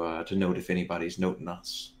sure to note if anybody's noting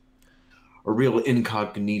us. A real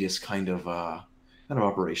incognitus kind of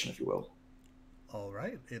operation, if you will. All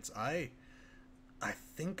right. It's I. I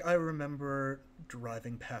think I remember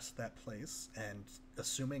driving past that place and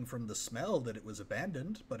assuming from the smell that it was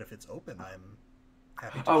abandoned. But if it's open, I'm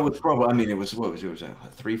happy to Oh, join. it's probably. I mean, it was what was it? It was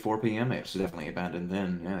 3, 4 p.m. It was definitely abandoned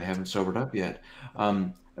then. Yeah, they haven't sobered up yet.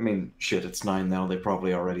 I mean, shit, it's 9 now. They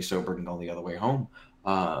probably already sobered and gone the other way home.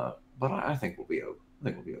 But I think we'll be. I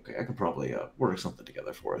think we'll be okay. I could probably work something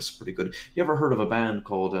together for us. Pretty good. You ever heard of a band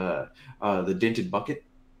called the Dented Bucket?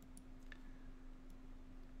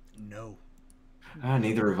 No.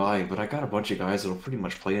 Neither have I, but I got a bunch of guys that'll pretty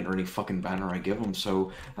much play under any fucking banner I give them,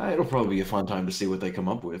 so it'll probably be a fun time to see what they come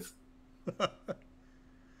up with.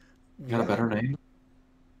 Got a Well, better name?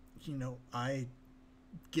 I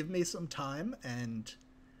give me some time and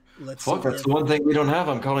let's see Fuck, that's if the one thing we don't have.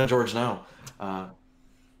 I'm calling George now.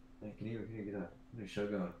 Hey, can you get a show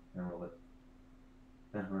going? And roll it.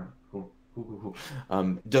 Yeah, all right, cool, cool, cool,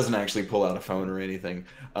 cool. Doesn't actually pull out a phone or anything.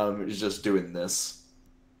 He's just doing this,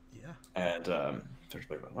 yeah. and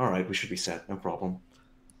all right, we should be set. No problem.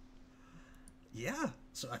 Yeah.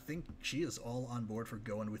 So I think she is all on board for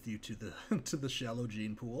going with you to the to the shallow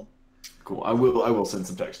gene pool. Cool. I will send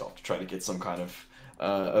some text off to try to get some kind of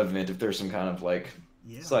event if there's some kind of like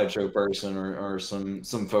Yeah. sideshow person or some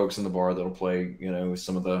folks in the bar that'll play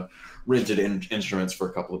some of the rented instruments for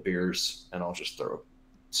a couple of beers, and I'll just throw a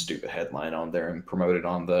stupid headline on there and promote it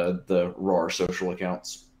on the raw social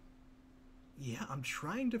accounts. Yeah, I'm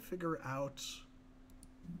trying to figure out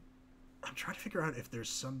if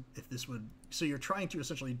there's if this would so you're trying to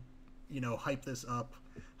essentially,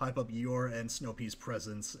 hype up your and Snoopy's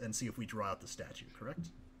presence and see if we draw out the statue, correct?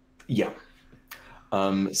 Yeah.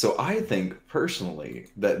 So I think personally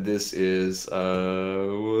that this is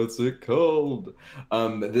what's it called?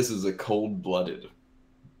 This is a cold-blooded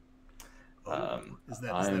Oh, is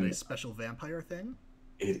that a I'm special vampire thing?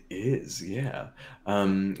 It is, yeah.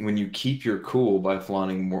 When you keep your cool by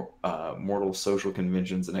flaunting mortal social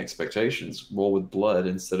conventions and expectations, roll with blood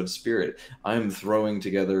instead of spirit. I am throwing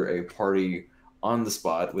together a party on the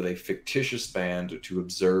spot with a fictitious band to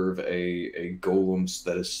observe a golem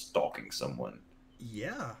that is stalking someone.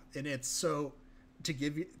 Yeah, and it's so to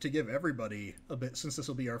give everybody a bit, since this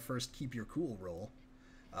will be our first keep your cool roll.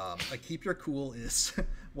 A keep your cool is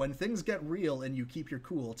when things get real and you keep your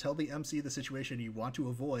cool. Tell the MC the situation you want to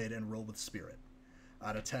avoid and roll with spirit.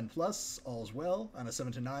 On a 10 plus, all's well. On a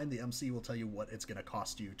 7 to 9, the MC will tell you what it's going to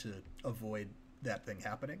cost you to avoid that thing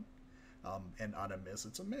happening. And on a miss,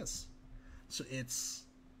 it's a miss. So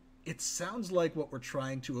it sounds like what we're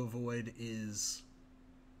trying to avoid is,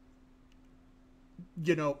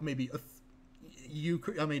 maybe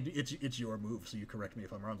I mean, it's your move, so you correct me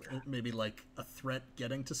if I'm wrong. Maybe like a threat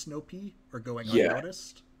getting to Snowpea or going Yeah,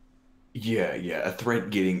 unnoticed. yeah. A threat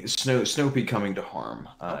getting Snoopy coming to harm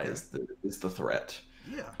Okay. is the threat.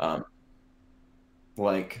 Yeah. Um,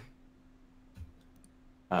 like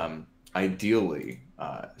um, ideally,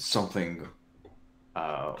 something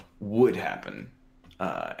would happen,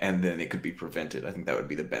 and then it could be prevented. I think that would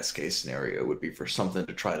be the best case scenario. Would be for something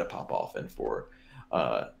to try to pop off, and for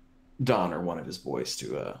uh, Don or one of his boys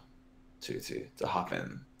to hop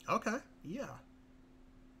in. Okay. Yeah.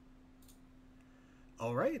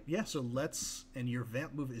 All right. Yeah. So and your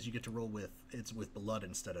vamp move is you get to roll with blood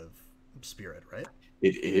instead of spirit, right?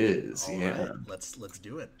 It is, All yeah. right. Let's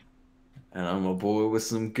do it. And I'm a boy with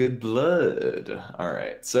some good blood. All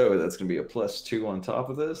right, so that's gonna be a +2 on top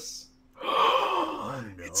of this. Oh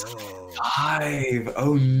It's no. 5.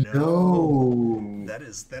 Oh No. no. That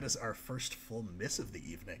is our first full miss of the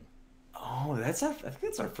evening. Oh, I think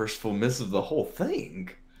that's our first full miss of the whole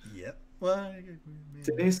thing. Yep. Well,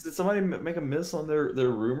 Did somebody make a miss on their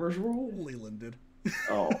rumors roll? Leland did.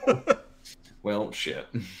 Oh, well, shit.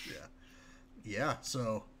 Yeah. Yeah.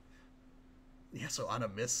 So on a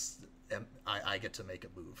miss, I get to make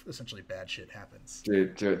a move. Essentially, bad shit happens.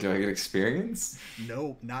 Do I get experience?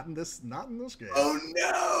 No, not in this game. Oh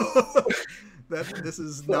no! This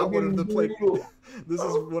is not one of the play. Brutal. This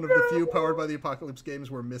is Oh one of the few Powered by the Apocalypse games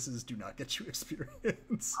where misses do not get you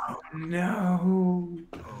experience. no.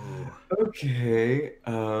 Oh. Okay.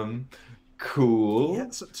 Yeah. Cool.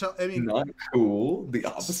 So I mean, Not cool. The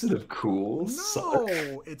opposite of cool. Suck.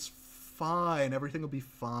 no, it's fine. Everything will be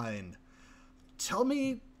fine. Tell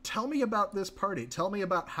me about this party. Tell me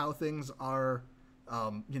about how things are,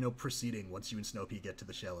 proceeding once you and Snowpea get to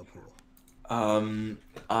the shallow pool.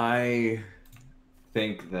 I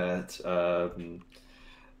think that uh,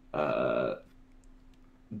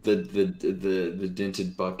 the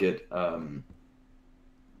dented bucket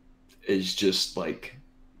is just like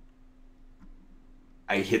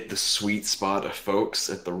I hit the sweet spot of folks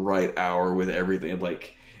at the right hour with everything,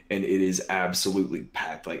 like, and it is absolutely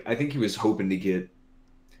packed. Like I think he was hoping to get,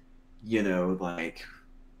 like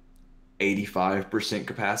 85%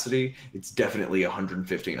 capacity. It's definitely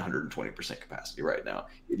 115, 120% capacity right now.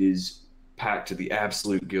 It is packed to the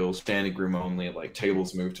absolute gills, standing room only, like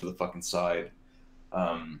tables moved to the fucking side.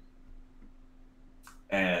 Um,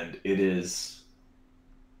 and it is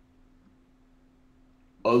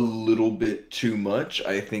a little bit too much.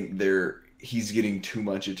 I think he's getting too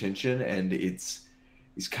much attention, and he's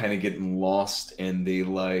kind of getting lost in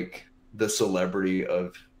the celebrity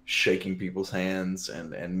of shaking people's hands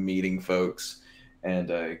and meeting folks, and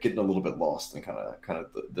getting a little bit lost in kind of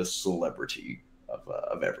the celebrity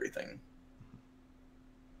of everything.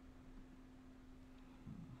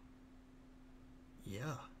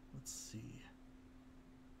 Yeah. Let's see.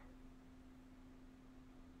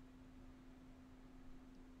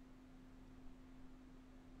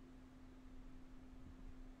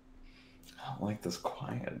 I don't like this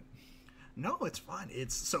quiet. No, it's fine.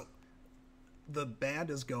 It's so the band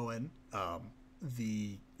is going.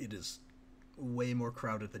 It is way more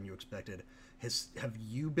crowded than you expected. Have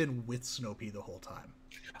you been with Snowpea the whole time?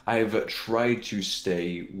 I've tried to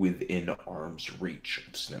stay within arm's reach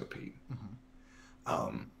of Snowpea.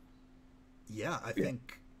 Um, yeah, I Yeah.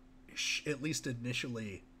 think at least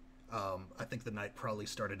initially, I think the night probably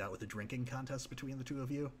started out with a drinking contest between the two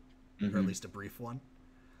of you, or at hmm least a brief one.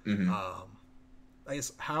 hmm I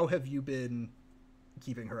guess how have you been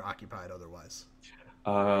keeping her occupied otherwise?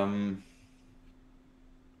 Um,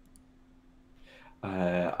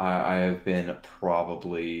 I have been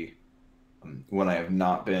probably when I have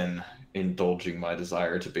not been indulging my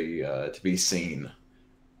desire to be seen.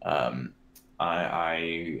 Um,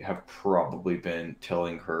 I have probably been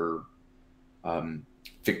telling her um,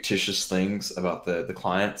 fictitious things about the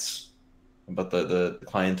clients about the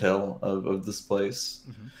clientele of this place.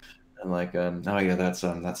 Mm-hmm. And like, oh yeah,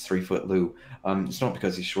 that's 3 foot Lou. It's not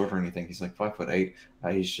because he's short or anything. He's like 5'8".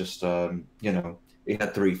 He's just he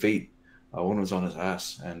had 3 feet. One was on his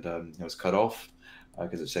ass, and it was cut off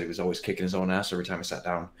because it said he was always kicking his own ass every time he sat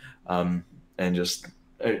down, and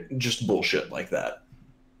just bullshit like that.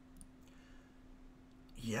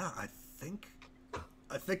 Yeah, I think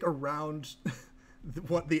around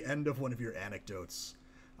the end of one of your anecdotes,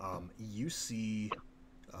 you see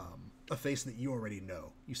a face that you already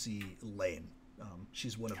know. You see Lane.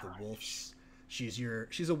 She's one of the wolves. She's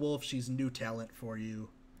a wolf. She's new talent for you.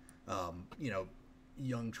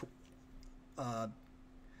 Young,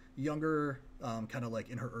 younger, kind of like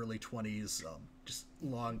in her early 20s, just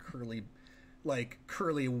long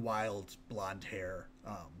curly wild blonde hair.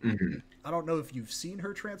 Mm-hmm. I don't know if you've seen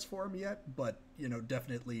her transform yet, but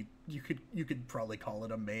definitely you could probably call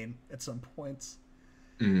it a main at some points.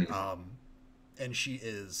 Mm-hmm. And she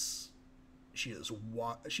is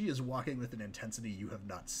walking with an intensity you have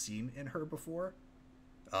not seen in her before,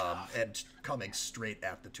 and coming straight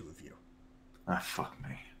at the two of you. Ah, fuck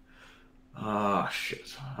me.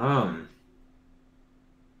 Shit.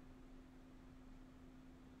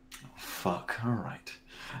 Fuck. All right.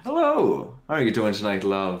 Hello. How are you doing tonight,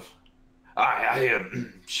 love? I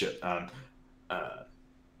am. Shit.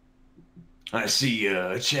 I see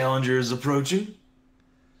challengers approaching.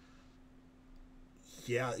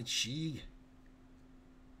 Yeah, she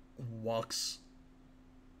walks.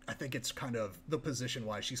 I think it's kind of the position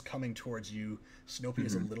why she's coming towards you. Snoopy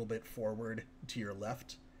is a little bit forward to your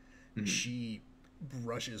left. Mm-hmm. She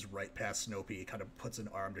brushes right past Snoopy, kind of puts an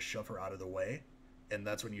arm to shove her out of the way, and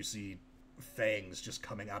that's when you see fangs just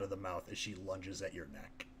coming out of the mouth as she lunges at your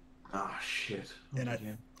neck. Oh shit! And I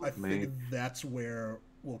think that's where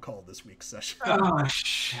we'll call this week's session. Oh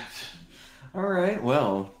shit! All right,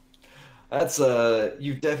 well, that's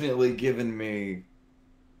you've definitely given me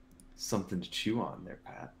something to chew on there,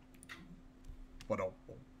 Pat. What?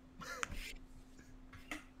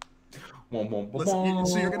 Listen,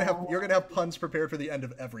 so you're gonna have puns prepared for the end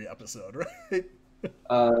of every episode, right?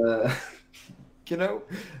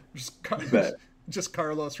 Just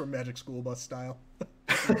Carlos from Magic School Bus style.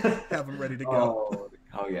 Have him ready to go.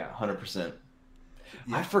 Oh yeah, 100%.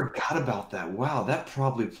 Yeah. I forgot about that. Wow, that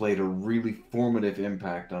probably played a really formative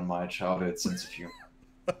impact on my childhood sense of humor.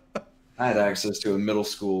 I had access to a middle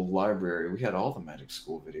school library. We had all the Magic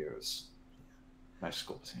School videos. Magic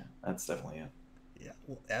Schools, yeah, that's definitely it. Yeah.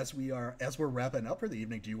 Well, as we're wrapping up for the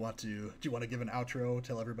evening, do you want to give an outro,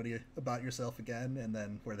 tell everybody about yourself again, and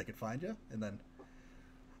then where they could find you, and then?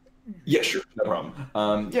 Yeah, sure, no problem.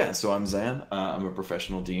 So I'm Zan. I'm a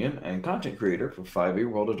professional DM and content creator for 5e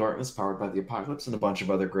World of Darkness, powered by the Apocalypse, and a bunch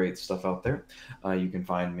of other great stuff out there. You can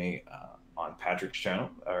find me on Patrick's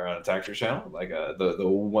channel or on Taxer's channel, like the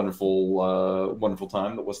wonderful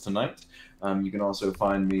time that was tonight. You can also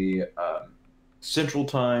find me Central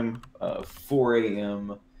Time, 4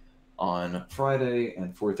 a.m. on Friday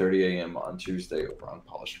and 4:30 a.m. on Tuesday over on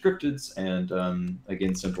Polished Cryptids, and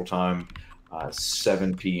again Central Time,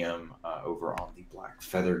 7 p.m. Over on the Black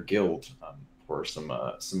Feather Guild for some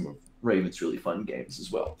of Raven's really fun games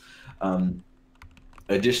as well.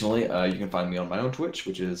 Additionally, you can find me on my own Twitch,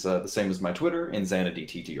 which is the same as my Twitter,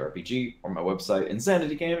 InsanityTTRPG, or my website,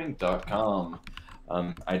 InsanityGaming.com.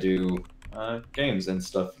 I do games and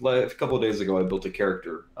stuff. Like, a couple of days ago, I built a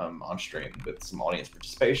character on stream with some audience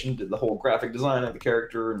participation, did the whole graphic design of the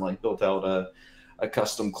character, and like built out a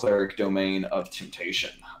custom cleric domain of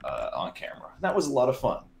temptation on camera. And that was a lot of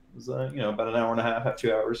fun. It was about an hour and a half,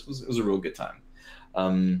 2 hours. It was a real good time.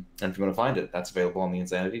 And if you want to find it, that's available on the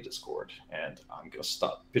Insanity Discord. And I'm gonna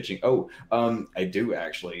stop pitching. I do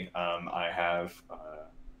actually. I have.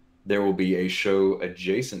 There will be a show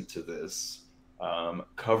adjacent to this,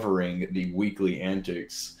 covering the weekly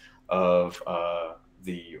antics of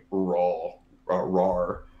the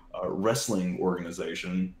RAR wrestling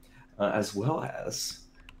organization, as well as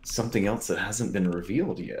something else that hasn't been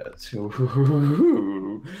revealed yet.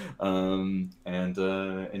 And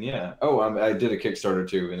yeah. I did a Kickstarter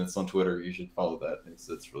too, and it's on Twitter. You should follow that. It's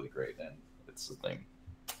really great, and it's a thing.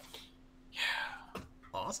 Yeah.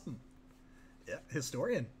 Awesome. Yeah,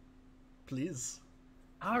 historian, please.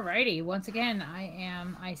 Alrighty, once again, I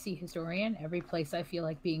am IC Historian, every place I feel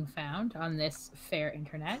like being found on this fair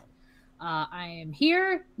internet. I am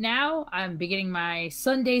here now. I'm beginning my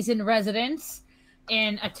Sundays in residence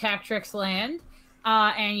in Attactrix land,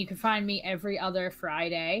 and you can find me every other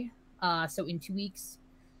Friday. So in 2 weeks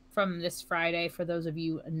from this Friday, for those of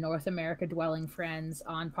you North America dwelling friends,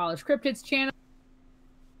 on Polished Cryptids channel.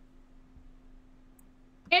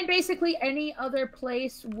 And basically any other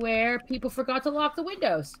place where people forgot to lock the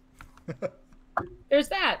windows. There's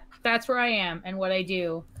that. That's where I am and what I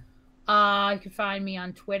do. You can find me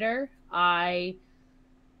on Twitter. I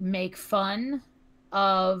make fun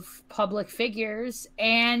of public figures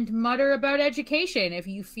and mutter about education. If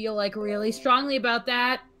you feel like really strongly about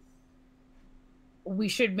that, we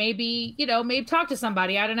should maybe talk to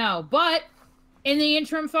somebody. I don't know. But in the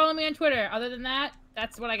interim, follow me on Twitter. Other than that,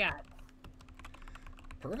 that's what I got.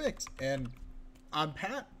 Perfect. And I'm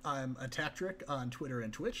Pat. I'm a Tactric on Twitter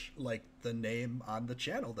and Twitch, like the name on the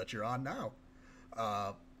channel that you're on now.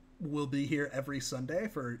 We'll be here every Sunday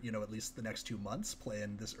for, at least the next 2 months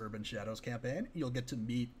playing this Urban Shadows campaign. You'll get to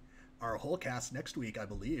meet our whole cast next week, I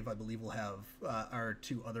believe. I believe we'll have our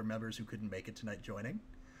 2 other members who couldn't make it tonight joining.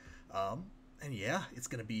 And yeah, it's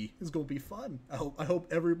gonna be fun. I hope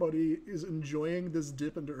everybody is enjoying this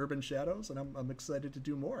dip into Urban Shadows, and I'm excited to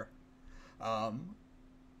do more.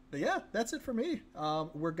 But yeah, that's it for me.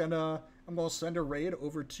 I'm gonna send a raid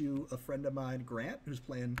over to a friend of mine, Grant, who's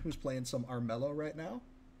playing some Armello right now.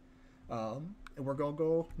 And we're gonna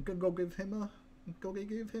go give him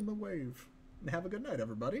a wave. And have a good night,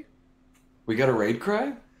 everybody. We got a raid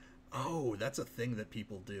cry? Oh, that's a thing that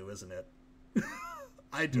people do, isn't it?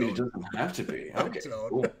 I I don't. mean, it doesn't have to be. Okay, I don't.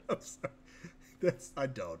 cool. I'm sorry. I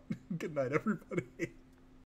don't. Good night, everybody.